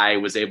Bowl guy,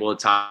 was able to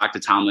talk to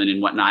Tomlin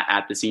and whatnot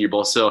at the Senior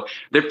Bowl. So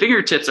their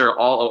fingerprints are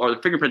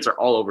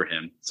all over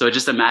him. So it's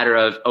just a matter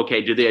of,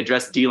 okay, do they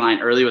address D-line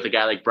early with a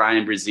guy like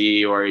Brian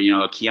Brzee or, a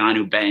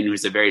Keanu Benton,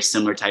 who's a very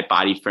similar type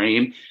body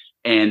frame,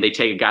 and they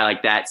take a guy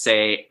like that,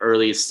 say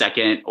early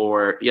 2nd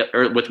or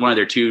with one of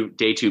their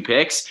day 2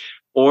 picks?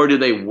 Or do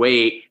they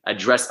wait,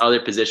 address other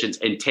positions,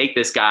 and take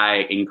this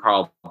guy in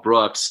Carl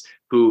Brooks,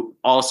 who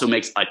also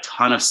makes a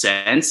ton of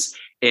sense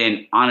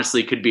and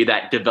honestly could be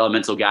that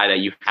developmental guy that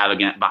you have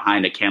again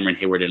behind a Cameron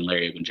Hayward and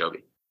Larry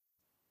Ogunjobi?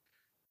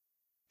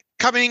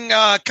 Coming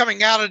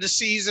out of the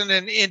season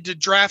and into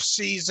draft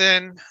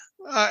season,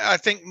 I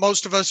think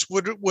most of us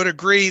would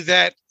agree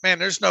that, man,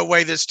 there's no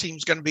way this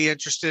team's going to be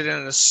interested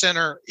in a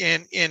center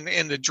in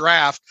the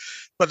draft.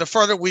 But the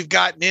further we've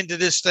gotten into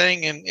this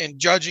thing and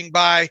judging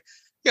by,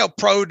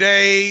 pro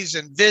days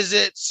and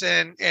visits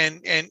and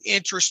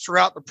interest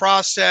throughout the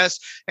process,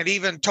 and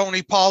even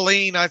Tony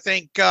Pauline, I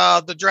think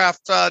the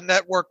Draft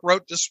Network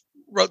wrote this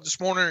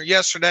morning or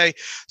yesterday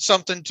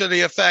something to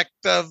the effect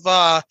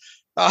of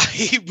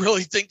he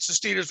really thinks the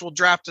Steelers will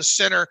draft a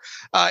center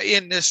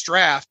in this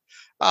draft.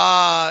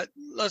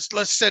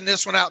 Let's send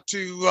this one out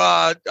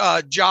to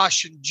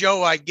Josh and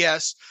Joe, I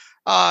guess.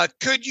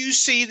 Could you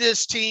see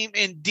this team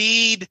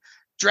indeed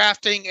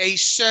drafting a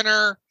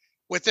center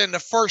within the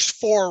first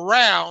 4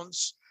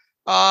 rounds?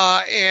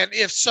 And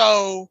if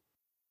so,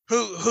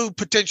 who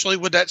potentially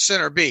would that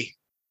center be?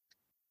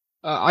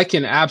 I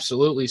can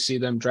absolutely see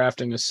them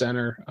drafting a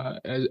center.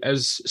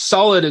 As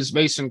solid as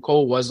Mason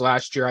Cole was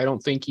last year, I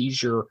don't think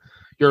he's your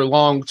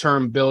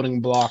long-term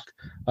building block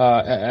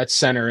at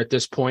center at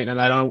this point, and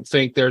I don't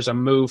think there's a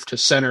move to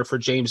center for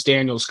James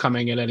Daniels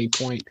coming at any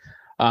point.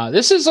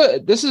 This is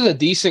a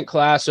decent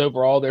class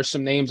overall. There's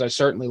some names I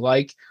certainly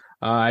like.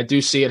 I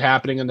do see it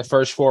happening in the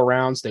first 4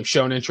 rounds. They've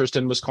shown interest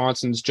in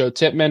Wisconsin's Joe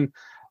Tippmann.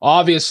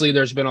 Obviously,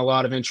 there's been a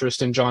lot of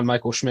interest in John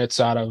Michael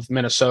Schmitz out of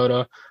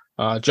Minnesota.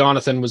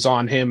 Jonathan was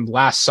on him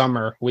last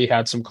summer. We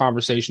had some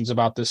conversations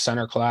about this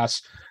center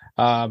class.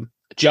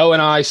 Joe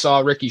and I saw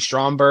Ricky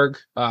Stromberg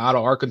out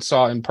of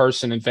Arkansas in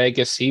person in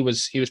Vegas. He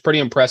was pretty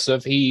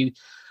impressive.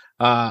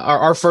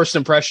 Our first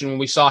impression when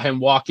we saw him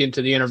walk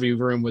into the interview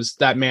room was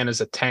that man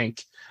is a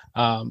tank.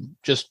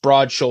 Just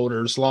broad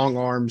shoulders, long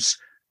arms,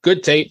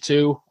 good tape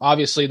too.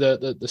 Obviously,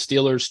 the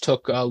Steelers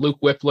took Luke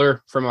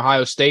Whippler from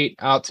Ohio State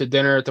out to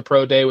dinner at the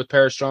pro day with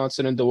Paris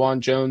Johnson and DeJuan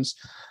Jones.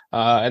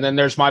 And then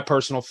there's my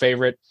personal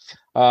favorite,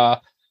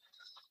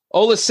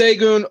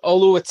 Olusegun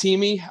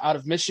Oluwatimi out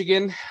of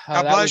Michigan.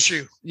 God bless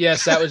you.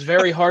 Yes, that was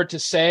very hard to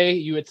say.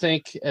 You would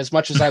think, as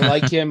much as I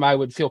like him, I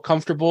would feel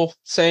comfortable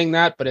saying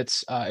that, but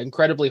it's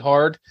incredibly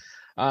hard.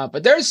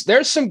 But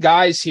there's some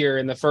guys here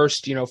in the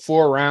first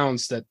 4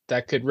 rounds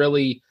that could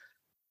really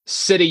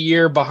sit a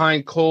year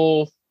behind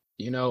Cole,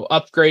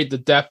 upgrade the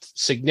depth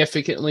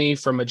significantly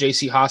from a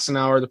J.C.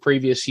 Hassenauer the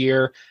previous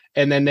year,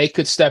 and then they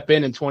could step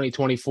in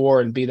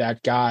 2024 and be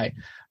that guy.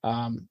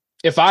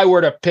 If I were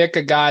to pick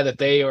a guy that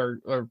they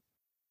are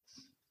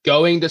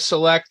going to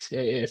select,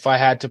 if I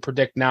had to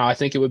predict now, I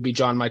think it would be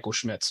John Michael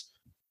Schmitz.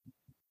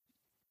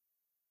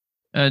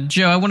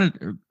 Joe,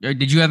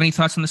 did you have any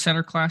thoughts on the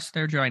center class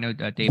there, Joe? I know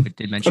David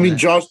did mention. I mean,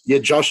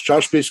 that.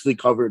 Josh basically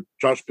covered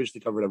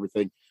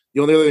everything.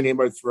 The only other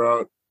name I'd throw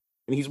out,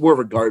 and he's more of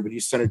a guard, but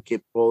he's center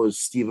capable, is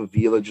Steve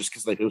Avila, just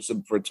because they hosted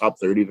him for a top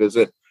 30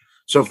 visit.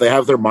 So if they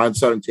have their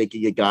mindset on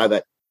taking a guy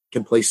that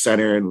can play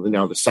center and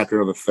the second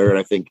or the third,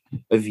 I think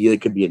Avila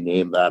could be a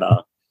name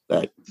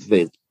that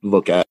they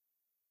look at.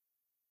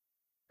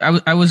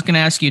 I was going to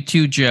ask you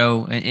too,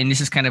 Joe, and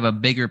this is kind of a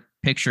bigger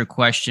picture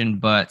question,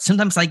 but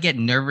sometimes I get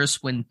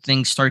nervous when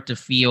things start to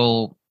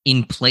feel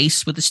in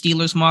place with the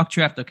Steelers mock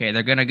draft. Okay,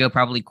 they're going to go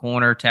probably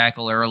corner,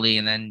 tackle early,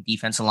 and then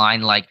defensive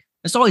line. Like,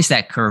 there's always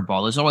that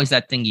curveball. There's always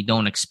that thing you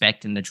don't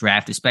expect in the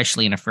draft,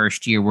 especially in a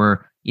first year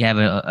where you have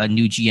a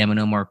new GM and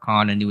Omar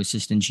Khan, a new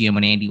assistant GM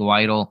and Andy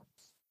Weidel.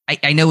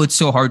 I know it's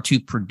so hard to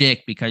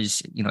predict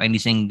because,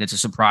 anything that's a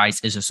surprise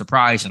is a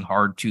surprise and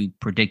hard to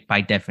predict by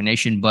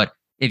definition. But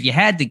if you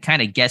had to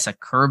kind of guess a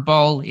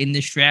curveball in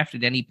this draft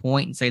at any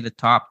point and say the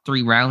top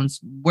 3 rounds,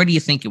 where do you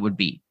think it would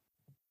be?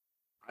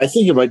 I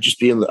think it might just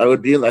be I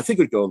think it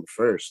would go in the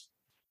first,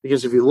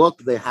 because if you look,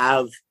 they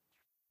have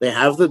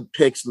the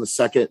picks in the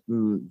second,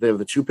 and they have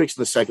the 2 picks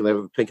in the second, they have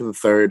a pick in the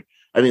third.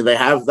 I mean,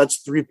 that's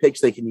 3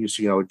 picks they can use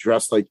to,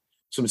 address like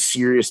some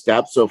serious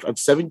depth. So if at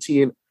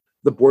 17,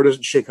 the board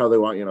doesn't shake how they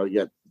want, you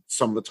get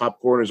some of the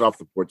top corners off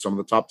the board, some of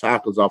the top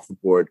tackles off the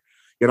board.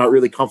 You're not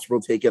really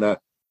comfortable taking a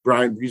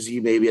Brian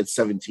Brzee maybe at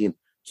 17.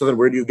 So then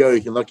where do you go?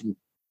 You can look,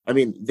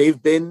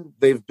 they've been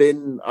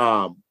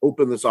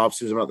open this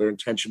offseason about their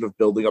intention of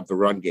building up the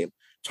run game.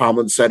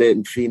 Tomlin said it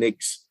in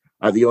Phoenix,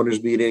 the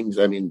owners' meetings.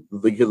 I mean,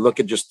 you can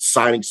look at just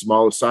signing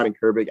Small, signing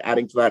Herbig,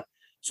 adding to that.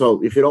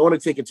 So if you don't want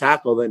to take a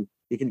tackle, then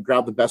you can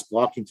grab the best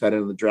blocking tight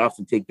end in the draft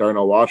and take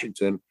Darnell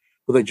Washington,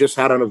 who they just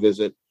had on a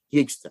visit.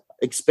 He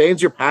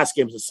expands your pass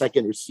game as a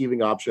second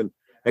receiving option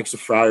next to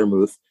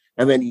Freiermuth.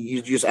 And then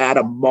you just add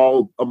a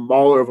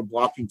mauler of a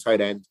blocking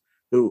tight end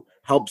who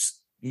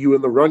helps you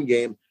in the run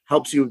game,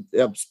 helps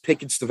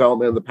Pickett's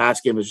development in the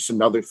pass game as just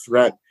another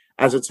threat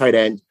as a tight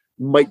end.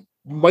 Might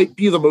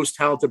be the most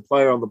talented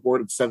player on the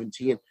board at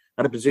 17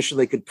 at a position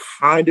they could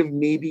kind of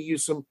maybe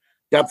use some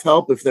depth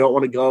help if they don't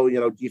want to go,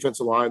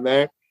 defensive line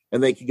there.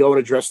 And they could go and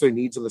address their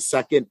needs in the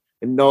second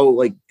and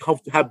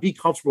be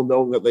comfortable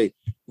knowing that they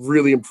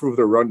really improve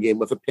their run game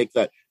with a pick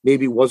that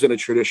maybe wasn't a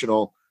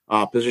traditional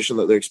position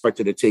that they're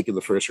expected to take in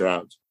the first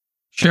round.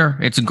 Sure.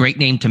 It's a great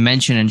name to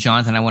mention. And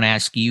Jonathan, I want to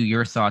ask you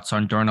your thoughts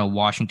on Darnell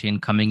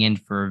Washington coming in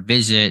for a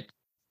visit.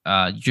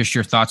 Just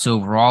your thoughts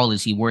overall.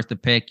 Is he worth the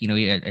pick? At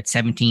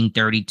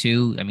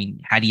 1732. I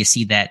mean, how do you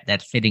see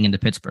that fitting into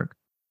Pittsburgh?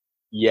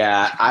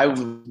 Yeah, I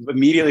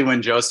immediately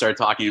when Joe started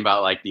talking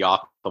about like the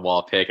off the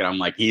wall pick, and I'm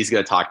like, he's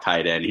going to talk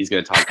tight end. He's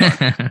going to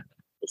talk.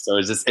 So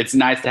it's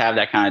nice to have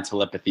that kind of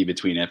telepathy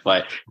between it.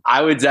 But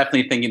I was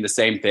definitely thinking the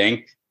same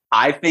thing.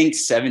 I think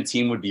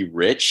 17 would be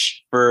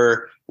rich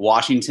for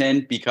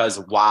Washington because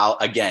while,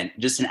 again,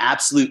 just an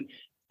absolute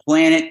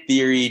planet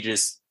theory,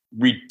 just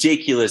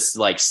ridiculous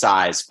like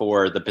size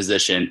for the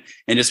position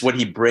and just what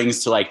he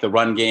brings to like the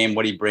run game,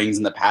 what he brings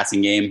in the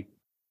passing game,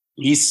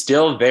 he's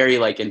still very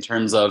like in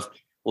terms of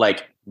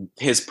like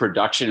his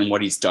production and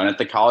what he's done at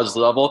the college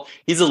level,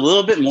 he's a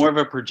little bit more of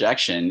a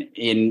projection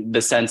in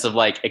the sense of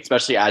like,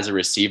 especially as a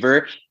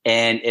receiver.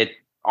 And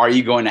are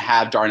you going to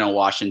have Darnell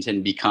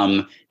Washington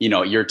become,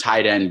 your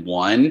tight end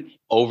 1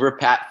 over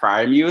Pat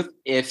Freiermuth?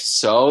 If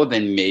so,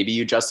 then maybe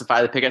you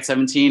justify the pick at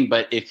 17.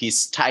 But if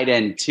he's tight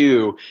end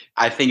 2,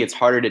 I think it's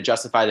harder to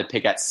justify the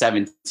pick at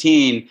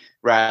 17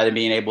 rather than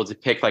being able to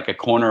pick like a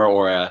corner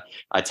or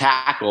a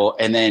tackle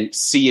and then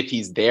see if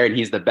he's there and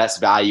he's the best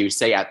value,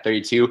 say at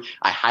 32.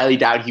 I highly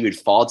doubt he would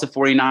fall to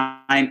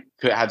 49.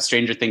 Could have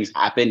stranger things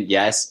happen,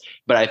 yes.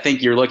 But I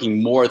think you're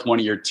looking more with one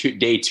of your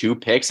day 2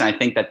 picks. And I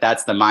think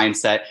that's the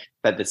mindset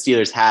that the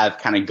Steelers have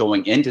kind of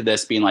going into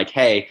this, being like,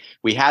 hey,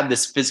 we have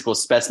this physical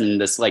specimen,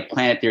 this like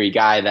planet theory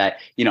guy that,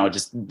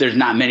 just there's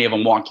not many of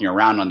them walking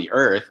around on the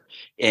earth.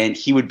 And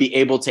he would be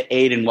able to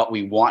aid in what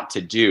we want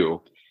to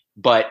do.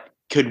 But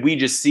could we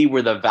just see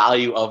where the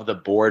value of the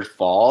board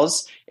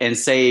falls and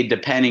say,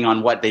 depending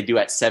on what they do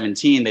at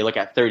 17, they look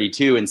at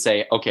 32 and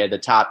say, okay, the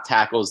top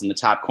tackles and the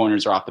top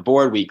corners are off the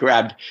board. We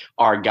grabbed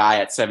our guy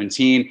at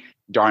 17.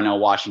 Darnell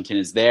Washington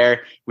is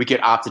there. We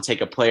could opt to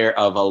take a player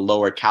of a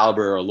lower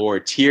caliber or a lower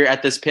tier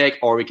at this pick,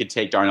 or we could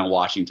take Darnell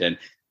Washington.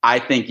 I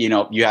think,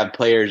 you have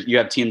players, you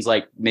have teams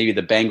like maybe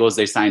the Bengals,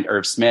 they signed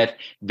Irv Smith.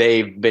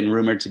 They've been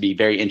rumored to be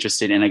very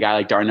interested in a guy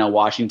like Darnell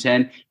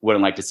Washington.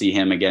 Wouldn't like to see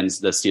him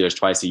against the Steelers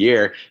twice a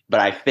year.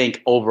 But I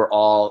think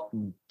overall,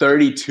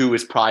 32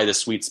 is probably the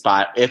sweet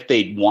spot. If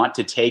they want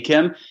to take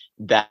him,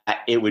 that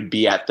it would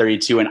be at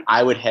 32. And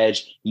I would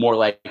hedge more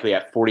likely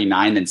at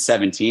 49 than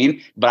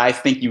 17. But I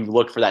think you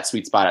look for that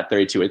sweet spot at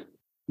 32, at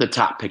the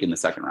top pick in the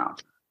second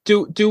round.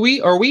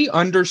 Are we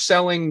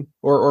underselling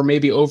or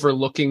maybe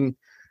overlooking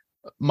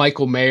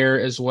Michael Mayer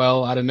as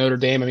well out of Notre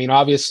Dame? I mean,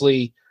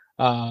 obviously,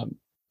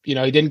 he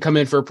didn't come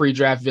in for a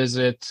pre-draft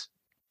visit.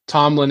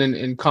 Tomlin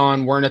and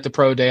Kahn weren't at the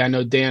pro day. I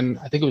know I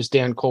think it was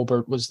Dan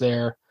Colbert was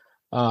there.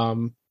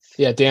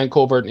 Dan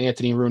Colbert and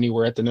Anthony Rooney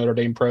were at the Notre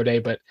Dame pro day,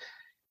 but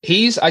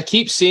I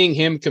keep seeing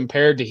him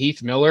compared to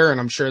Heath Miller, and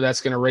I'm sure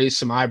that's going to raise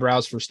some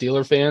eyebrows for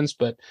Steeler fans,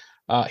 but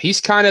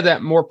he's kind of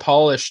that more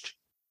polished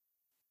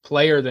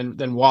player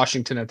than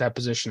Washington at that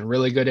position. A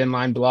really good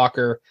inline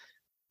blocker,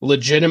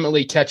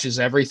 legitimately catches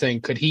everything.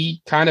 Could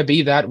he kind of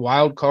be that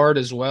wild card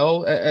as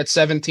well at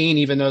 17,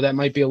 even though that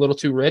might be a little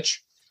too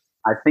rich?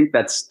 I think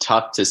that's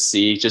tough to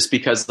see just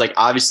because,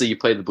 obviously you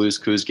played the Blues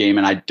Clues game,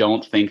 and I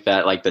don't think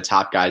that, the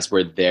top guys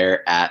were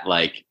there at,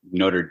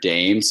 Notre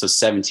Dame. So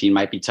 17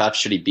 might be tough.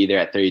 Should he be there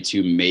at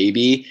 32?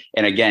 Maybe.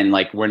 And again,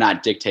 we're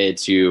not dictated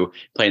to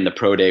playing the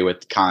pro day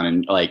with Kahn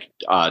and,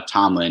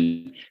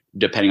 Tomlin,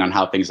 depending on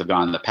how things have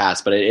gone in the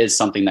past. But it is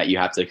something that you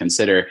have to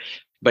consider.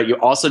 But you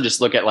also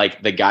just look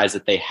at the guys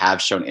that they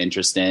have shown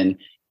interest in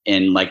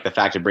the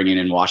fact of bringing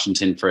in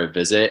Washington for a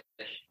visit,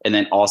 and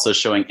then also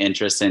showing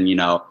interest in,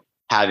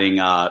 having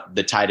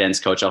the tight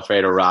ends coach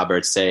Alfredo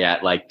Roberts say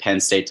at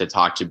Penn State to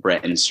talk to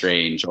Brenton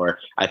Strange, or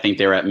I think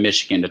they were at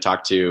Michigan to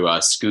talk to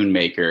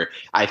Schoonmaker.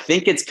 I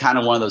think it's kind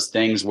of one of those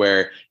things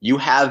where you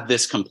have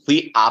this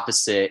complete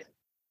opposite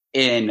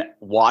in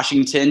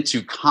Washington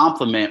to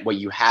complement what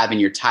you have in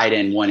your tight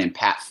end one in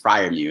Pat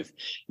Freiermuth.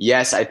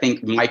 Yes, I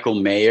think Michael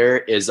Mayer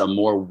is a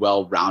more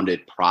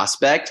well-rounded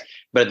prospect,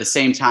 but at the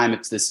same time,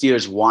 if the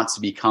Steelers want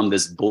to become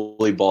this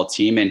bully ball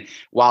team, and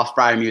while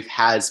Freiermuth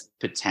has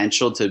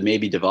potential to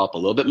maybe develop a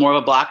little bit more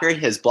of a blocker,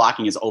 his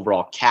blocking is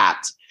overall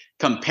capped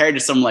compared to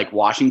someone like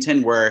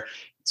Washington, where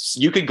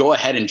you could go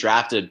ahead and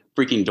draft a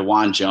freaking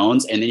DeJuan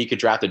Jones, and then you could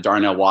draft a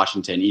Darnell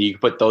Washington, and you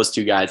could put those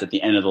two guys at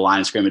the end of the line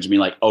of scrimmage and be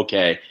like,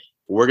 okay,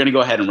 we're going to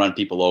go ahead and run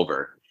people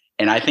over.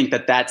 And I think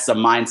that that's a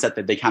mindset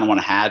that they kind of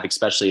want to have,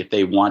 especially if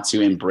they want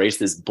to embrace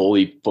this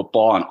bully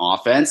football on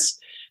offense.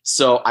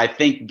 So I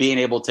think being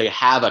able to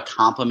have a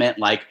complement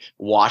like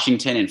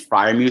Washington and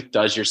Freiermuth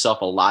does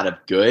yourself a lot of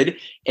good.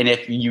 And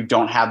if you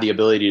don't have the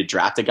ability to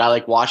draft a guy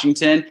like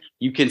Washington,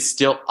 you can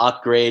still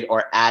upgrade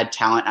or add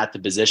talent at the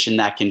position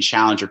that can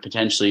challenge or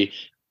potentially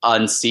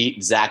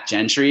unseat Zach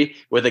Gentry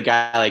with a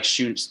guy like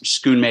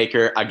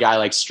Schoonmaker, a guy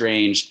like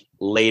Strange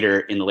later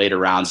in the later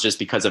rounds, just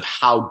because of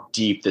how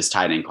deep this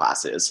tight end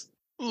class is.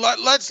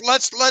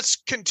 Let's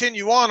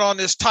continue on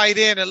this tight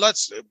end, and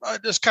let's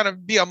just kind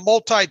of be a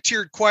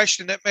multi-tiered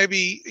question that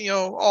maybe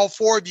all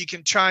four of you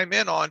can chime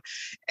in on.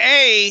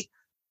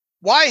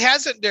 Why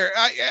hasn't there?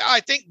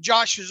 I think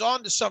Josh is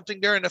on to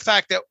something there in the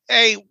fact that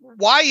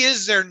why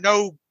is there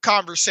no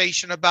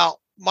conversation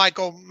about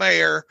Michael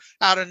Mayer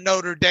out of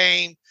Notre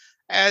Dame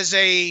as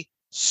a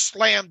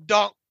slam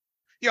dunk?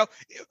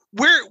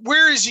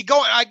 Where is he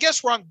going? I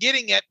guess where I'm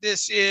getting at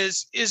this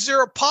is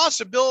there a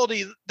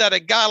possibility that a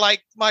guy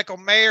like Michael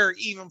Mayer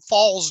even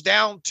falls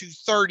down to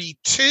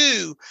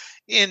 32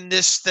 in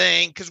this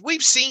thing? Because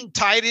we've seen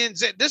tight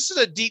ends. This is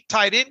a deep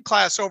tight end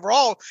class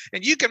overall,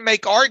 and you can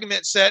make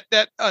arguments that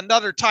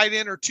another tight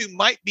end or two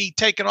might be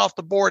taken off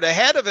the board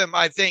ahead of him,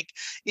 I think,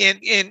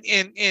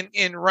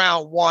 in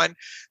round one.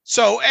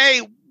 So,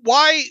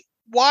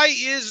 why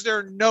is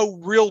there no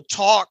real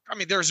talk? I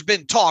mean, there's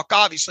been talk,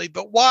 obviously,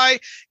 but why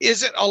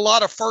isn't a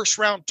lot of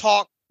first-round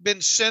talk been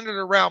centered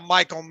around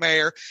Michael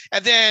Mayer?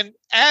 And then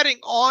adding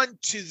on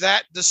to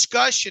that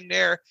discussion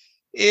there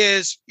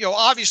is,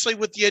 obviously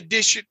with the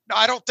addition,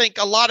 I don't think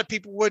a lot of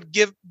people would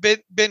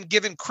been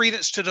given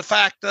credence to the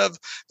fact of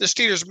the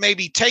Steelers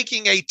maybe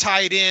taking a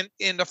tight end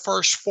in the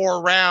first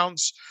 4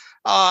 rounds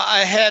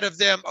ahead of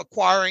them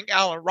acquiring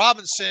Allen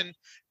Robinson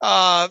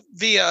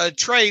via a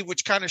trade,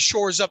 which kind of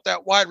shores up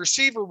that wide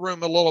receiver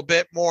room a little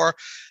bit more.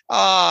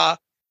 Why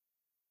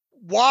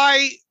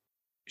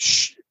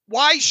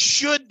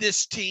should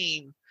this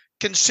team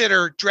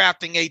consider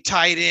drafting a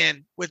tight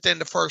end within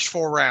the first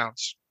 4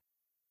 rounds?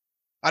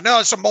 I know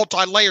it's a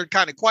multi-layered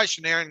kind of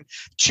question there, and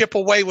chip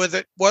away with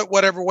it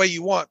whatever way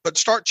you want, but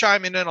start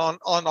chiming in on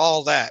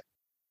all that.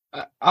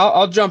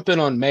 I'll jump in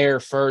on Mayer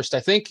first.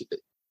 I think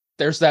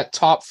there's that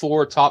top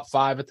 4, top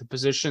 5 at the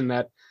position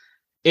that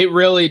it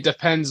really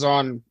depends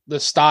on the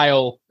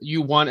style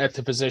you want at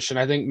the position.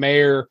 I think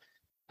Mayer,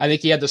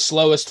 he had the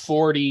slowest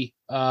 40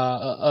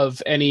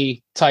 of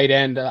any tight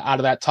end out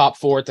of that top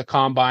 4 at the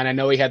combine. I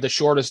know he had the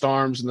shortest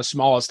arms and the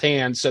smallest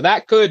hands, so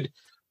that could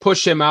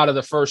push him out of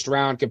the first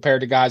round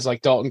compared to guys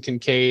like Dalton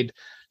Kincaid,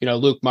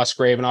 Luke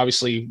Musgrave, and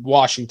obviously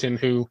Washington,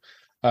 who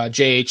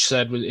JH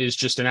said is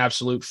just an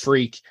absolute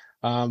freak.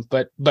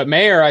 But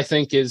Mayer, I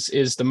think,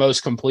 is the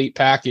most complete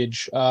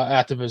package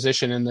at the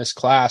position in this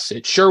class.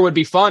 It sure would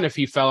be fun if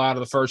he fell out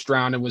of the first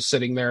round and was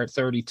sitting there at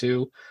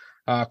 32,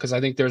 because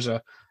I think there's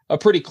a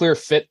pretty clear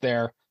fit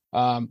there.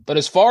 But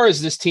as far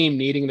as this team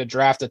needing to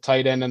draft a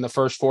tight end in the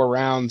first 4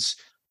 rounds,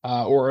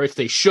 or if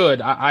they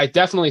should, I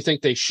definitely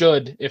think they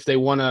should if they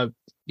want to,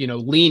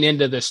 lean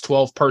into this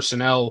 12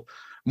 personnel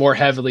more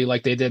heavily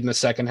like they did in the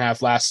second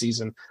half last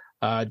season.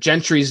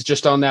 Gentry's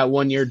just on that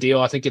 1-year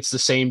deal. I think it's the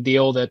same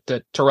deal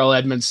that Terrell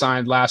Edmonds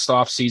signed last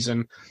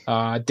offseason.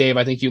 Dave,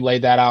 I think you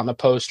laid that out in a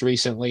post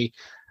recently.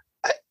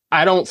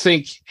 I don't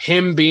think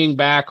him being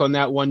back on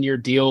that 1-year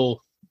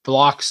deal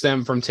blocks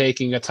them from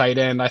taking a tight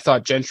end. I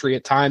thought Gentry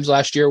at times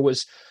last year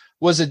was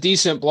a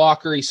decent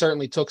blocker. He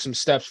certainly took some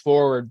steps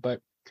forward, but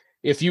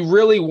if you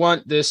really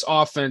want this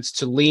offense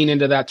to lean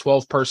into that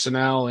 12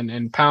 personnel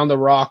and pound the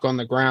rock on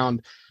the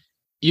ground,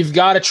 you've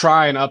got to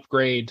try and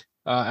upgrade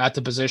at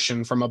the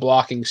position from a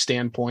blocking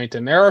standpoint.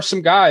 And there are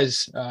some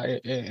guys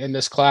in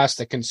this class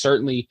that can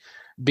certainly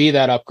be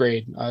that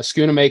upgrade.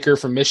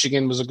 Schoonamaker from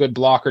Michigan was a good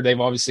blocker. They've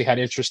obviously had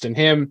interest in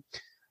him.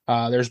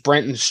 There's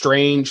Brenton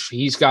Strange.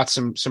 He's got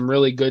some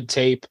really good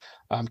tape.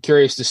 I'm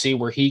curious to see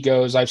where he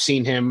goes. I've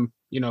seen him,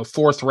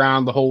 4th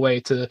round the whole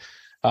way to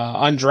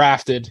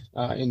undrafted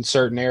in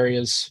certain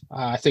areas.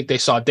 I think they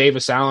saw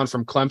Davis Allen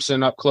from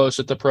Clemson up close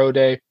at the pro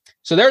day.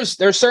 So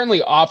there's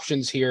certainly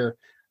options here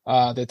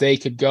that they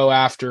could go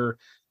after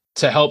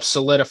to help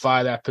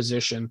solidify that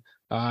position.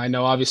 I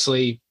know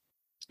obviously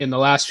in the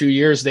last few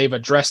years, they've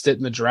addressed it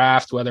in the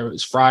draft, whether it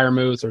was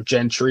Freiermuth or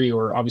Gentry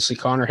or obviously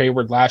Connor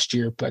Hayward last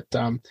year, but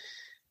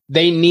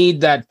they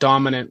need that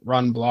dominant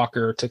run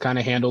blocker to kind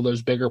of handle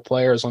those bigger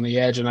players on the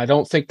edge. And I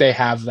don't think they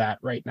have that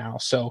right now.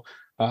 So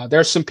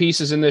there's some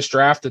pieces in this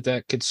draft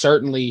that could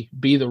certainly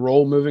be the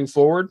role moving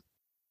forward.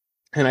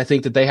 And I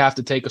think that they have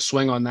to take a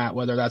swing on that,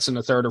 whether that's in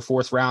the 3rd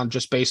or 4th round,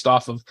 just based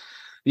off of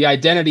the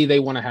identity they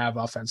want to have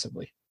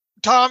offensively.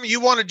 Tom,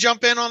 you want to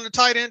jump in on the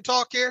tight end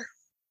talk here?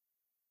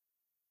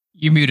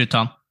 You're muted,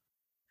 Tom.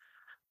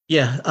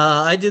 Yeah,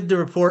 I did the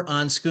report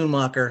on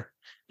Schoonmaker,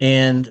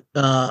 and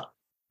I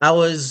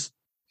was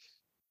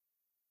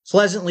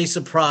pleasantly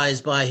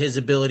surprised by his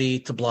ability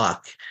to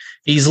block.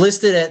 He's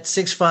listed at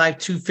 6'5",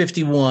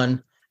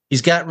 251.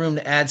 He's got room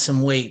to add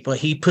some weight, but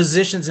he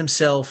positions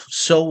himself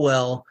so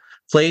well,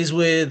 plays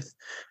with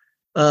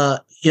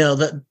the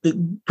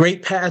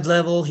great pad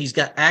level. He's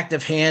got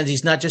active hands.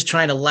 He's not just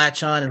trying to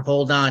latch on and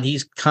hold on.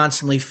 He's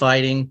constantly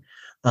fighting.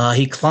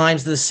 He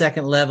climbs to the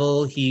second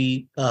level.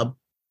 He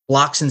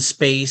blocks in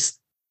space.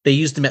 They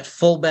used him at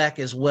fullback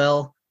as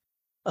well.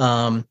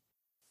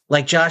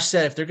 Like Josh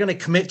said, if they're going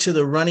to commit to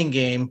the running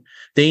game,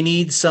 they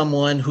need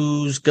someone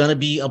who's going to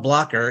be a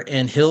blocker,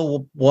 and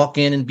he'll walk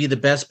in and be the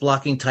best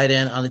blocking tight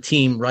end on the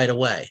team right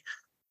away.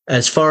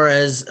 As far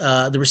as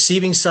the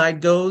receiving side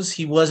goes,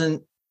 he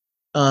wasn't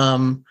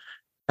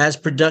as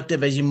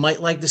productive as you might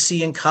like to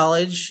see in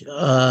college.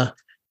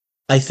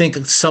 I think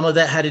some of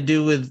that had to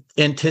do with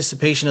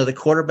anticipation of the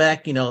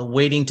quarterback,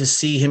 waiting to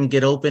see him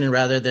get open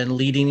rather than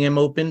leading him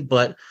open.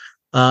 But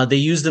they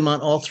used him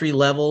on all 3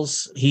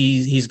 levels.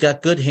 He's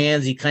got good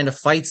hands. He kind of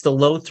fights the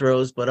low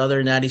throws, but other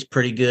than that, he's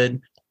pretty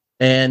good.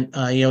 And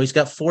he's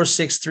got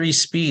 4.63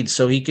 speed,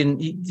 so he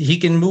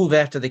can move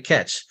after the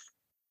catch.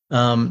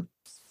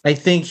 I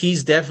think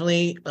he's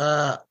definitely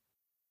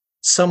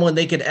someone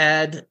they could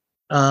add.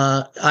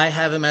 I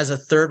have him as a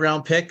 3rd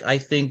round pick. I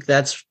think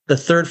that's the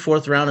 3rd,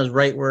 4th round is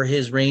right where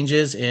his range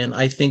is. And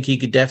I think he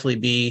could definitely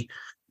be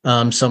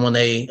someone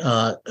they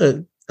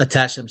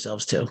attach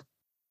themselves to.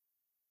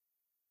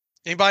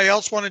 Anybody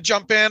else want to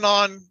jump in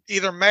on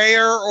either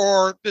Mayer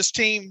or this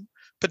team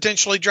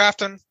potentially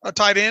drafting a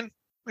tight end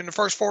in the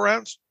first 4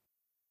 rounds?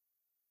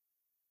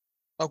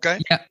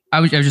 Okay. Yeah, I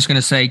was just going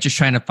to say, just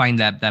trying to find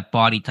that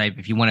body type.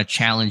 If you want to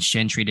challenge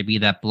Gentry to be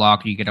that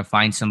blocker, you got to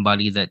find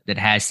somebody that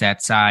has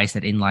that size,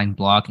 that inline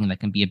blocking that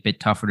can be a bit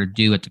tougher to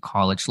do at the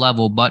college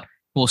level. But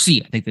we'll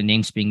see. I think the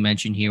names being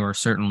mentioned here are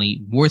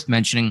certainly worth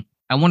mentioning.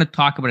 I want to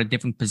talk about a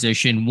different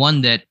position,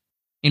 one that,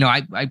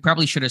 I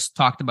probably should have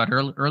talked about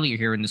earlier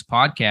here in this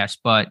podcast,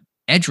 but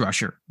edge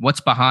rusher.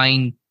 What's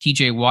behind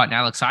TJ Watt and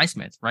Alex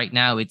Highsmith? Right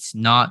now, it's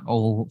not a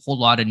whole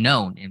lot of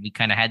known. And we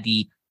kind of had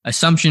the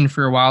assumption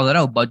for a while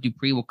that, Bud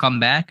Dupree will come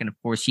back. And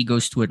of course, he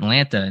goes to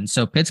Atlanta. And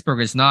so Pittsburgh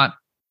has not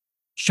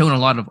shown a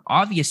lot of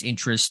obvious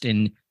interest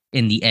in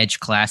the edge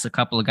class. A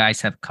couple of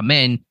guys have come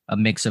in, a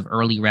mix of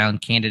early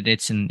round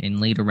candidates and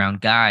later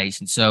round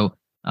guys. And so,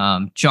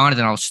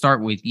 Jonathan, I'll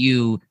start with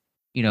you.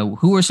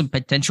 Who are some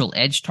potential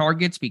edge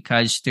targets?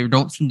 Because there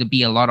don't seem to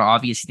be a lot of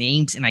obvious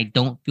names. And I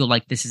don't feel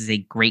like this is a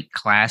great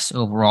class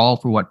overall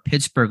for what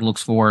Pittsburgh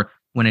looks for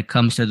when it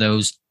comes to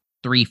those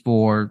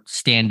 3-4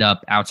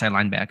 stand-up outside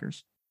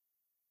linebackers.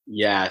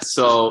 Yeah.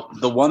 So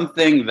the one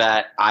thing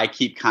that I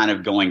keep kind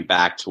of going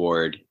back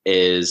toward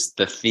is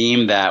the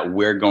theme that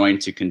we're going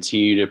to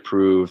continue to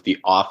prove the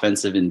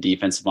offensive and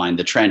defensive line,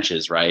 the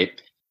trenches, right?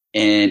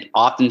 And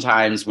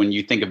oftentimes when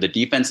you think of the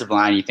defensive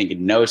line, you think of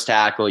nose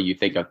tackle, you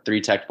think of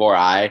 3-tech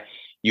 4-eye.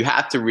 You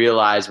have to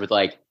realize with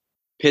like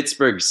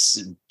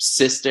Pittsburgh's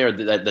system, or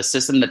the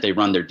system that they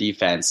run their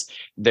defense,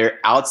 their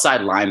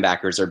outside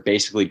linebackers are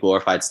basically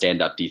glorified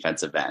stand-up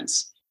defensive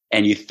ends.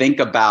 And you think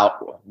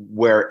about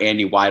where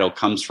Andy Weidel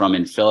comes from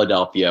in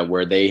Philadelphia,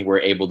 where they were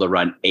able to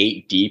run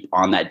 8 deep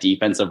on that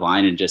defensive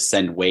line and just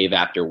send wave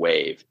after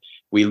wave.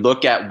 We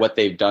look at what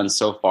they've done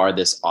so far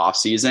this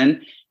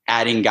offseason,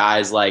 adding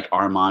guys like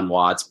Armand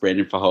Watts,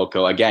 Brandon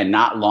Fehoko, again,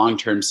 not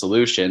long-term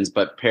solutions,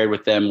 but paired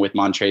with them with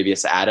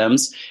Montravius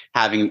Adams,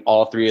 having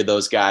all 3 of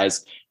those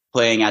guys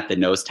playing at the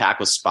nose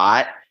tackle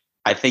spot.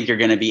 I think you're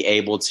going to be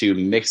able to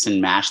mix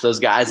and match those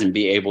guys and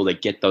be able to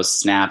get those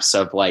snaps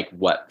of 30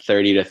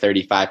 to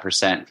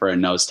 35% for a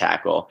nose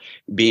tackle.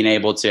 Being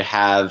able to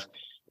have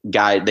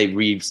they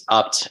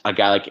re-upped a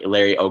guy like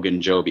Larry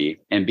Ogunjobi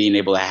and being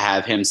able to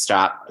have him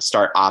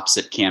start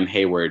opposite Cam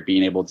Hayward,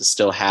 being able to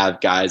still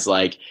have guys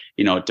like,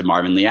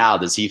 DeMarvin Leal.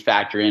 Does he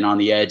factor in on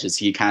the edge? Is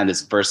he kind of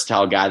this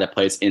versatile guy that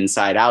plays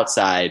inside,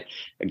 outside?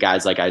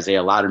 Guys like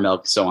Isaiah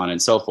Loudermilk, so on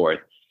and so forth.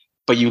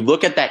 But you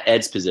look at that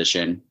edge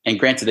position, and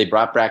granted, they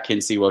brought back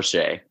Kinsey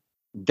O'Shea.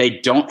 They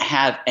don't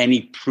have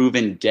any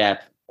proven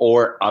depth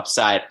or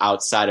upside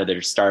outside of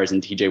their stars in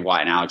TJ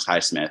Watt and Alex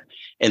Highsmith.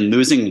 And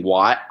losing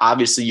Watt,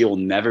 obviously, you'll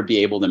never be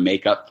able to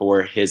make up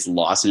for his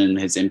loss and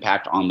his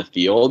impact on the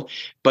field.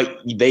 But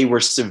they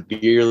were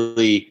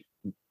severely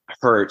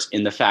hurt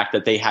in the fact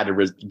that they had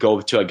to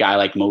go to a guy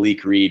like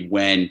Malik Reed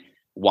when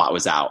Watt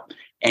was out.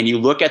 And you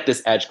look at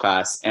this edge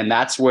class, and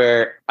that's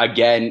where,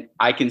 again,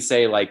 I can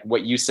say like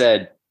what you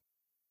said,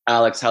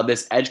 Alex, how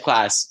this edge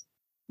class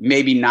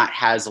maybe not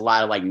has a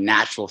lot of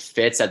natural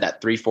fits at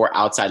that 3-4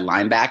 outside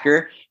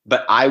linebacker,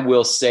 but I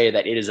will say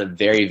that it is a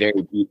very,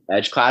 very deep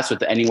edge class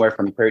with anywhere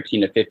from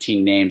 13 to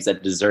 15 names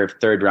that deserve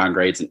 3rd-round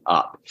grades and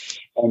up.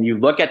 And you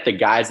look at the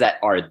guys that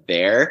are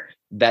there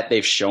that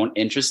they've shown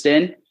interest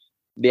in.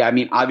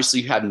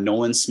 Obviously you have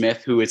Nolan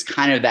Smith, who is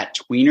kind of that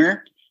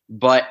tweener,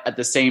 but at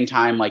the same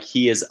time,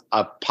 he is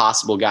a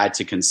possible guy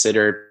to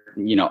consider.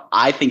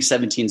 I think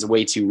 17 is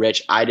way too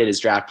rich. I did his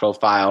draft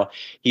profile.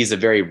 He's a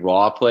very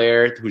raw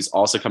player who's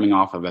also coming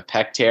off of a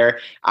pec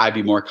tear. I'd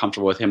be more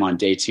comfortable with him on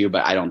day 2,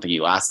 but I don't think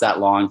he lasts that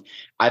long.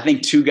 I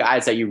think 3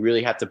 guys you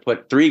really have to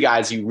put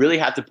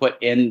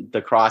in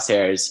the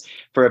crosshairs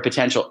for a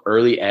potential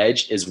early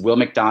edge is Will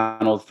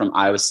McDonald from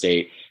Iowa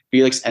State,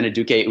 Felix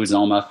Eneduke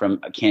Uzoma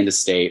from Kansas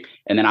State,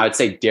 and then I would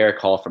say Derek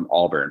Hall from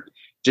Auburn.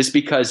 Just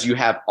because you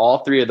have all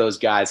 3 of those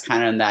guys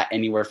kind of in that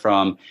anywhere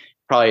from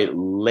probably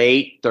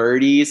late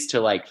 30s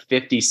to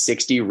 50,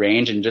 60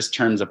 range in just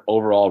terms of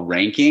overall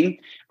ranking.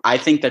 I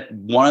think that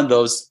one of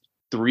those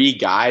 3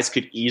 guys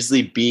could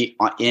easily be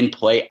in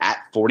play at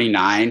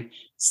 49.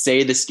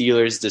 Say the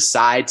Steelers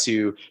decide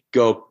to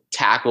go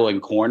tackle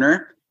and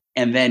corner,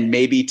 and then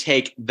maybe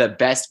take the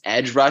best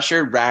edge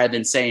rusher rather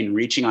than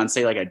reaching on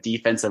a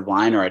defensive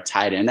line or a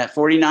tight end at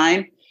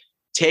 49.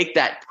 Take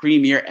that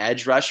premier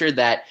edge rusher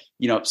that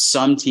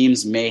some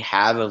teams may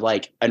have of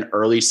an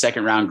early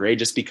 2nd-round grade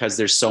just because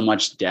there's so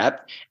much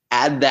depth.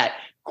 Add that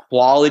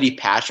quality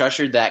pass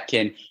rusher that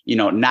can,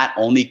 not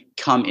only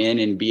come in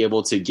and be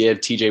able to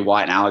give TJ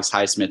Watt and Alex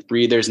Highsmith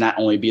breathers, not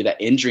only be that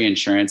injury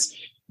insurance,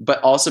 but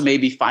also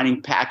maybe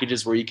finding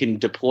packages where you can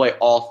deploy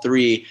all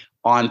 3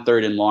 on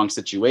 3rd and long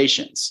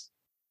situations.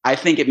 I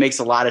think it makes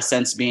a lot of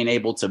sense being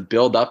able to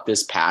build up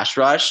this pass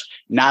rush,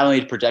 not only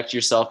to protect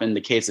yourself in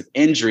the case of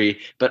injury,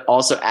 but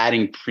also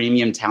adding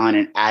premium talent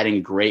and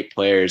adding great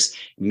players,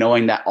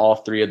 knowing that all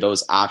 3 of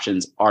those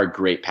options are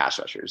great pass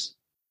rushers.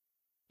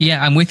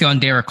 Yeah, I'm with you on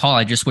Derek Hall.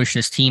 I just wish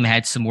this team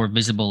had some more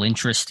visible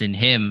interest in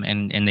him.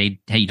 And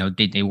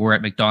they were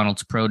at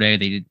McDonald's Pro Day.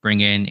 They did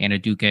bring in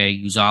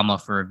Anaduke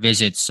Uzama for a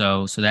visit.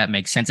 So that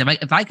makes sense.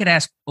 If I could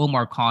ask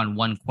Omar Khan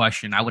one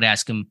question, I would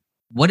ask him,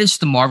 what is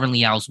DeMarvin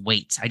Leal's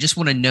weight? I just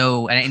want to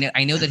know. And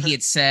I know that he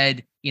had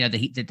said,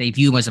 that they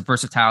view him as a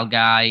versatile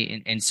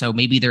guy. And so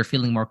maybe they're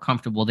feeling more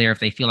comfortable there if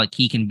they feel like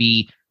he can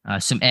be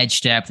some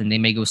edge depth, and they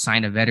may go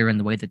sign a veteran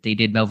the way that they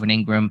did Melvin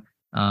Ingram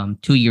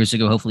 2 years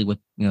ago, hopefully with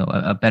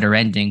a better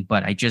ending.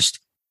 But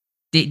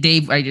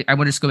Dave, I want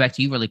to just go back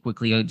to you really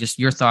quickly. Just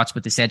your thoughts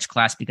with this edge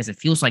class, because it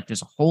feels like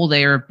there's a hole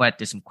there, but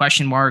there's some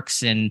question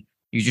marks, and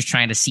you're just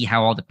trying to see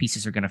how all the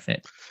pieces are going to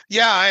fit.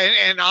 Yeah,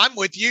 and I'm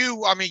with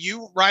you.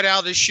 You right out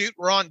of the chute,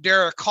 we're on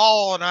Derek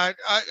Hall, and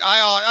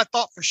I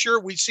thought for sure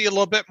we'd see a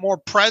little bit more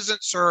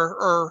presence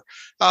or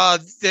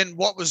than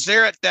what was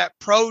there at that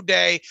pro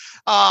day.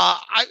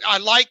 I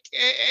like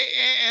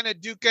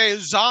Anaduke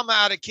Uzama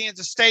out of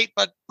Kansas State,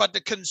 but the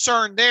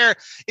concern there,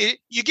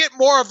 you get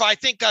more of, I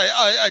think,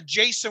 a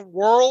Jason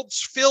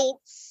Worlds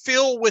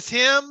feel with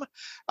him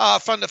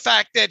from the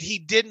fact that he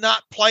did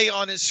not play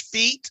on his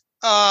feet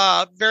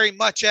very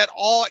much at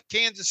all at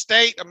Kansas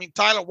State. I mean,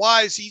 Tyler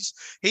Wise,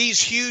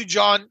 he's huge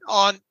on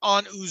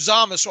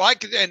Uzama. So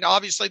and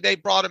obviously they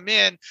brought him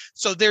in,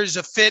 so there's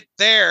a fit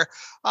there.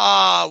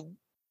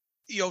 Tula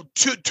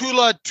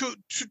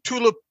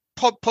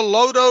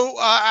Peloto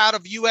out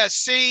of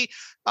USC.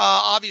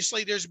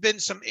 Obviously, there's been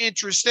some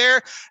interest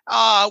there.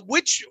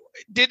 Which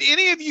did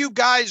any of you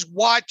guys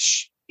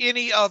watch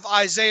any of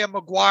Isaiah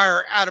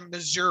McGuire out of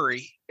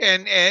Missouri?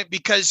 And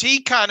because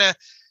he kind of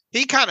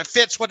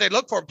fits what they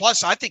look for.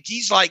 Plus, I think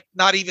he's like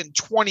not even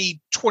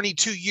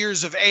 22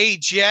 years of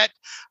age yet.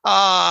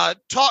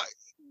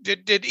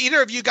 Did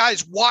either of you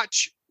guys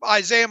watch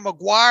Isaiah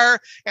McGuire?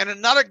 And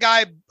another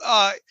guy,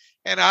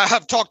 and I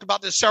have talked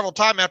about this several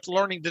times after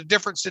learning the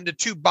difference in the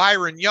two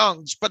Byron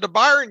Youngs, but the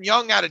Byron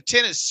Young out of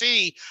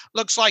Tennessee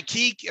looks like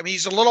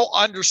he's a little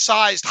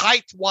undersized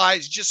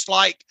height-wise, just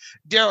like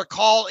Derek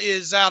Hall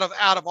is out of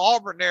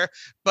Auburn there,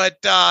 but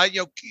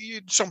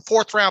some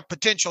fourth-round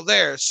potential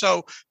there.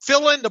 So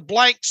fill in the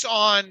blanks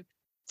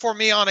for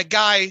me on a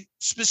guy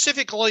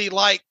specifically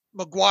like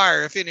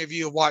McGuire, if any of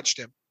you have watched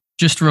him.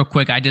 Just real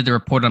quick, I did the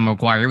report on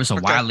McGuire. It was a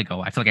while ago.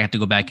 I feel like I have to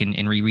go back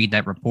and reread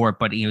that report.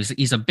 But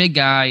he's a big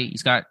guy.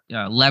 He's got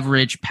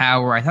leverage,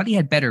 power. I thought he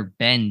had better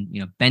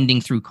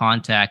bending through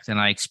contact than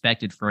I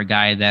expected for a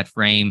guy of that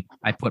frame.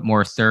 I put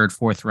more third,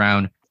 fourth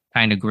round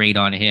kind of grade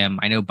on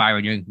him. I know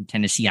Byron Young from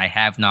Tennessee. I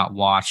have not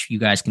watched. You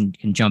guys can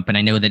jump in.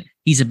 I know that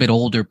he's a bit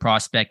older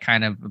prospect,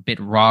 kind of a bit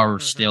rawer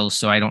still.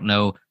 So I don't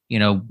know,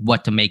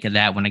 what to make of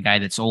that when a guy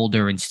that's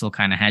older and still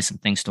kind of has some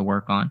things to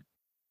work on.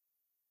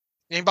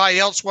 Anybody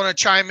else want to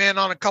chime in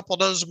on a couple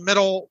of those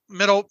middle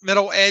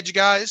edge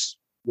guys?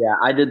 Yeah,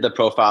 I did the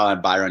profile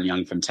on Byron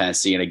Young from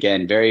Tennessee. And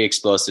again, very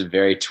explosive,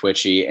 very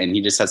twitchy, and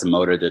he just has a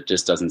motor that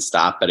just doesn't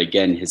stop. But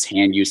again, his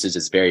hand usage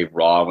is very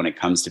raw when it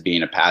comes to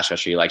being a pass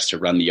rusher. He likes to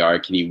run the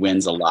yard, and he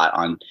wins a lot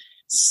on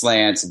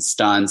slants and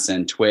stunts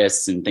and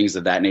twists and things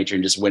of that nature,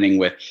 and just winning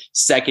with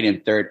second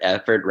and third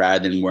effort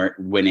rather than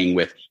winning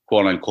with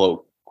quote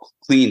unquote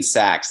clean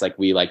sacks, like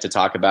we like to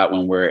talk about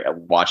when we're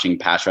watching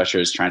pass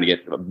rushers trying to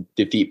get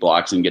defeat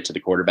blocks and get to the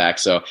quarterback.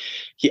 So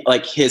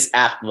his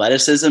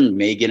athleticism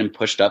may get him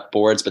pushed up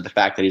boards, but the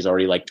fact that he's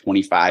already like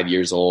 25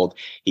 years old,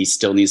 he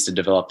still needs to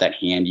develop that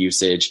hand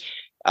usage.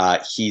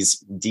 He's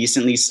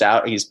decently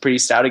stout. He's pretty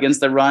stout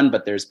against the run,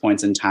 but there's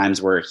points in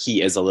times where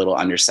he is a little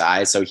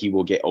undersized. So he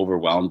will get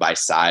overwhelmed by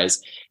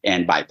size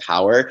and by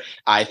power.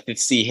 I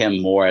see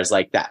him more as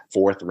like that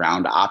fourth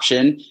round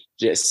option.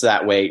 Just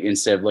that way,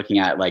 instead of looking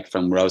at like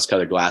from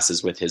rose-colored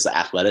glasses with his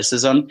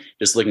athleticism,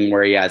 just looking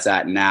where he is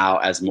at now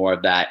as more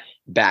of that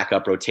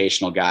backup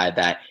rotational guy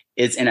that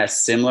is in a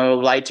similar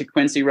light to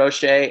Quincy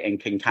Roche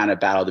and can kind of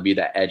battle to be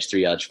that edge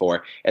 3, edge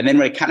 4. And then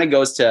when it kind of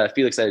goes to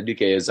Felix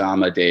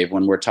Aduke-Uzama, Dave,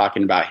 when we're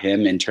talking about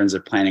him in terms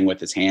of planning with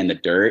his hand in the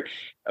dirt,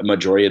 a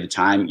majority of the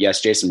time, yes,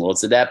 Jason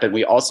Wills did that, but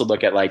we also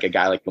look at like a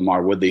guy like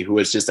Lamar Woodley, who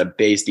was just a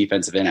base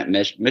defensive end at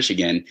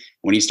Michigan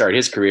when he started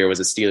his career, was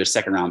a Steelers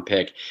second round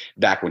pick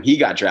back when he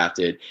got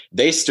drafted.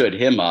 They stood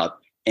him up.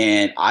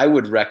 And I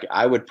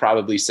would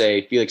probably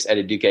say Felix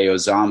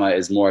Aduke-Uzama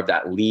is more of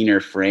that leaner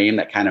frame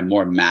that kind of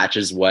more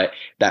matches what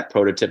that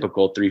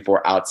prototypical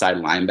 3-4 outside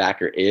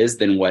linebacker is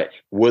than what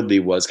Woodley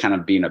was, kind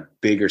of being a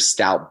bigger,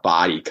 stout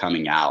body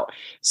coming out.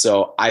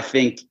 So I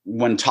think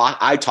when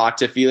I talked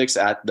to Felix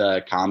at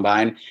the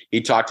combine,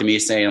 he talked to me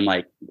saying,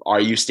 like,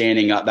 are you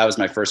standing up? That was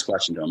my first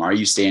question to him. Are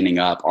you standing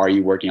up? Are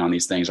you working on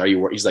these things?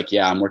 He's like,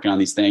 yeah, I'm working on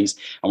these things.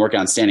 I'm working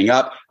on standing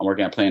up. I'm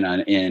working on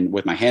playing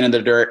with my hand in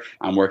the dirt.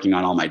 I'm working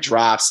on all my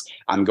drops.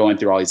 I'm going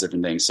through all these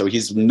different things. So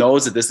he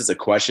knows that this is a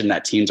question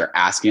that teams are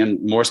asking him,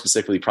 more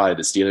specifically probably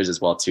the Steelers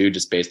as well too,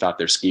 just based off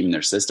their scheme and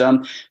their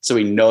system. So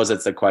he knows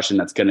that's the question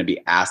that's going to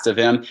be asked of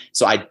him.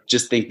 So I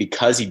just think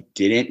because he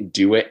didn't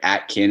do it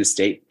at Kansas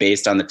State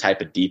based on the type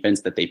of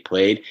defense that they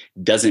played,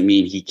 doesn't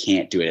mean he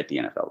can't do it at the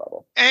NFL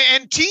level.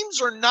 And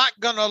teams are not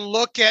going to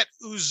look at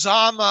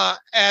Uzama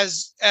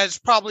as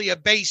probably a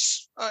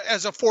base,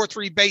 as a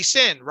 4-3 base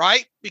end,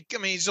 right? I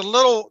mean, he's a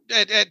little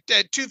at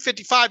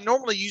 255.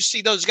 Normally you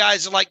see those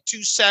guys at like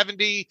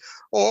 270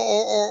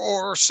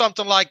 or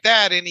something like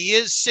that. And he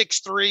is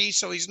 6'3",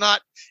 so he's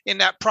not in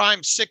that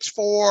prime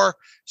 6'4",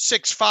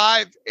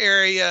 6'5"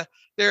 area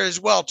there as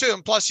well too.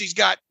 And plus he's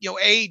got,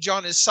 age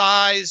on his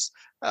size,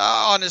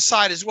 on his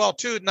side as well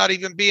too, not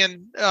even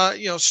being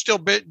still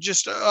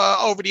just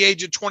over the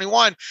age of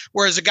 21,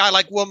 whereas a guy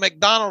like Will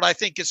McDonald I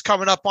think is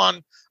coming up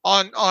on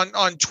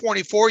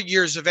 24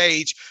 years of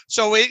age.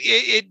 So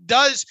it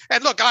does.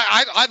 And look,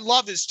 I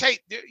love his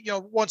tape,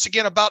 once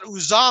again about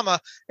Uzama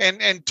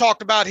and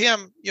talked about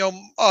him,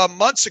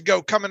 months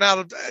ago coming out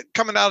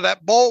of that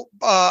bowl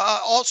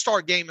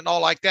all-star game and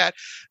all like that.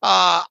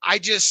 I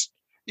just,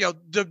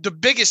 the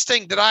biggest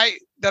thing that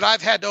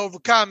I've had to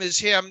overcome is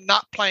him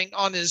not playing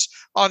on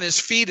his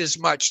feet as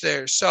much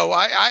there. So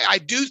I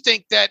do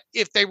think that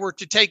if they were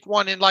to take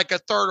one in like a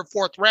third or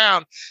fourth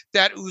round,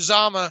 that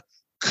Uzama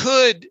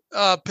could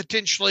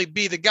potentially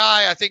be the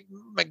guy. I think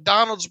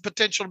McDonald's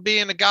potential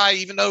being a guy,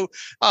 even though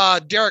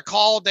Derek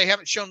Hall, they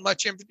haven't shown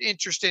much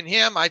interest in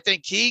him. I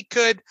think he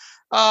could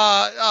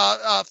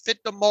fit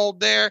the mold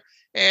there.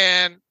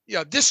 And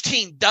this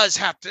team does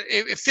have to.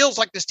 It feels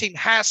like this team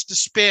has to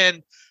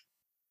spend.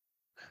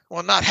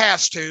 Well, not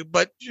has to,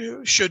 but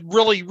should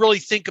really, really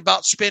think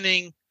about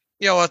spending,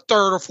 a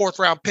third or fourth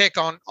round pick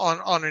on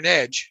an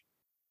edge.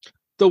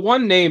 The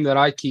one name that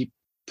I keep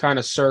kind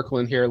of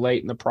circling here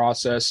late in the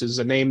process is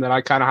a name that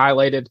I kind of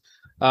highlighted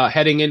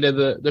heading into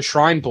the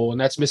Shrine Bowl, and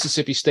that's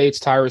Mississippi State's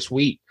Tyrus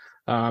Wheat.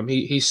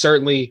 He's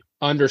certainly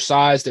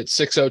undersized at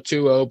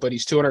 6'0", but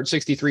he's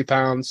 263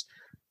 pounds.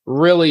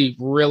 Really,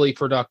 really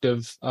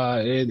productive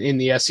in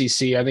the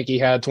SEC. I think he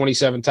had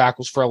 27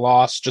 tackles for a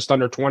loss, just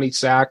under 20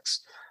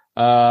 sacks.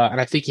 And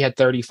I think he had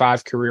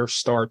 35 career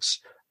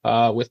starts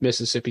with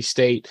Mississippi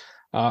State.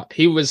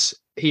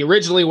 He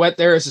originally went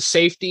there as a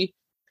safety,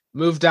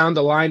 moved down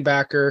to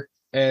linebacker,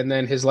 and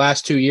then his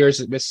last 2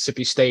 years at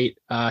Mississippi State,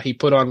 he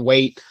put on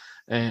weight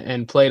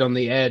and played on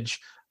the edge.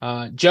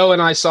 Joe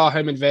and I saw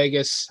him in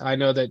Vegas. I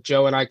know that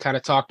Joe and I kind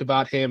of talked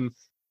about him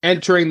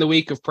entering the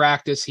week of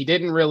practice. He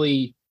didn't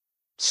really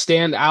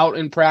stand out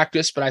in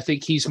practice, but I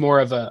think he's more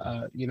of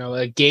a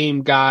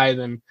game guy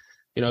than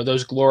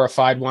those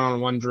glorified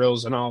one-on-one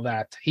drills and all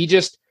that.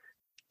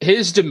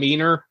 His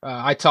demeanor,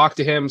 I talked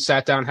to him,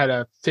 sat down, had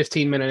a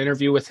 15-minute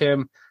interview with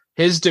him.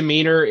 His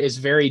demeanor is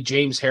very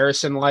James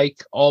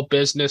Harrison-like, all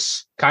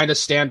business, kind of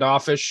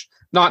standoffish,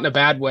 not in a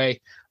bad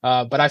way.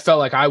 But I felt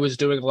like I was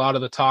doing a lot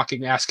of the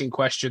talking, asking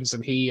questions,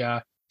 and he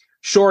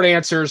short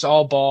answers,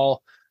 all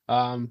ball,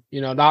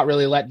 not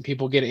really letting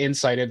people get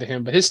insight into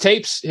him. But his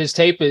tape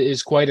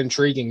is quite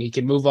intriguing. He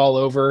can move all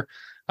over.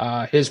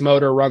 His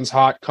motor runs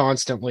hot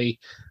constantly.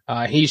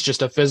 He's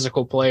just a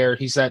physical player.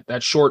 He's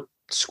that short,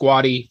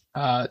 squatty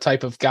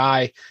type of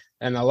guy,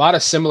 and a lot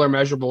of similar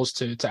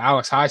measurables to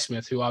Alex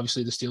Highsmith, who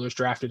obviously the Steelers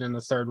drafted in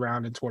the third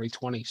round in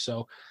 2020.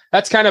 So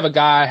that's kind of a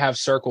guy I have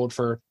circled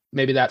for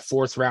maybe that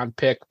fourth round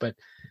pick. But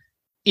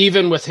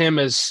even with him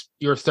as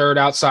your third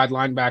outside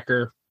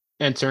linebacker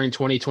entering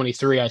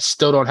 2023, I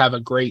still don't have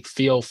a great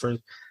feel for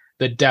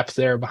the depth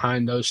there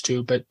behind those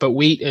two. But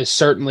Wheat is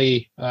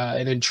certainly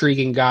an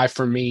intriguing guy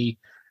for me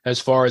as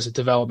far as a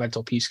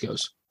developmental piece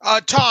goes.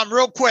 Tom,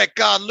 real quick,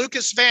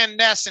 Lucas Van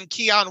Ness and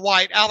Keon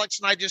White. Alex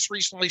and I just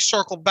recently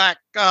circled back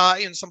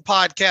in some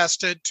podcasts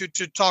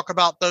to talk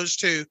about those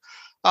two.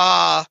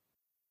 Can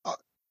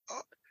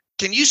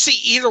you see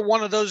either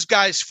one of those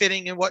guys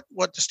fitting in what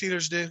the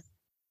Steelers do?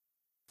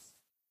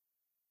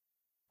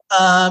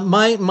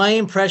 My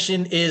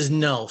impression is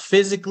no.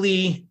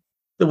 Physically,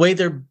 the way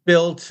they're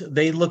built,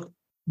 they look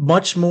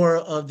much more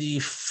of the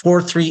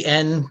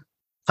 4-3-N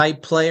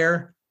type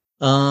player.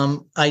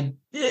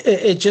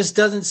 It just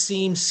doesn't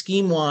seem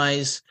scheme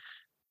wise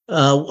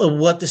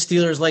what the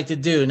Steelers like to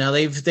do. Now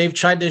they've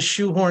tried to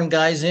shoehorn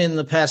guys in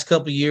the past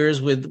couple of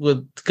years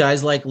with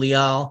guys like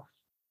Leal,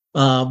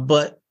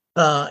 but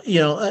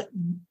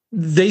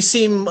they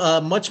seem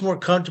much more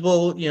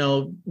comfortable,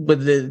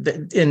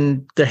 with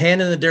in their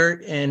hand in the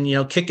dirt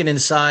and kicking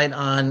inside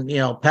on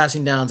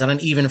passing downs on an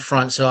even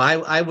front. So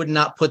I would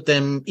not put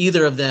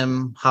either of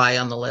them high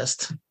on the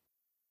list.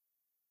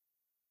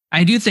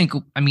 I do think,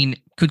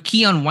 could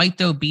Keon White,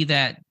 though, be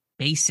that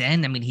base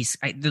end?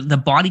 The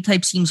body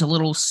type seems a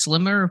little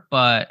slimmer,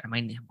 but,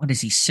 what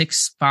is he,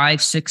 6'5",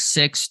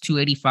 6'6",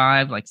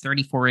 285, like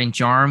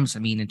 34-inch arms?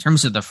 In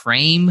terms of the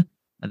frame,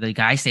 the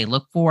guys they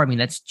look for,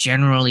 that's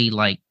generally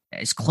like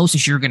as close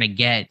as you're going to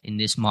get in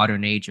this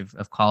modern age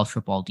of college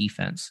football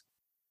defense.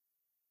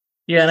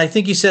 Yeah, and I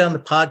think you said on the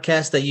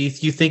podcast that you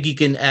think you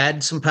can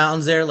add some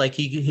pounds there, like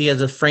he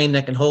has a frame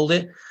that can hold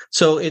it.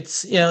 So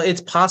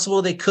it's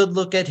possible they could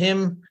look at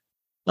him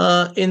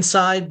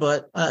inside,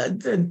 but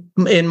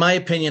in my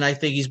opinion, I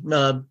think he's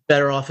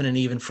better off in an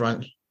even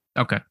front.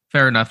 Okay,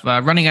 fair enough.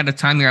 Running out of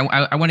time here,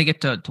 I want to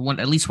get to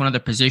at least one other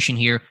position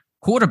here,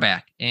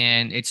 quarterback,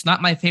 and it's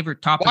not my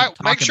favorite topic.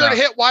 Make sure to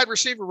hit wide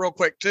receiver real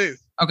quick too.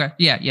 Okay,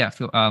 yeah,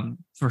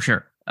 for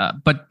sure.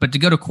 But to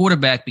go to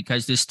quarterback,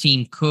 because this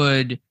team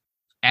could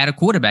add a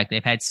quarterback.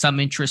 They've had some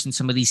interest in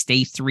some of these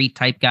day 3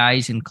 type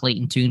guys, in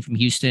Clayton Tune from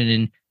Houston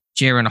and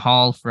Jaron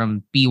Hall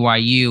from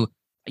BYU.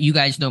 You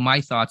guys know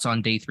my thoughts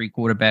on day 3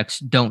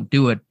 quarterbacks. Don't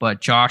do it.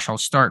 But Josh, I'll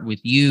start with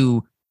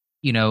you.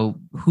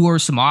 Who are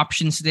some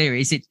options there?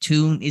 Is it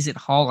Tune? Is it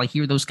Hall? I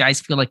hear those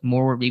guys feel like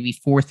more maybe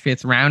 4th,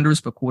 5th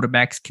rounders, but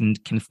quarterbacks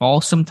can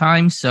fall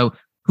sometimes. So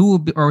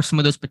who are some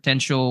of those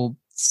potential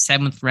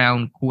 7th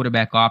round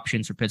quarterback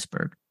options for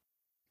Pittsburgh?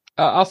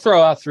 I'll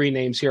throw out 3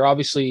 names here.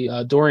 Obviously,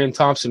 Dorian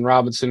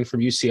Thompson-Robinson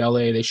from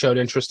UCLA. They showed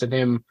interest in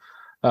him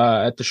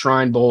at the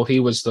Shrine Bowl.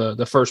 He was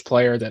the first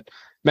player that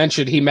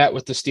mentioned he met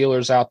with the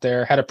Steelers out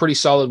there, had a pretty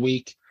solid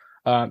week.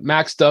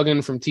 Max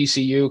Duggan from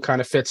TCU kind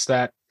of fits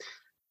that,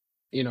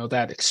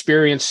 that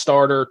experienced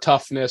starter,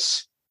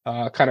 toughness,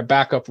 kind of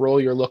backup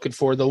role you're looking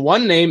for. The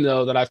one name,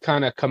 though, that I've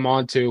kind of come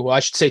on to, well, I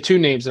should say 2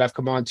 names that I've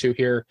come on to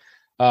here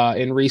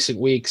in recent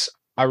weeks.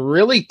 I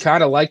really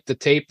kind of like the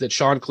tape that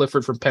Sean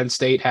Clifford from Penn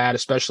State had,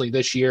 especially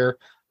this year.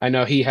 I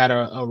know he had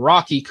a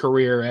rocky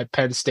career at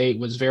Penn State,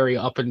 was very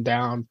up and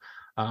down,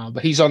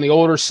 but he's on the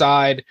older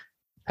side,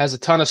 has a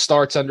ton of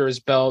starts under his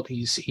belt.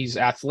 He's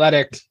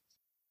athletic,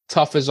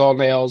 tough as all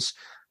nails.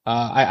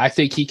 I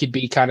think he could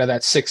be kind of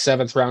that 6th,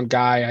 7th round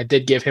guy. I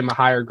did give him a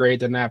higher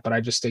grade than that, but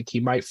I just think he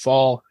might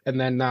fall. And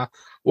then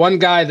one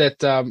guy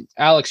that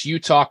Alex, you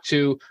talked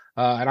to,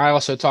 and I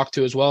also talked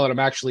to as well, and I'm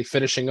actually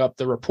finishing up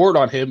the report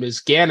on him, is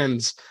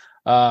Gannon's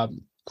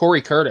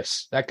Corey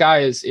Curtis. That guy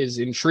is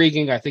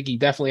intriguing. I think he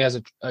definitely has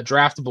a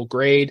draftable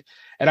grade.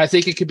 And I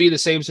think it could be the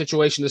same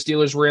situation the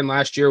Steelers were in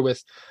last year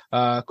with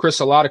Chris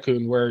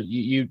Oladokun, where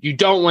you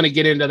don't want to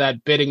get into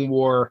that bidding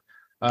war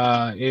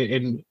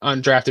in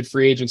undrafted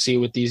free agency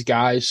with these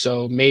guys.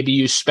 So maybe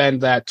you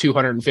spend that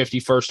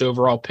 251st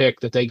overall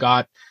pick that they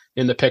got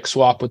in the pick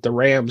swap with the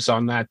Rams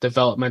on that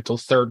developmental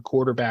third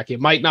quarterback.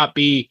 It might not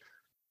be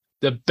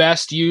the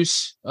best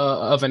use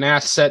of an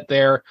asset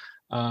there,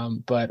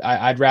 but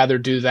I'd rather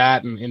do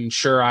that and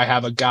ensure I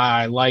have a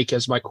guy I like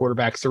as my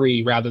quarterback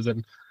 3 rather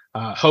than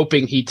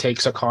hoping he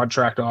takes a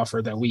contract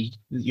offer that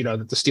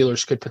that the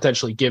Steelers could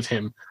potentially give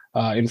him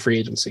in free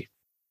agency.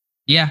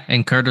 Yeah,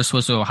 and Curtis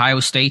was to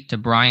Ohio State, to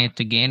Bryant,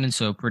 to Gannon,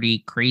 so a pretty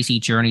crazy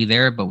journey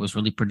there, but was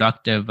really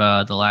productive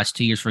the last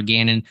 2 years for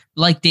Gannon.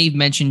 Like Dave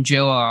mentioned,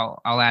 Joe,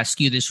 I'll ask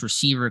you this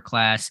receiver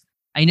class.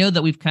 I know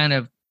that we've kind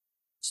of,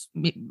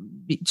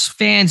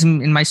 fans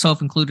and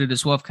myself included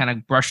as well, have kind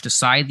of brushed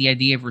aside the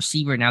idea of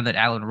receiver now that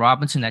Allen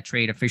Robinson, that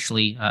trade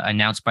officially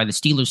announced by the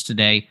Steelers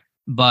today.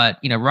 But,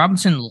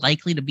 Robinson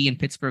likely to be in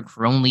Pittsburgh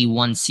for only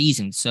one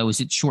season. So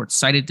is it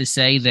short-sighted to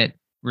say that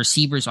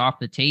receivers off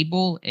the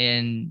table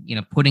and,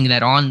 putting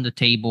that on the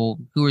table,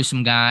 who are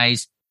some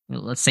guys,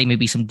 let's say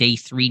maybe some day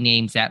 3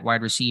 names at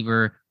wide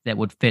receiver that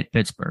would fit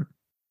Pittsburgh?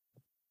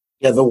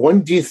 Yeah, the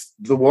one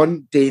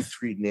day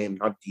 3 name,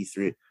 not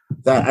D3,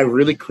 that I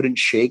really couldn't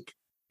shake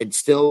and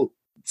still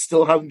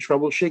having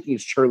trouble shaking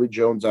is Charlie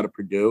Jones out of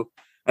Purdue.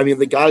 I mean,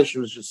 the guy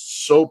was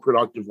just so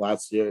productive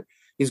last year.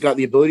 He's got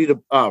the ability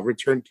to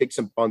return kicks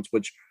and punts,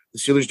 which the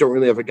Steelers don't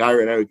really have a guy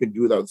right now who could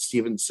do without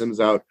Steven Sims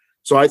out.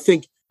 So I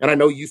think, and I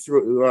know you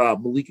threw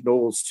Malik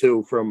Knowles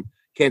too from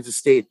Kansas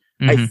State.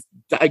 Mm-hmm.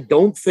 I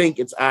don't think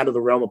it's out of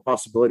the realm of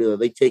possibility that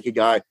they take a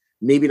guy.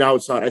 Maybe now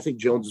it's not. I think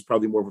Jones is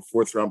probably more of a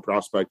 4th round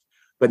prospect.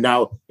 But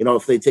now,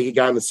 if they take a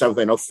guy in the 7th,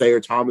 I know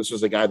Thayer Thomas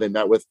was a guy they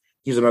met with.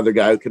 He's another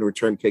guy who can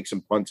return kicks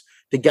and punts.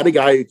 To get a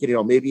guy who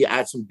can, maybe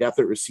add some depth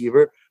at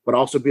receiver, but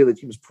also be the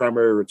team's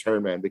primary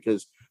return man.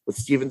 Because with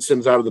Steven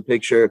Sims out of the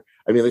picture,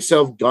 I mean, they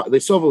still have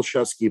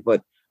Olszewski,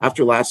 but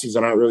after last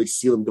season, I don't really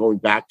see them going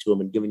back to him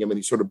and giving him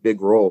any sort of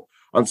big role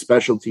on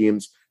special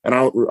teams. And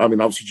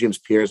obviously James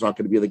Pierre is not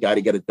going to be the guy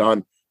to get it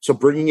done. So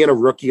bringing in a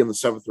rookie in the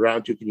 7th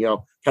round who can,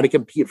 kind of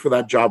compete for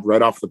that job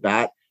right off the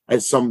bat,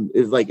 as some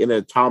is like in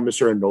a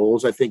Thomas or a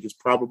Knowles, I think is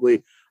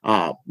probably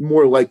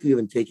more likely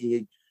than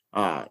taking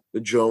the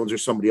Jones or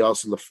somebody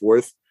else in the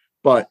 4th.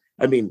 But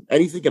I mean,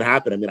 anything can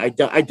happen. I mean, I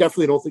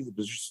definitely don't think the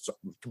position's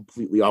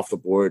completely off the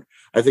board.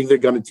 I think they're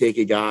going to take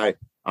a guy,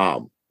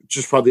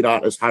 just probably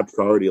not as high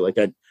priority. Like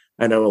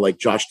I know like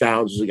Josh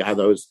Downs is a guy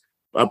that was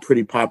a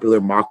pretty popular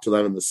mock to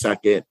them in the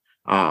 2nd.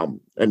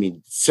 I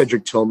mean,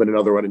 Cedric Tillman,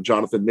 another one, and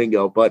Jonathan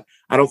Mingo. But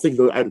I don't think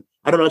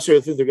I don't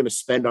necessarily think they're going to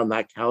spend on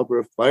that caliber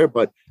of player.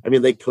 But I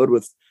mean, they could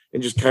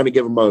and just kind of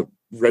give them a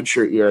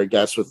redshirt year, I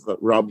guess, with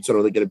Robinson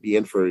only going to be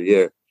in for a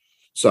year.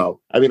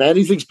 So I mean,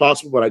 anything's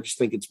possible, but I just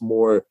think it's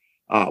more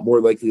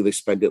likely they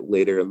spend it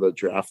later in the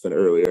draft than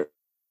earlier.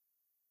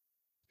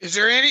 Is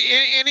there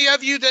any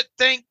of you that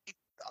think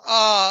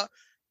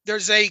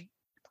there's a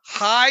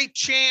high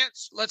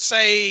chance, let's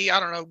say, I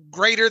don't know,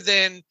 greater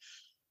than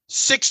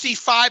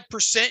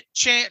 65%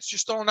 chance,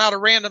 just throwing out a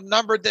random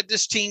number, that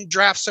this team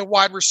drafts a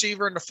wide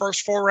receiver in the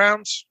first 4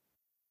 rounds?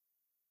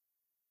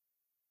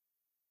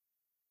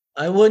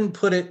 I wouldn't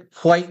put it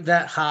quite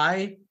that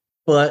high,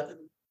 but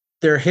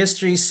their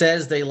history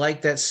says they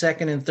like that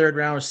 2nd and 3rd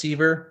round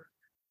receiver.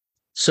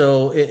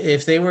 So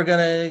if they were going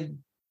to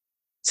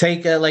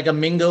take a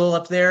Mingo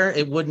up there,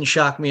 it wouldn't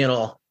shock me at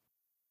all.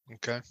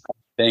 Okay. I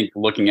think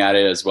looking at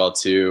it as well,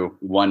 too,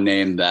 one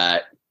name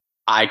that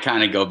I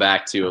kind of go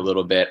back to a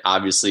little bit,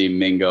 obviously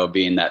Mingo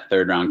being that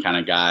 3rd round kind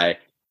of guy.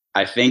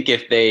 I think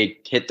if they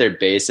hit their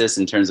basis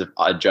in terms of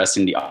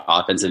adjusting the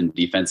offensive and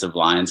defensive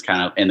lines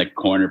kind of in the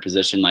corner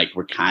position, like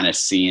we're kind of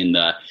seeing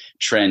the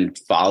trend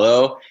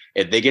follow.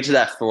 If they get to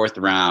that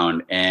 4th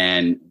round,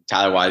 and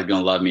Tyler Wise is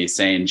going to love me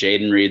saying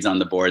Jaden Reed's on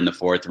the board in the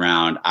 4th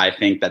round, I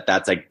think that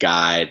that's a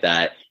guy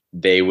that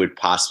they would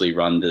possibly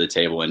run to the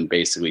table and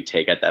basically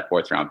take at that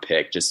 4th round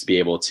pick, just to be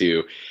able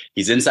to,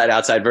 he's inside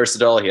outside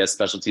versatile. He has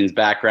special teams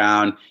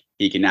background.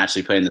 He can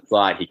actually play in the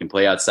slot. He can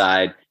play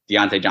outside.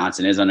 Deontay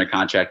Johnson is under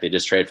contract. They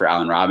just traded for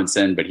Allen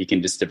Robinson, but he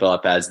can just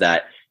develop as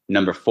that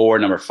number 4,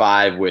 number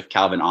 5 with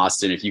Calvin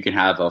Austin. If you can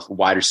have a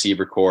wide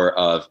receiver core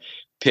of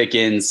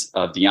Pickens,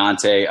 of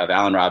Deontay, of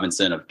Allen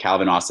Robinson, of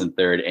Calvin Austin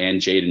 3rd,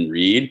 and Jaden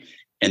Reed.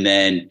 And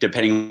then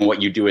depending on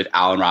what you do with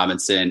Allen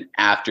Robinson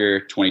after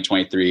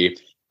 2023,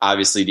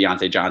 obviously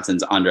Deontay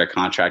Johnson's under a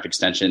contract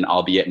extension,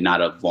 albeit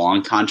not a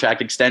long contract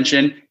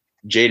extension.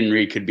 Jaden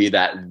Reed could be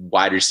that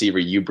wide receiver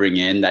you bring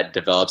in that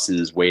develops and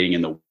is waiting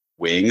in the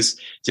wings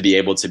to be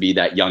able to be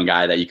that young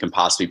guy that you can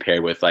possibly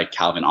pair with like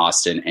Calvin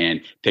Austin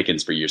and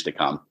Pickens for years to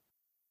come.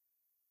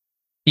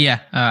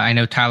 Yeah, I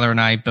know Tyler and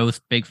I both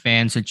big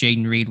fans of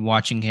Jaden Reed,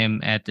 watching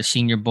him at the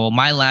Senior Bowl.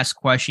 My last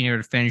question here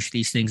to finish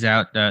these things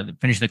out,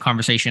 finish the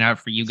conversation out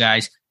for you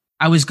guys.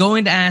 I was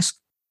going to ask,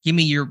 give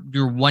me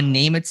your one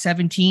name at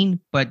 17,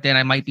 but then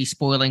I might be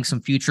spoiling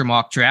some future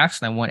mock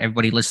drafts, and I want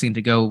everybody listening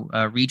to go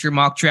read your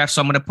mock draft.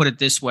 So I'm going to put it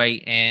this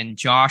way. And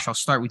Josh, I'll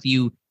start with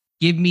you.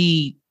 Give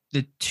me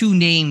the two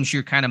names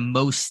you're kind of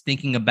most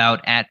thinking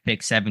about at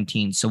pick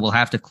 17. So we'll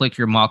have to click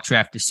your mock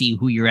draft to see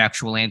who your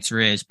actual answer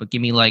is, but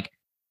give me like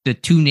the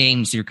two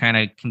names you're kind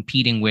of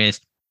competing with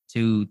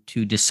to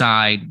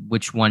decide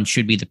which one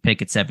should be the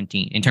pick at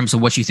 17 in terms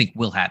of what you think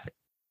will happen.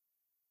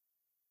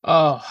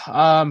 Oh,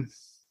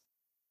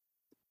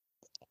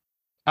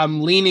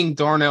 I'm leaning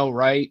Darnell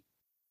Wright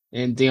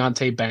and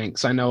Deonte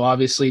Banks. I know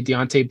obviously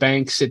Deonte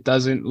Banks, it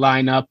doesn't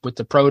line up with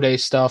the pro day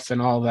stuff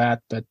and all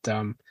that, but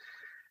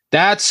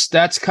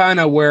that's kind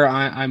of where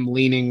I'm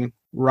leaning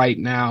right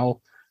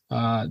now,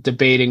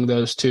 debating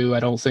those two.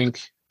 I don't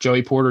think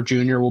Joey Porter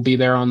Jr. will be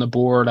there on the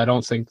board. I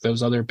don't think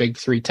those other big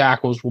three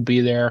tackles will be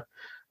there.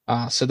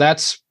 So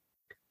that's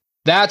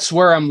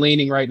where I'm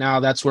leaning right now.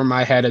 That's where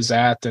my head is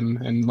at.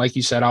 And like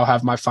you said, I'll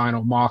have my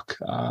final mock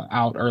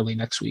out early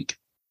next week.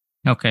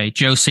 Okay,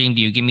 Joe, same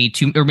to you. Give me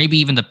two, or maybe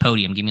even the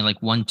podium. Give me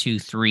like 1, 2,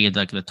 3 of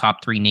the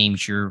top three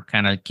names you're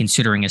kind of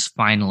considering as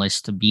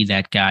finalists to be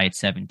that guy at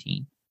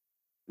 17.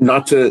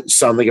 Not to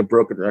sound like a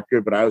broken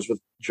record, but I was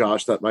with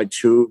Josh that my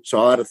two, so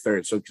I'll add a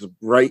third. So because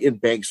Wright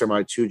and Banks are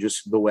my two,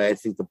 just the way I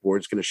think the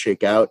board's going to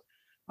shake out.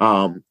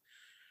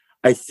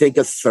 I think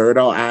a third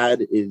I'll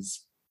add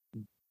is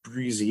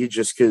Breezy,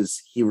 just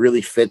because he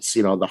really fits,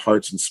 the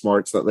hearts and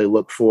smarts that they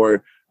look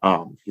for.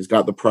 He's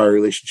got the prior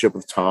relationship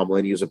with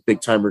Tomlin. He was a big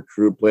time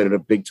recruit, played in a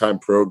big time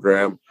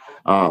program.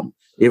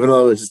 Even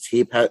though his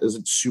tape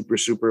isn't super,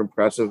 super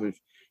impressive, if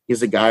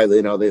he's a guy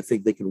that, they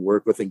think they can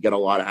work with and get a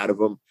lot out of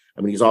him.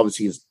 I mean, he's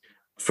obviously a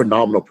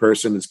phenomenal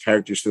person. His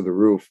character's through the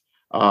roof.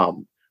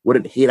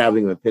 Wouldn't hate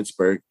having him in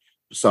Pittsburgh.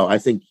 So I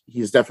think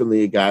he's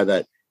definitely a guy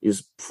that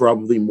is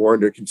probably more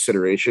under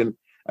consideration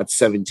at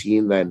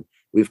 17 than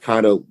we've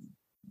kind of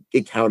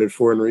accounted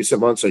for in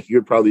recent months. So he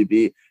would probably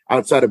be,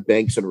 outside of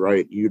Banks and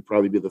Wright, you'd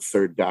probably be the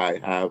third guy I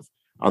have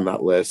on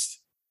that list.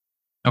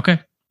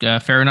 Okay,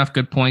 fair enough.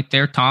 Good point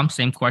there. Tom,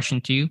 same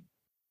question to you.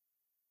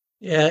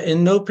 Yeah,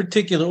 in no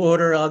particular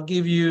order, I'll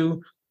give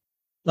you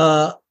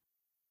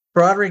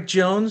Broderick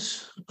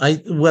Jones.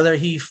 Whether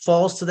he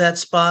falls to that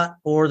spot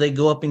or they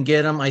go up and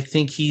get him, I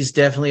think he's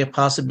definitely a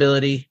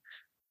possibility.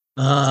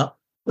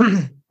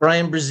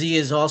 Brian Brzee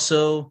is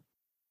also,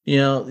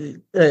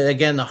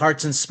 again, the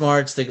hearts and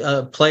smarts,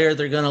 the player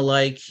they're going to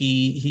like.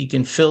 He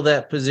can fill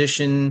that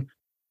position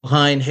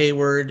behind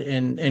Hayward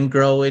and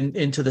grow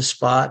into the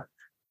spot.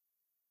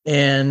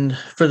 And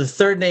for the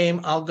third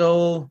name, I'll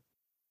go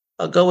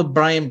with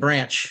Brian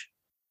Branch.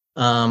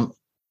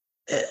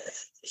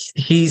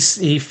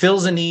 He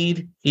fills a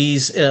need.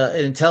 He's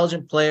an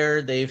intelligent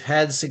player. They've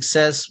had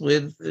success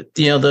with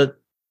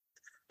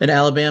an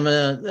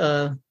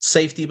Alabama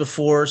safety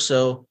before,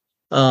 so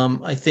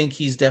I think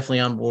he's definitely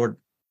on board.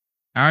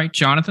 All right,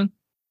 Jonathan.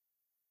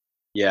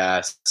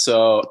 Yeah,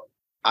 so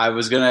I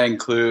was gonna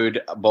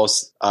include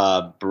both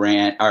Deonte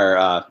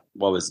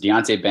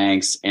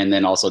Banks and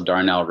then also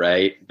Darnell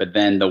Wright, but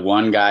then the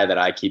one guy that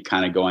I keep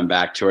kind of going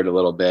back toward a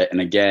little bit, and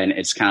again,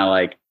 it's kind of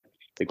like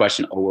the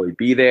question, will he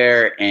be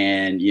there?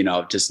 And,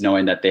 just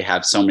knowing that they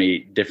have so many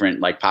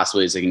different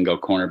possibilities, they can go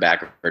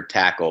cornerback or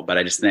tackle. But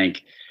I just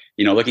think,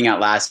 looking at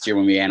last year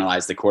when we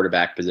analyzed the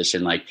quarterback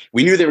position,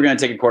 we knew they were going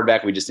to take a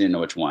quarterback. We just didn't know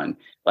which one.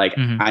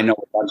 I know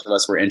a bunch of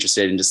us were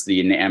interested in just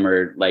the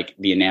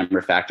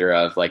enamor factor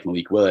of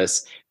Malik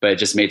Willis, but it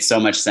just made so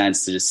much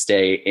sense to just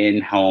stay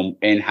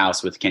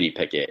in-house with Kenny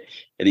Pickett.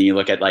 And then you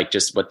look at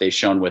just what they've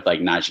shown with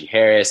Najee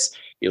Harris.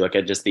 You look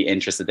at just the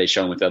interest that they've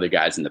shown with other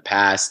guys in the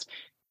past.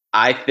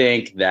 I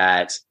think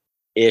that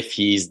if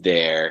he's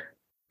there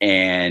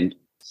and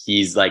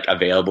he's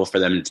available for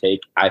them to take,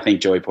 I think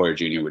Joey Porter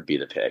Jr. would be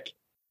the pick.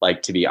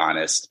 To be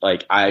honest,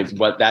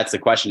 that's the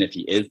question if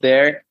he is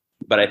there.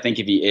 But I think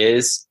if he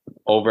is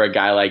over a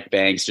guy like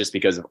Banks, just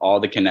because of all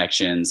the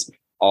connections,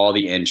 all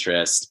the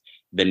interest,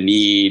 the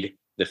need,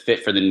 the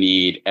fit for the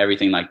need,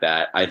 everything like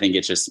that, I think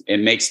it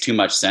makes too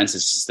much sense.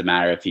 It's just a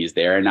matter if he's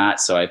there or not.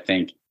 So I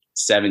think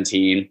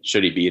 17,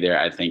 should he be there?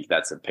 I think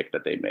that's a pick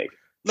that they make.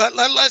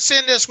 Let's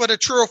end this with a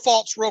true or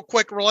false real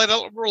quick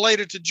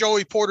related to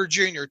Joey Porter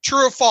Jr.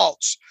 True or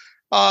false?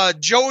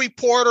 Joey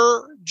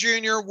Porter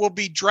Jr. will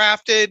be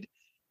drafted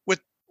with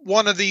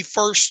one of the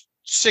first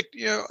 6.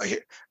 True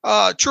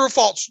or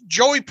false?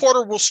 Joey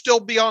Porter will still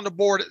be on the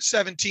board at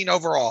 17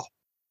 overall.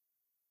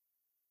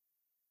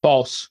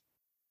 False.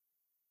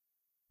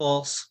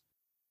 False.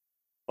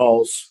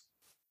 False.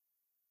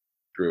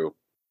 True.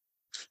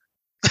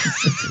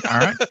 All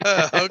right.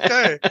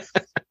 Okay.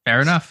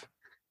 Fair enough.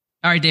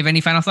 All right, Dave, any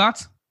final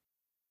thoughts?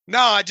 No,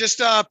 I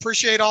just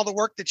appreciate all the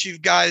work that you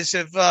guys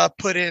have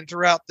put in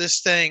throughout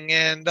this thing,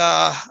 and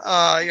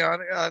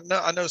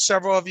I know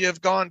several of you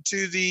have gone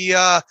to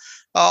the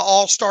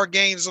all-star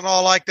games and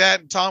all like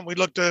that. And Tom, we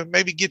look to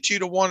maybe get you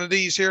to one of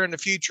these here in the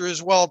future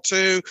as well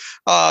too.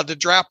 The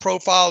draft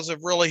profiles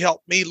have really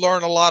helped me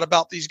learn a lot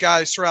about these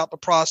guys throughout the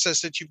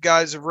process that you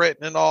guys have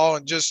written and all,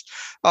 and just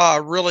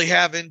really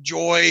have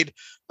enjoyed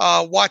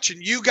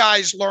watching you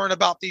guys learn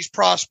about these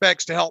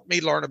prospects to help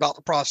me learn about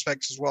the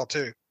prospects as well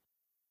too.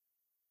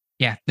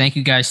 Yeah, thank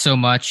you guys so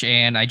much.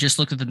 And I just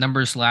looked at the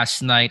numbers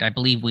last night. I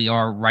believe we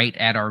are right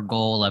at our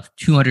goal of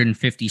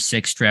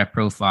 256 draft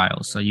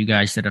profiles. So you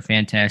guys did a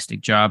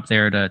fantastic job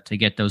there to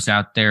get those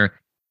out there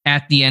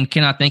at the end.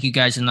 Cannot thank you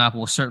guys enough.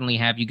 We'll certainly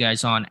have you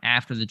guys on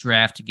after the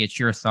draft to get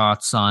your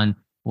thoughts on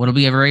what'll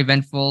be a very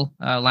eventful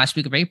last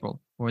week of April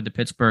for the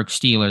Pittsburgh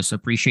Steelers. So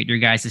appreciate your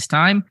guys'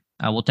 time.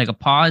 We'll take a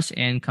pause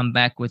and come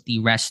back with the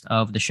rest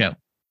of the show.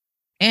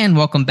 And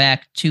welcome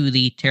back to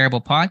the Terrible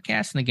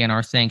Podcast. And again,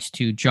 our thanks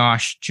to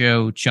Josh,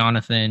 Joe,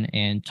 Jonathan,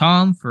 and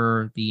Tom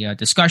for the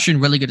discussion.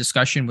 Really good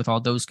discussion with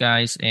all those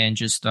guys and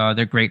just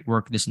their great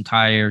work this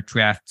entire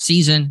draft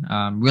season.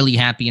 Really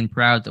happy and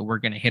proud that we're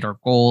going to hit our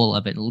goal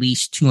of at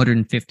least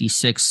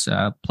 256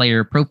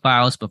 player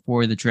profiles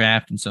before the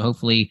draft. And so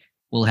hopefully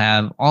we'll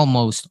have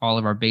almost all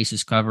of our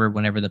bases covered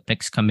whenever the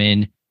picks come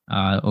in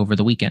over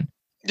the weekend.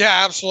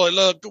 Yeah, absolutely.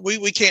 Look,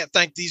 we can't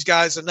thank these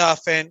guys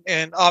enough, and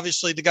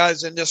obviously the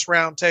guys in this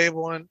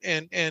roundtable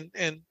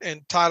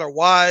and Tyler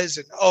Wise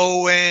and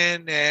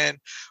Owen and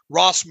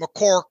Ross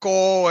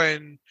McCorkle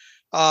and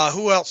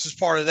who else is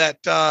part of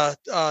that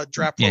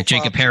draft? Yeah,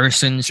 Jacob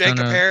Harrison's Jacob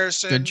done a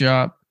Harrison, good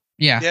job.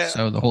 Yeah,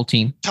 so the whole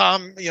team.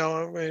 Tom,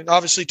 and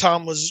obviously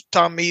Tom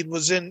Mead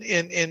was in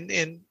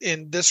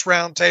this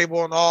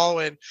roundtable and all.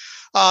 And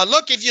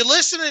look, if you're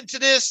listening to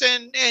this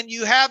and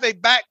you have a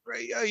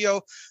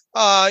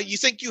you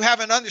think you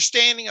have an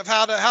understanding of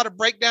how to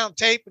break down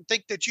tape and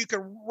think that you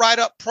can write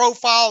up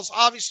profiles.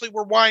 Obviously,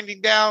 we're winding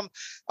down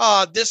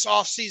this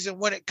offseason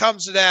when it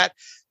comes to that.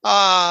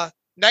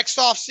 Next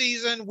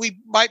offseason, we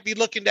might be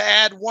looking to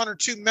add one or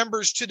two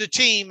members to the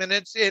team, and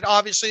it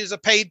obviously is a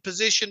paid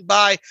position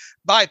by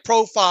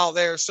profile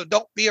there. So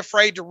don't be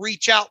afraid to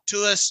reach out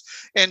to us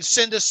and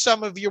send us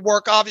some of your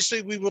work.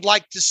 Obviously, we would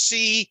like to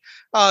see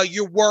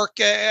your work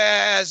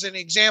as an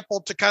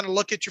example to kind of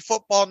look at your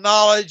football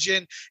knowledge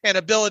and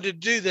ability to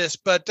do this.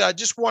 But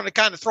just want to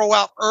kind of throw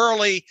out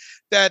early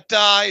that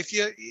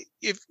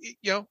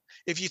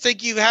if you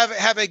think you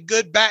have a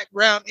good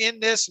background in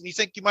this and you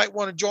think you might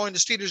want to join the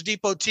Steelers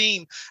Depot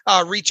team,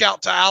 reach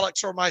out to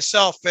Alex or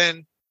myself,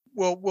 and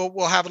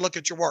we'll have a look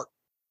at your work.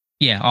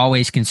 Yeah,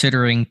 always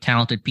considering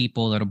talented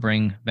people that'll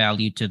bring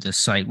value to the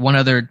site. One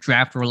other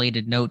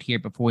draft-related note here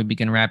before we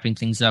begin wrapping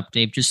things up,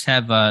 Dave, just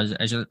have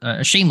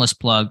a shameless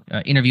plug,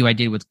 interview I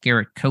did with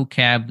Garrett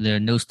Kokab,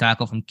 the nose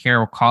tackle from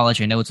Carroll College.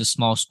 I know it's a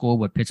small school,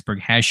 but Pittsburgh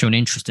has shown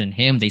interest in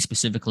him. They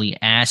specifically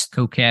asked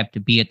Kokab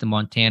to be at the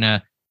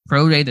Montana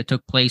Pro Day that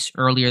took place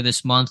earlier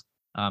this month.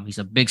 He's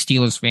a big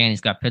Steelers fan. He's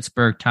got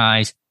Pittsburgh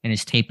ties, and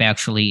his tape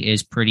actually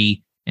is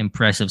pretty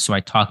impressive. So I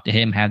talked to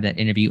him, have that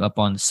interview up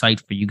on the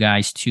site for you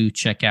guys to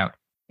check out.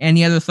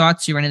 Any other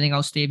thoughts or anything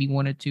else, Dave, you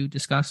wanted to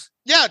discuss?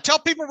 Yeah, tell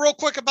people real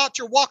quick about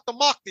your walk the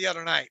mock the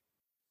other night.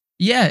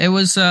 Yeah, it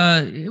was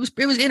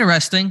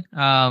interesting.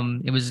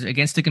 It was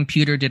against the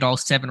computer, did all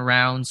 7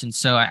 rounds, and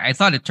so I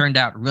thought it turned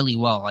out really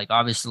well. Like,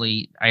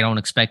 obviously, I don't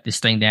expect this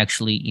thing to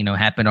actually,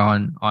 happen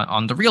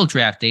on the real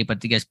draft day,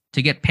 but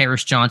to get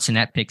Paris Johnson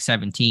at pick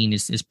 17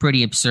 is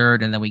pretty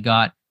absurd. And then we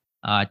got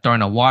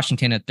Darnell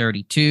Washington at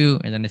 32,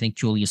 and then I think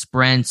Julius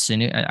Brents,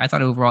 and I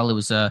thought overall it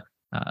was a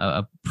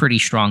pretty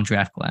strong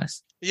draft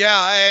class.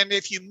 Yeah, and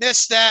if you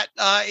missed that,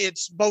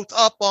 it's both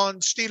up on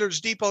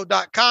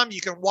SteelersDepot.com.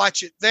 You can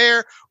watch it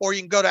there, or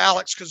you can go to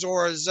Alex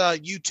Kazora's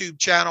YouTube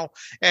channel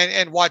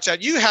and watch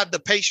that. You have the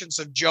patience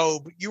of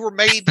Job. You were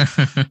made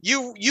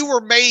you were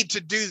made to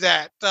do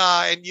that,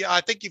 and I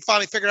think you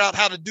finally figured out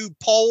how to do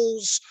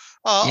polls.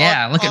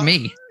 Look at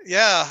me.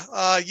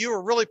 Yeah, you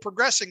were really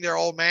progressing there,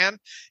 old man,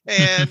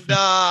 and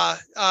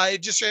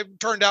it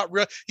turned out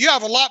real. You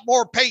have a lot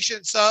more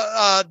patience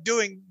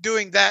doing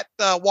that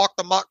walk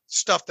the mock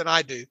stuff than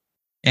I do.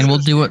 And we'll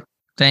do it.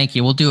 Thank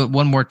you. We'll do it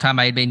one more time.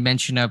 I made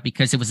mention of,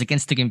 because it was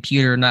against the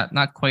computer,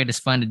 not quite as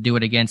fun to do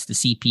it against the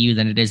CPU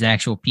than it is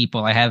actual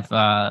people. I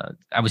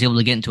was able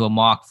to get into a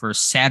mock for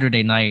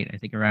Saturday night, I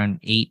think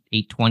around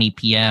 8:20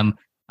 p.m.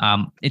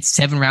 It's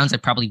 7 rounds. I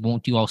probably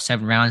won't do all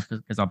 7 rounds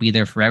because I'll be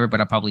there forever, but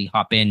I'll probably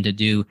hop in to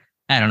do,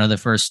 I don't know, the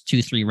first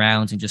 2-3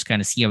 rounds and just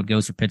kind of see how it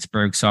goes for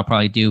Pittsburgh. So I'll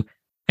probably do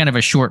kind of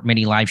a short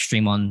mini live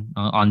stream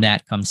on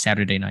that come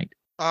Saturday night.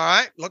 All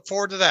right. Look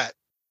forward to that.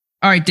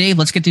 All right, Dave,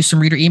 let's get to some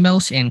reader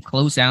emails and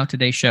close out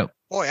today's show.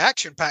 Boy,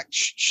 action-packed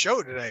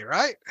show today,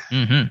 right?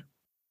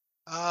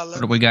 Mm-hmm.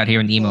 What do we got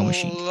here in the email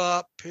machine? Pull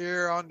up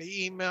here on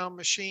the email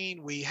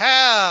machine. We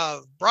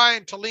have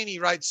Brian Tolini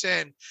writes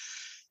in,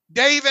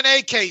 Dave and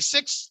AK,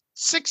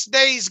 six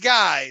days,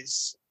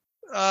 guys.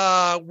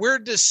 where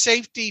does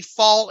safety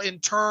fall in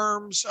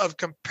terms of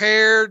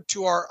compared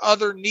to our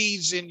other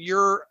needs, in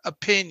your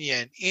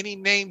opinion? Any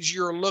names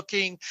you're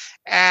looking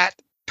at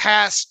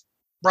past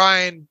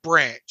Brian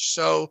Branch?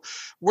 So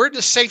where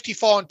does safety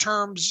fall in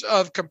terms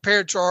of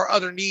compared to our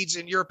other needs,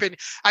 in your opinion?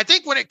 I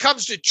think when it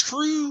comes to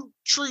true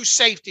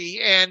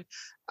safety, and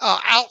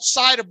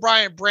outside of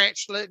Brian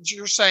Branch,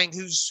 you're saying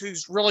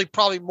who's really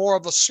probably more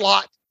of a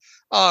slot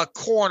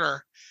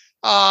corner.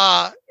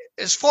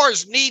 As far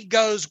as need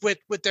goes,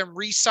 with them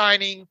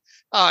re-signing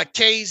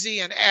Casey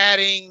and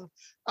adding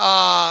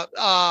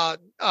Keanu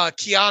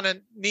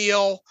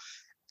Neal,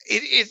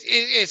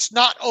 it's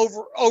not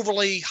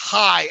overly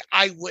high,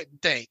 I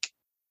wouldn't think.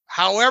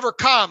 However,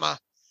 who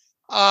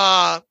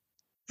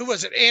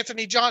was it?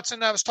 Anthony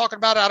Johnson I was talking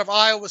about out of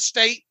Iowa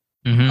State.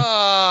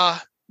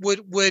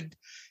 Would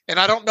and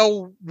I don't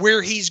know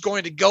where he's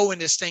going to go in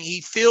this thing.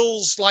 He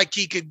feels like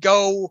he could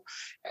go.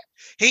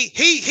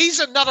 He's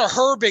another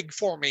Herbig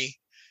for me.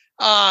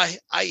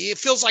 It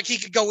feels like he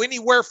could go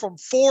anywhere from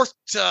 4th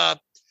to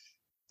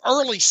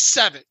early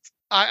 7th.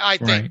 I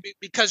think, right.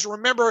 Because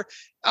remember,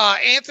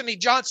 Anthony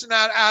Johnson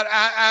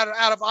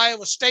out of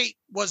Iowa State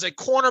was a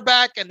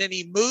cornerback, and then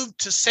he moved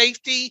to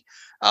safety.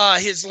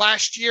 His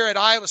last year at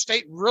Iowa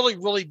State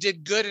really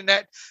did good in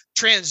that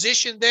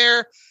transition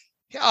there.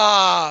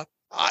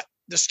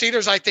 The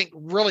Steelers, I think,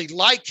 really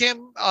like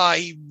him.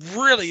 He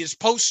really his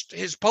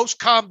post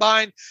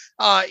combine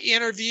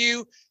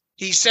interview,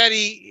 he said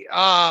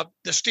the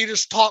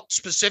Steelers talked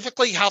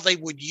specifically how they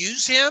would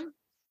use him.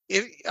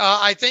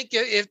 I think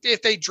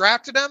if they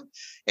drafted him,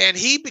 and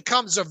he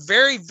becomes a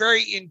very,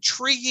 very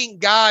intriguing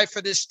guy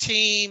for this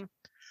team,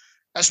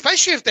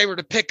 especially if they were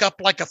to pick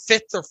up like a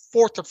 4th or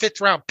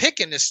 5th round pick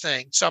in this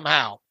thing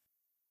somehow,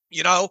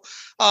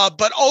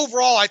 but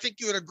overall, I think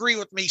you would agree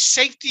with me.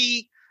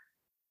 Safety,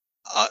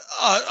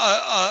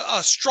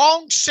 a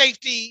strong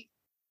safety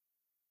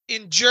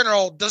in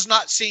general does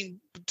not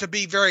seem to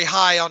be very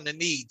high on the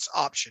needs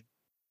option.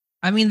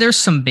 I mean, there's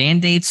some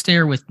Band-Aids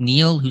there with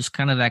Neal, who's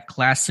kind of that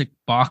classic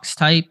box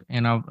type.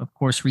 And of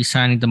course,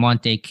 re-signing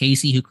DeMonte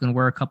Casey, who can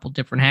wear a couple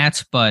different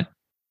hats. But,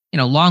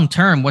 long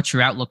term, what's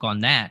your outlook on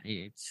that?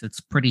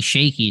 It's pretty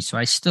shaky.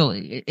 So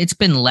it's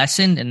been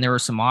lessened, and there are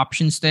some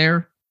options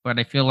there. But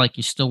I feel like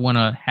you still want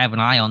to have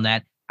an eye on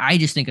that. I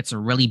just think it's a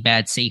really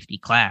bad safety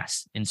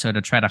class. And so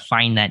to try to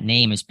find that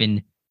name has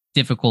been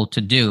difficult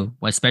to do,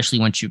 especially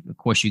once you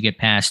get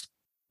past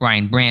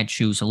Brian Branch,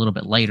 who's a little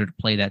bit later to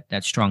play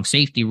that strong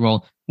safety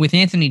role. With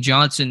Anthony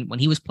Johnson, when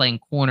he was playing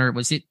corner,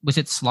 was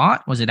it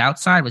slot? Was it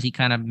outside? Was he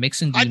kind of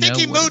mixing? I think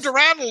he moved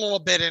around a little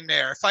bit in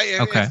there.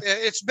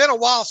 It's been a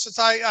while since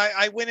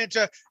I went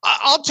into.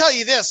 I'll tell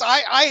you this: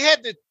 I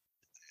had to,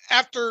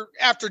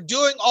 after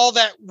doing all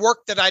that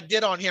work that I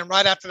did on him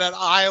right after that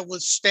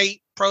Iowa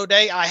State pro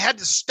day, I had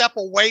to step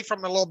away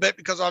from it a little bit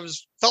because I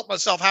felt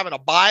myself having a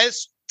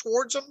bias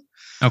towards him.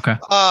 Okay.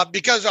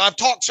 Because I've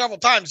talked several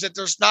times that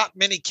there's not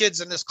many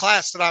kids in this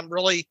class that I'm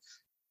really,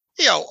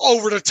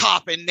 over the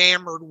top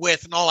enamored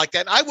with and all like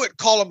that. And I wouldn't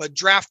call him a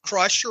draft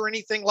crush or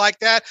anything like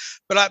that.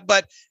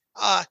 But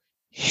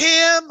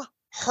him,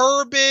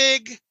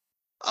 Herbig,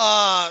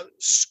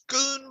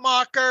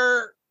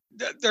 Schoonmaker,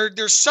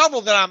 there's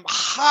several that I'm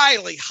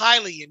highly,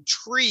 highly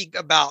intrigued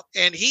about.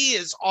 And he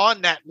is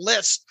on that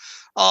list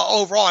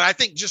overall. And I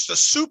think just a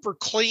super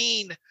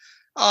clean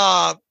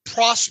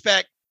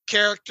prospect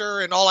character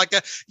and all like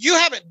that. You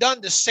haven't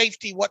done the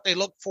safety what they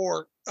look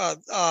for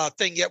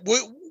thing yet.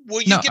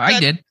 Will you get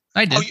that?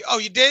 I did. Oh,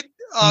 you did?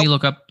 Let me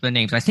look up the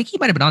names. I think he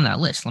might have been on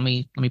that list. Let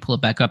me pull it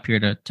back up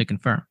here to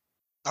confirm.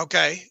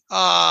 Okay.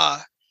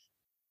 And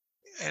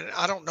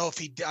I don't know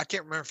if I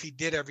can't remember if he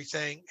did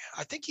everything.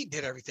 I think he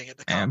did everything at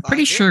the combine. I'm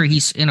pretty sure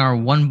he's in our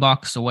one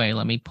box away.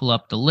 Let me pull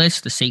up the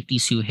list. The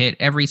safeties who hit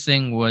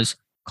everything was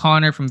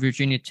Connor from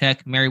Virginia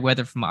Tech,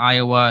 Merriweather from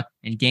Iowa,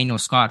 and Daniel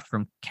Scott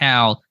from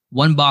Cal.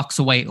 One box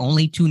away,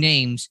 only 2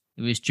 names.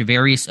 It was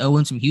Javarius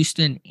Owens from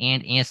Houston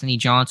and Anthony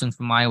Johnson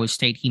from Iowa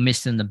State. He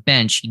missed in the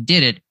bench. He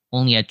did it,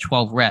 only at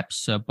 12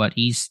 reps, but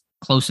he's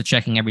close to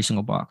checking every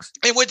single box.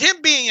 And with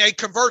him being a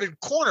converted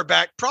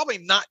cornerback, probably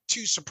not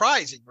too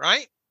surprising,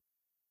 right?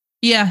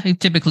 Yeah,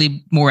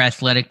 typically more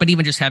athletic, but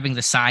even just having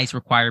the size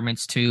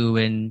requirements too,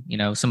 and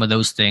some of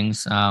those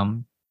things,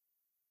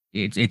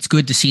 it's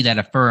good to see that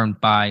affirmed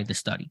by the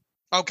study.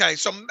 Okay,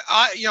 so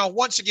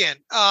once again,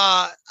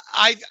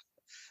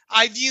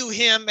 I view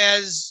him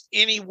as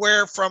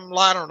anywhere from,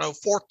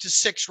 4th to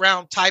 6th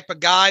round type of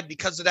guy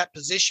because of that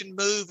position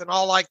move and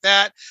all like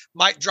that.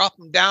 Might drop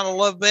him down a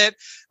little bit.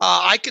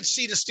 I could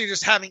see the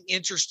Steelers having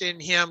interest in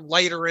him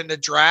later in the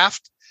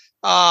draft.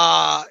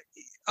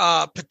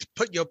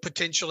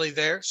 Potentially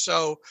there.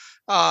 So,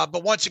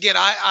 but once again,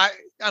 I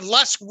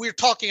unless we're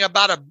talking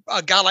about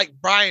a guy like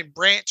Brian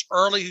Branch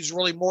early, who's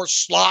really more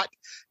slot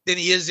than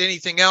he is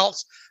anything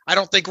else, I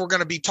don't think we're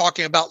going to be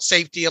talking about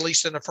safety, at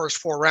least in the first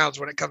 4 rounds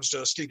when it comes to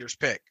a Steelers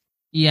pick.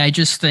 Yeah, I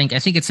think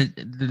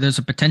there's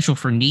a potential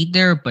for need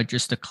there, but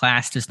just the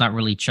class does not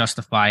really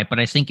justify it. But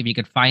I think if you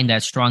could find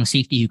that strong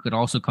safety who could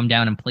also come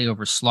down and play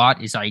over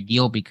slot is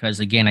ideal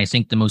because, again, I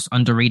think the most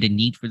underrated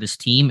need for this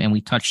team, and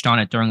we touched on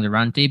it during the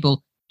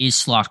roundtable, is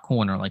slot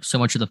corner. Like so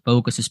much of the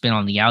focus has been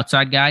on the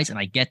outside guys, and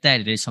I get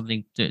that it is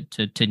something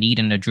to need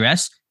and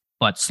address.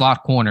 But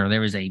slot corner,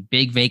 there is a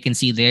big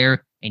vacancy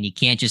there, and you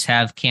can't just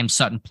have Cam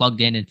Sutton plugged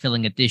in and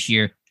filling it this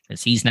year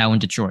because he's now in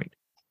Detroit.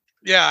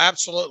 Yeah,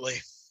 absolutely.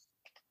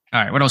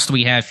 All right, what else do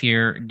we have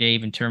here,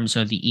 Dave, in terms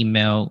of the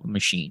email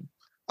machine?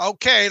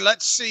 Okay,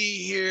 let's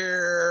see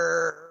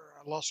here.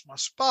 I lost my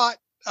spot.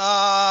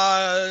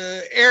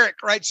 Eric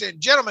writes in,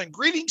 gentlemen,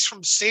 greetings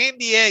from San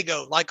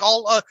Diego.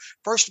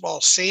 First of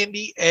all, San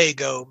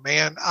Diego,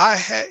 man,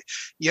 I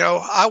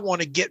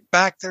want to get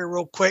back there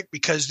real quick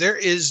because there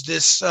is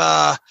this,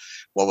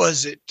 what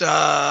was it?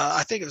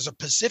 I think it was a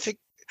Pacific,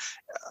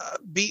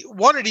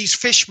 one of these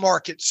fish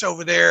markets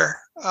over there.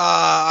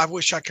 I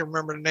wish I could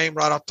remember the name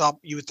right off the top.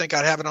 You would think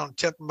I'd have it on the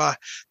tip of my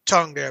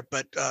tongue there,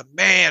 but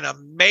man,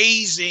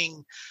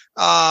 amazing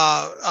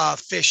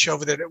fish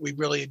over there that we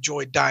really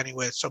enjoyed dining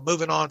with. So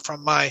moving on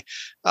from my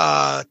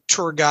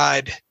tour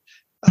guide,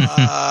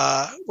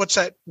 what's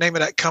that name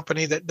of that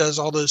company that does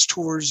all those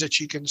tours that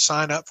you can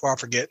sign up for? I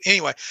forget.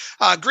 Anyway,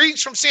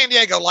 greetings from San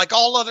Diego. Like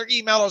all other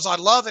emailers, I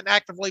love and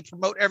actively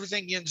promote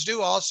everything Yins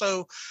do.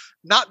 Also,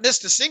 not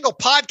missed a single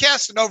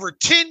podcast in over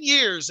 10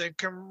 years and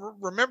can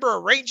remember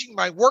arranging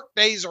my work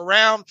days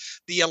around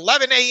the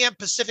 11 a.m.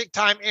 Pacific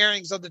time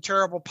airings of the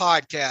Terrible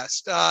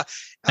Podcast.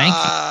 Thank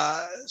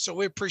you. So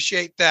we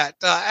appreciate that.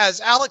 As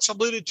Alex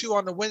alluded to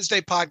on the Wednesday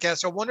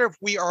podcast, I wonder if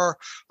we are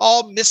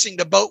all missing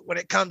the boat when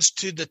it comes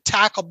to the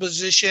tackle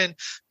position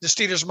the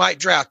Steelers might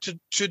draft.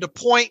 To the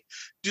point,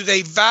 do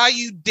they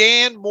value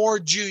Dan Moore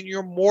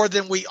Jr. more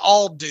than we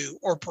all do,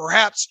 or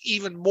perhaps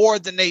even more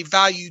than they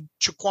value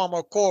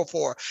Chukwuma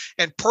Okorafor?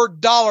 And per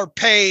dollar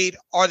paid,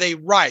 are they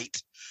right?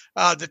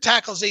 The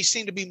tackles they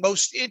seem to be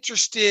most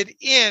interested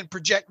in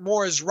project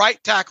more as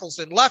right tackles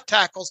than left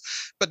tackles,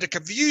 but the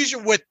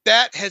confusion with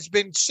that has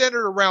been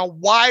centered around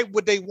why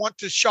would they want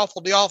to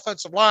shuffle the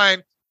offensive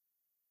line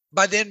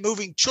by then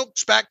moving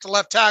Chooks back to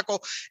left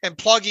tackle and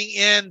plugging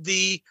in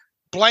the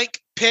blank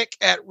pick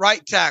at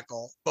right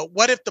tackle. But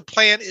what if the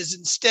plan is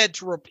instead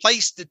to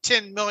replace the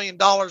 $10 million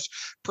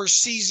per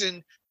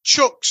season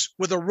Chooks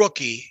with a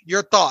rookie?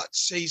 Your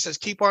thoughts? He says,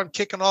 keep on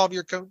kicking all of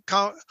your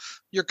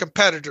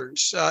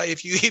competitors,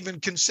 if you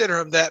even consider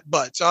them that.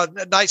 But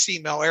a nice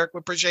email, Eric. We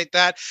appreciate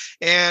that.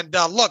 And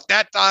look,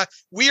 that I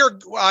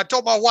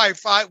told my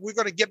wife we're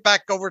going to get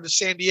back over to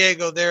San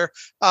Diego there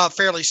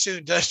fairly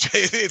soon to,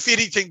 if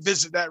anything,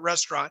 visit that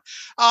restaurant.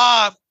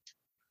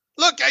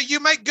 Look, you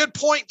make good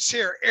points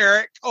here,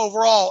 Eric,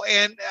 overall.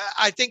 And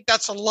I think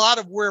that's a lot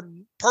of where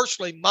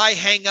personally my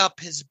hang up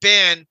has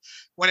been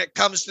when it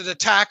comes to the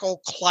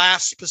tackle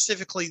class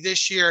specifically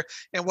this year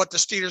and what the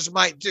Steelers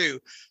might do.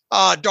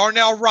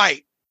 Darnell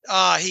Wright,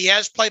 he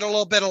has played a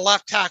little bit of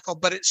left tackle,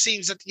 but it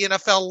seems at the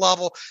NFL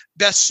level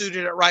best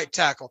suited at right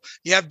tackle.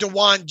 You have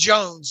DeJuan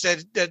Jones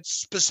that's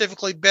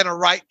specifically been a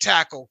right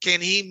tackle.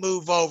 Can he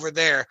move over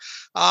there?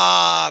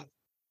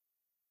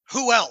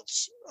 Who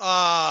else?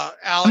 Alex?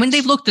 I mean,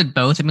 they've looked at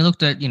both. I mean,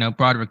 looked at,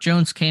 Broderick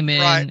Jones came in,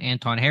 right.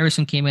 Anton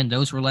Harrison came in.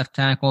 Those were left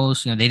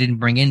tackles. They didn't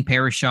bring in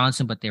Paris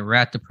Johnson, but they were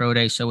at the pro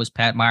day. So was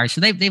Pat Myers. So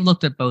they've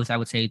looked at both, I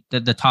would say,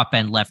 the top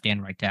end left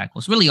and right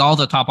tackles. Really all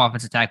the top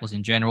offensive tackles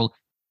in general,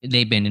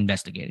 they've been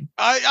investigating.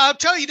 I'll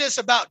tell you this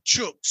about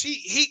Chooks.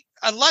 He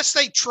unless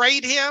they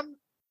trade him,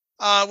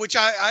 which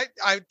I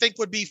think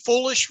would be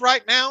foolish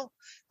right now,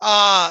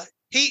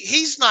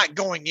 he's not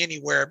going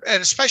anywhere,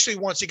 and especially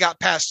once he got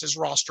past his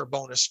roster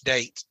bonus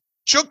date.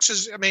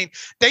 Chooks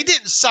they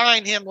didn't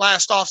sign him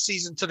last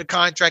offseason to the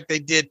contract they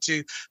did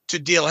to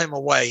deal him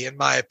away, in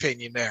my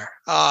opinion there.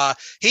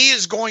 He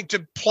is going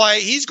to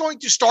play. He's going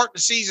to start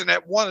the season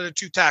at one of the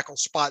two tackle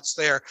spots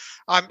there.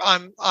 I'm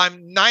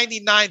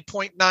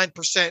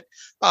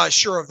 99.9%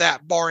 sure of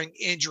that, barring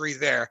injury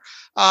there.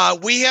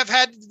 We have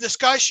had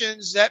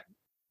discussions that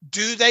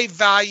do they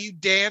value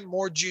Dan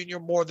Moore Jr.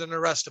 more than the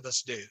rest of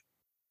us do?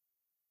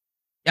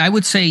 I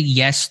would say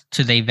yes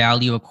to they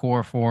value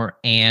Okorafor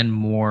and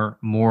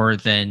more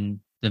than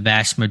the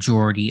vast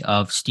majority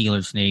of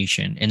Steelers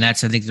Nation. And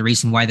that's, I think, the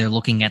reason why they're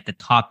looking at the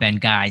top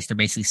end guys. They're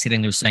basically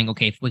sitting there saying,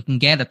 okay, if we can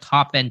get a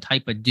top end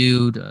type of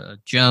dude,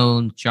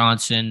 Jones,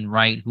 Johnson,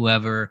 Wright,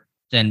 whoever,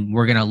 then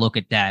we're going to look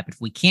at that. But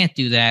if we can't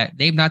do that,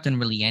 they've not done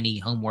really any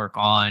homework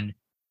on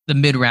the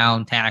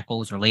mid-round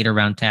tackles or later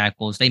round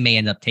tackles. They may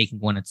end up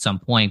taking one at some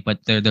point,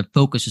 but the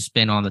focus has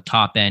been on the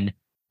top end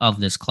of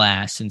this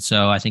class. And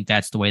so I think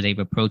that's the way they've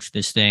approached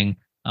this thing.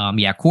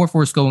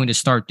 Okorafor is going to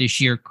start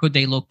this year. Could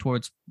they look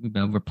towards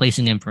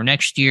replacing him for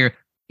next year?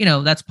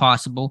 That's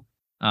possible.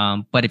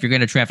 But if you're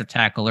going to draft a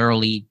tackle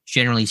early,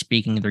 generally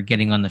speaking, they're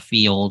getting on the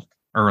field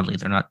early.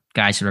 They're not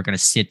guys that are going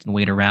to sit and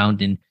wait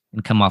around and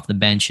come off the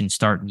bench and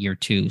start in year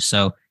two.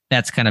 So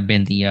that's kind of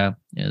been the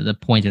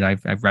point that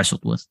I've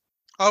wrestled with.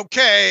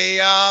 Okay,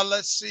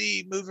 let's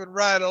see. Moving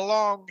right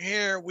along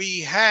here,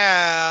 we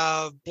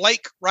have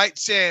Blake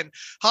writes in.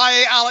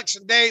 Hi, Alex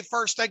and Dave.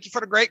 First, thank you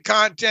for the great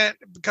content.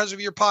 Because of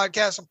your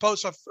podcast and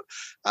posts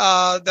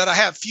that I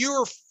have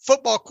fewer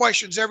football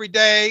questions every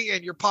day,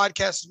 and your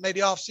podcast has made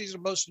the offseason the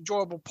most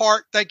enjoyable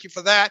part. Thank you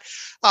for that.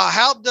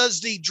 How does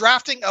the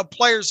drafting of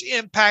players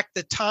impact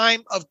the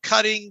time of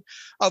cutting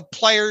of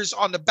players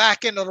on the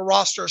back end of the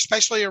roster,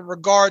 especially in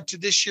regard to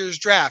this year's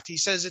draft? He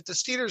says if the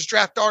Steelers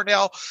draft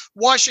Darnell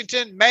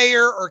Washington,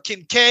 Mayer, or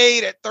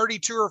Kincaid at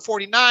 32 or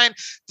 49,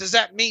 does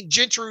that mean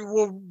Gentry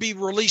will be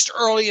released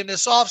early in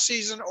this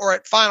offseason or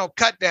at final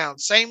cutdown?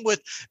 Same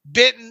with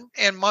Benton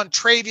and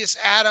Montravius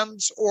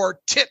Adams or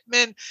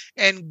Tippmann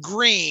and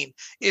Green.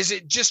 Is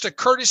it just a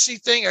courtesy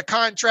thing, a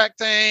contract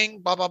thing,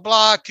 blah, blah,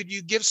 blah? Could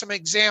you give some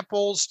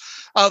examples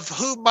of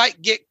who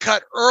might get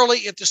cut early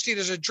if the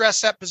Steelers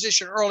address that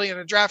position early in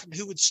the draft, and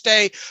who would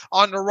stay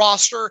on the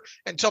roster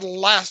until the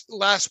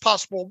last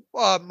possible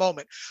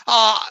moment?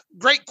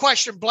 Great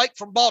question, Blake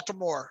from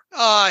Baltimore.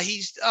 I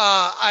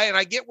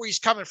get where he's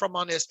coming from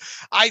on this.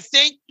 I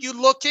think you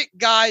look at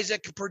guys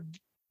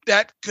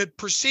that could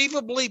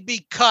perceivably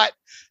be cut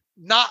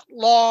not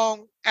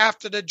long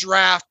after the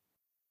draft.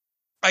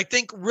 I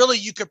think really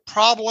you could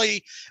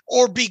probably,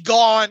 or be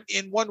gone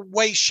in one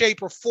way,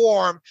 shape, or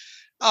form,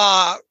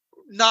 but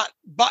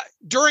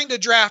during the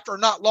draft or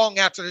not long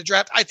after the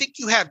draft. I think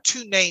you have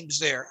two names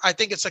there. I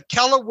think it's a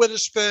Keller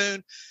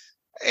Witherspoon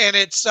and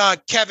it's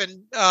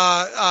Kevin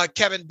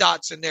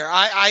Dotson there.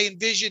 I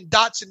envision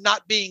Dotson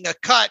not being a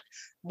cut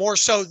more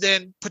so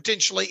than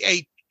potentially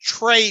a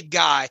trade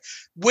guy.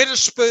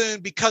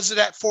 Witherspoon, because of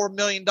that $4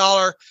 million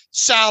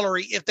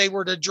salary, if they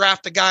were to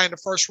draft a guy in the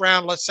first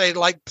round, let's say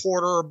like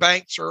Porter or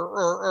Banks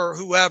or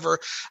whoever,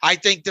 I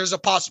think there's a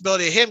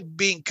possibility of him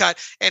being cut.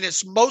 And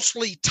it's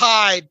mostly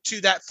tied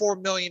to that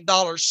 $4 million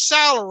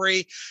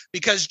salary,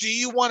 because do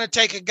you want to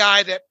take a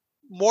guy that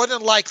more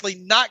than likely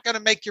not going to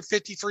make your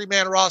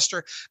 53-man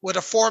roster with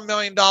a $4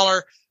 million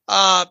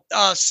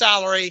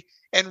salary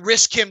and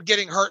risk him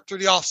getting hurt through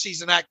the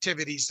offseason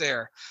activities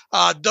there?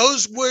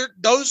 Those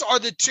are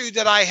the two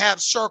that I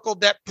have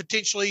circled that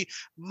potentially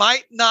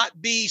might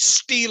not be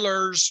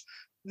Steelers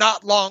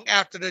not long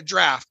after the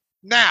draft.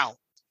 Now,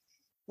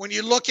 when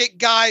you look at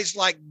guys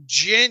like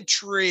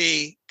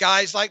Gentry,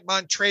 guys like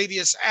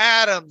Montravius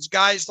Adams,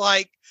 guys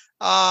like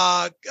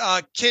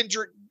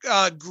Kendrick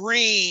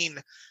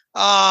Green,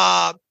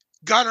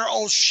 Gunnar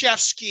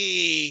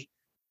Olszewski,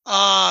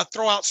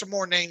 throw out some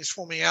more names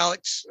for me,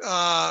 Alex.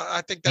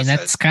 I think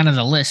that's kind of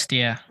the list.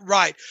 Yeah.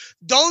 Right.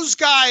 Those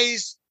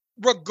guys,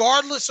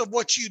 regardless of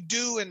what you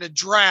do in the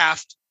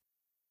draft,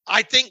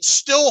 I think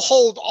still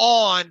hold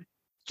on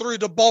through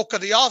the bulk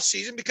of the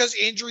offseason, because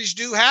injuries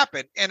do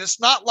happen. And it's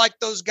not like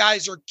those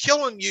guys are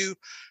killing you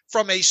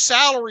from a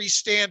salary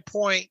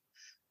standpoint,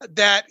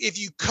 that if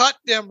you cut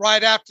them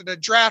right after the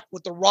draft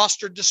with the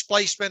roster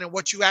displacement and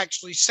what you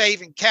actually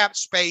save in cap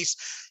space,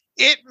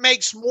 it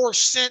makes more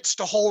sense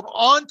to hold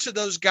on to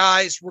those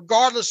guys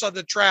regardless of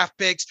the draft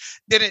picks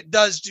than it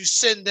does to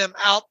send them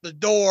out the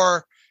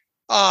door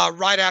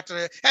right after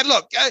that. And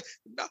look,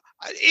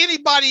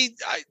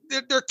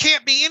 there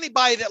can't be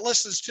anybody that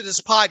listens to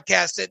this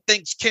podcast that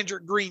thinks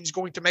Kendrick Green's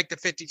going to make the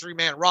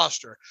 53-man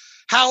roster.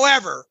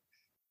 However,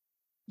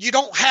 you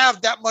don't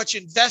have that much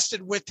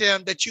invested with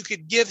him that you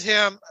could give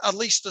him at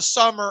least the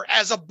summer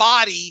as a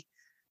body,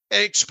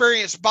 an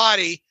experienced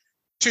body,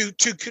 to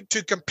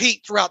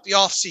compete throughout the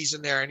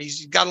offseason there. And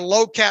he's got a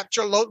low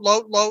capture,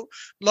 low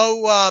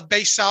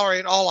base salary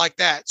and all like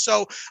that.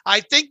 So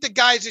I think the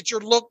guys that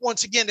you're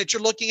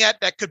looking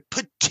at that could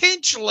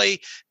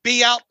potentially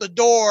be out the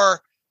door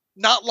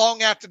not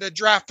long after the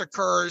draft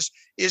occurs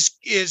is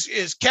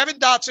Kevin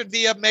Dotson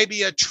via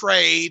maybe a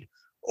trade,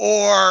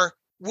 or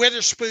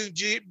Witherspoon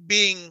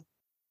being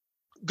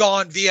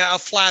gone via a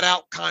flat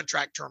out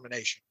contract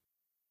termination.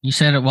 You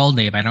said it well,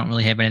 Dave. I don't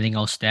really have anything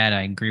else to add.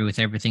 I agree with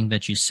everything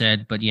that you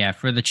said. But yeah,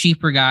 for the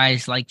cheaper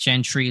guys like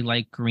Gentry,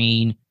 like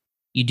Green,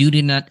 you do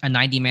need a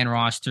 90-man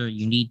roster.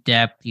 You need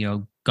depth.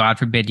 God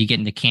forbid you get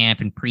into camp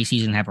and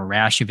preseason, have a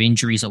rash of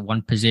injuries at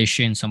one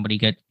position. Somebody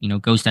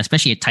goes down,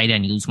 especially at tight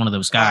end. You lose one of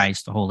those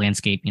guys. The whole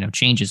landscape,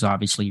 changes.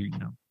 Obviously, you're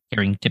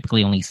carrying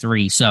typically only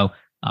 3. So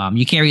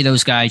you carry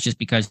those guys just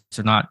because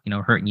they're not,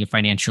 hurting you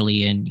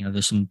financially, and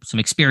there's some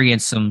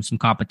experience, some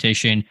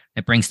competition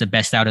that brings the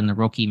best out in the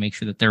rookie. Make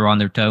sure that they're on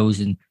their toes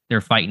and they're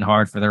fighting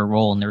hard for their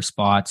role and their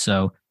spot.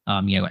 So,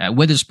 at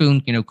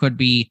Witherspoon, could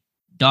be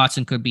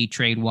Dotson, could be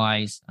trade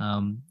wise.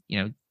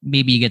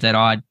 Maybe you get that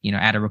odd,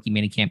 at a rookie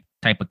minicamp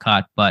type of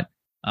cut, but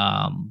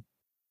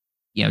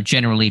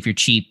generally if you're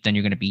cheap, then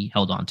you're going to be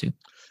held on to.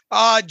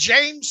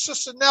 James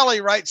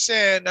Cicinelli writes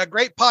in, a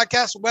great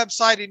podcast and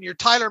website. In your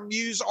Tyler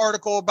Muse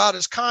article about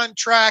his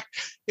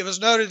contract, it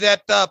was noted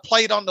that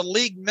played on the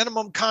league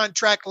minimum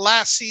contract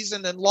last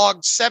season and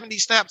logged 70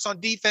 snaps on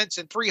defense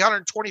and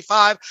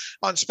 325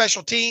 on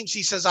special teams.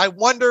 He says, I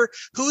wonder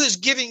who is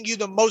giving you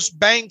the most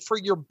bang for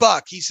your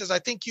buck. He says, I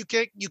think you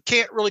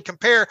can't really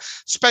compare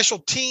special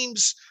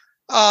teams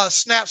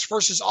snaps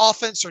versus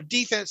offense or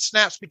defense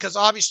snaps, because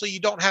obviously you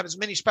don't have as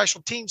many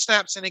special team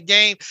snaps in a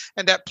game,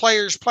 and that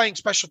players playing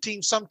special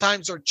teams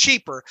sometimes are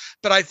cheaper.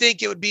 But I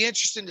think it would be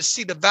interesting to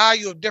see the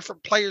value of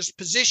different players'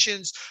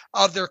 positions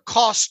of their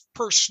cost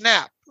per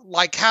snap.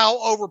 Like how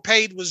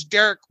overpaid was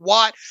Derek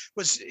Watt?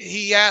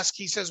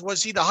 He says,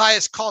 was he the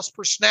highest cost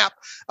per snap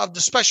of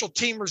the special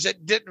teamers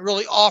that didn't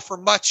really offer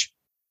much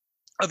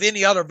of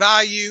any other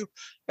value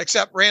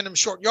except random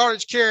short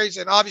yardage carries?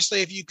 And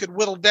obviously, if you could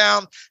whittle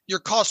down your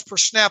cost per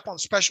snap on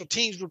special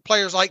teams with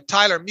players like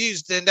Tyler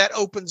Muse, then that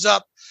opens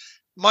up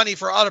money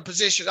for other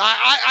positions.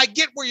 I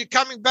get where you're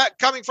coming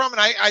from,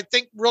 and I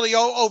think really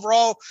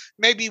overall,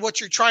 maybe what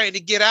you're trying to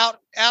get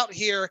out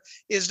here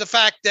is the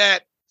fact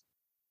that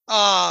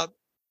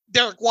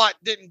Derek Watt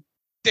didn't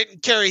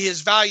carry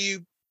his value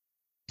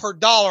per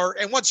dollar.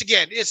 And once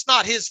again, it's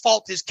not his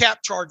fault his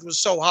cap charge was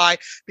so high,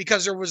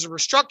 because there was a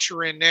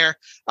restructure in there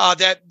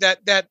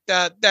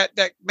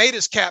that made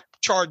his cap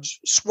charge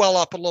swell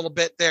up a little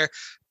bit there.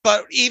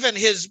 But even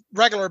his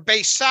regular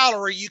base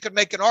salary, you could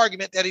make an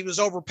argument that he was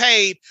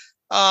overpaid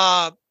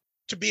to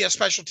be a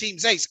special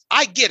teams ace.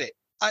 I get it.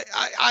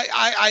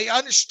 I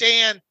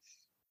understand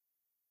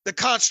the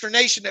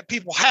consternation that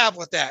people have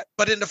with that.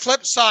 But in the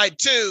flip side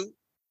too,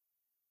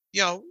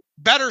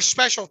 better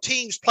special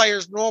teams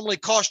players normally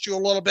cost you a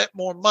little bit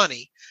more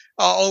money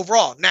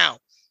overall. Now,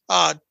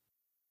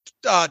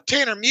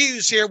 Tanner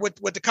Muse here with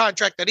the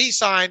contract that he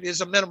signed is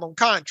a minimum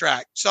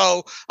contract.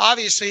 So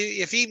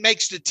obviously, if he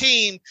makes the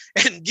team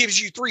and gives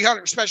you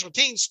 300 special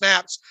team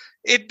snaps,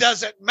 it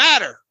doesn't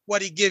matter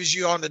what he gives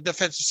you on the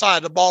defensive side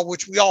of the ball,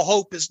 which we all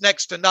hope is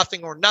next to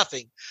nothing or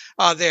nothing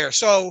there.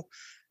 So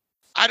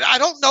I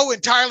don't know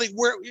entirely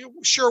where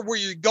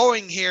you're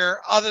going here,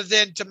 other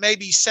than to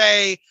maybe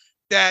say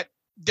that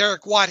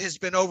Derek Watt has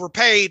been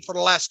overpaid for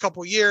the last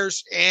couple of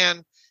years,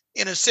 and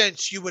in a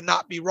sense, you would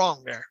not be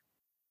wrong there.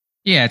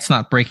 Yeah, it's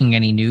not breaking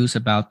any news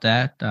about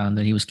that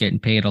he was getting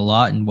paid a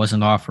lot and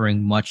wasn't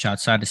offering much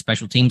outside of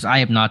special teams. I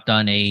have not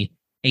done a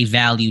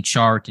value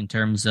chart in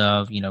terms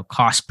of,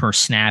 cost per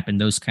snap and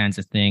those kinds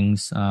of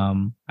things.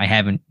 I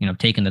haven't,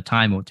 taken the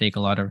time. It would take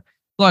a lot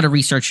of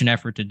research and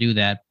effort to do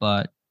that.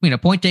 But,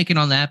 point taken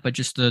on that, but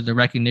just the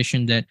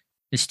recognition that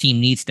this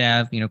team needs to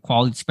have,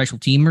 quality special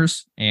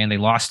teamers, and they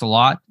lost a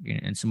lot.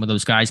 And some of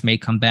those guys may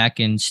come back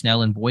in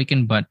Snell and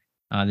Boykin, but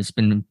there's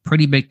been a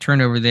pretty big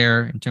turnover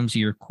there in terms of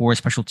your core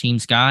special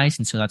teams guys.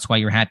 And so that's why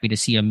you're happy to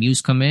see a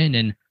Muse come in.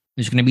 And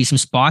there's going to be some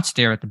spots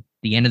there at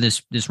the end of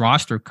this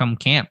roster come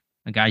camp.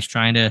 The guys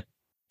trying to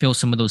fill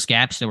some of those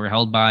gaps that were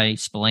held by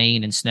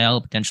Spillane and Snell,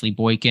 potentially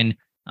Boykin,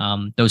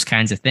 those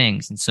kinds of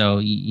things. And so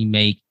you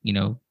may,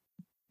 you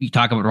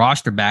talk about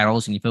roster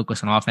battles and you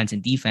focus on offense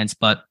and defense,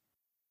 but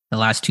the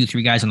last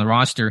 2-3 guys on the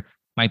roster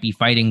might be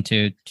fighting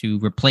to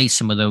replace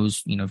some of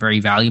those, very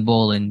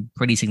valuable and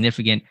pretty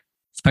significant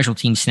special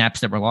team snaps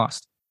that were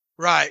lost.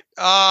 Right.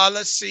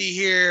 Let's see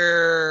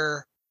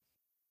here.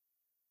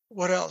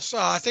 What else?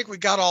 I think we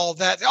got all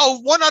that.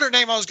 Oh, one other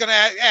name I was going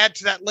to add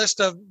to that list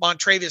of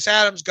Montravius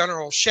Adams, Gunnar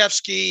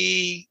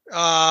Olszewski.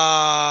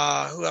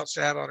 Who else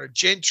do I have on there?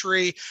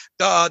 Gentry.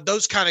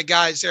 Those kind of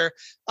guys there.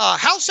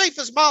 How safe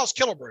is Miles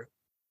Killebrew?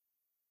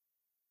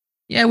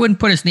 Yeah, I wouldn't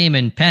put his name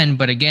in pen,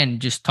 but again,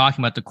 just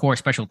talking about the core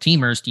special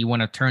teamers, do you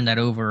want to turn that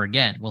over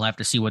again? We'll have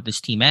to see what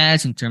this team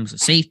adds in terms of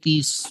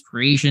safeties,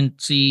 free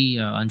agency,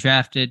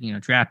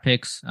 undrafted, draft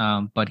picks.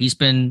 But he's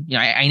been,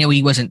 I know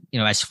he wasn't,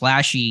 as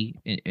flashy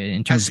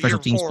in terms of special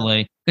teams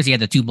play because he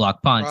had the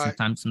 2-block punt. Right.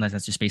 Sometimes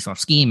that's just based off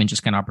scheme and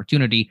just kind of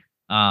opportunity.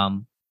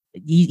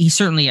 He's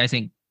certainly, I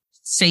think,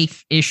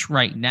 safe-ish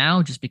right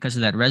now just because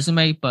of that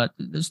resume, but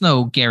there's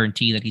no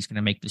guarantee that he's going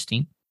to make this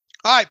team.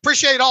 All right.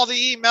 Appreciate all the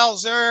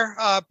emails there.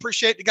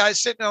 Appreciate the guys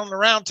sitting on the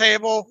round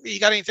table. You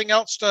got anything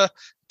else to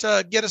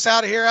get us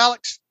out of here,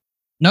 Alex?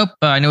 Nope.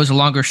 I know it was a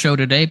longer show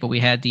today, but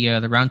we had the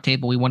round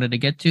table we wanted to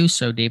get to.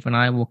 So Dave and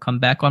I will come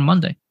back on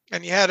Monday.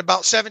 And you had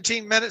about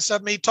 17 minutes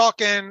of me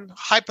talking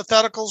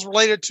hypotheticals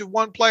related to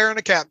one player and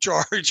a cap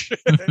charge.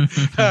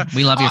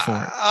 We love you for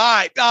it. All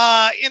right.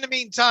 In the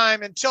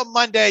meantime, until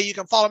Monday, you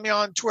can follow me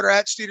on Twitter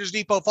at Steelers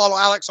Depot. Follow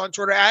Alex on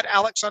Twitter at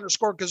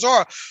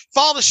Alex_Kozora.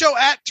 Follow the show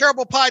at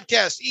Terrible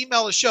Podcast.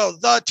 Email the show,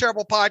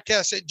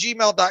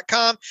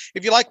 theterriblepodcast@gmail.com.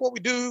 If you like what we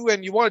do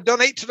and you want to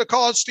donate to the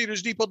cause,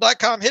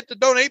 SteelersDepot.com. Hit the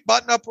donate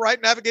button up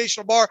right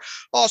navigational bar.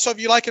 Also, if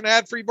you like an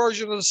ad-free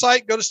version of the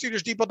site, go to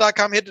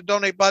SteelersDepot.com, hit the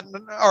donate button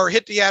or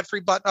hit the ad-free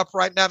button up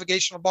right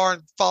navigational bar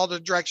and follow the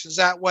directions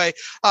that way.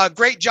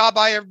 Great job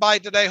by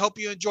everybody today. Hope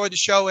you enjoyed the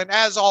show. And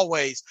as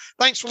always,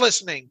 thanks for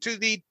listening to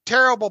the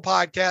Terrible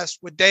Podcast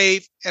with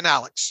Dave and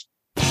Alex.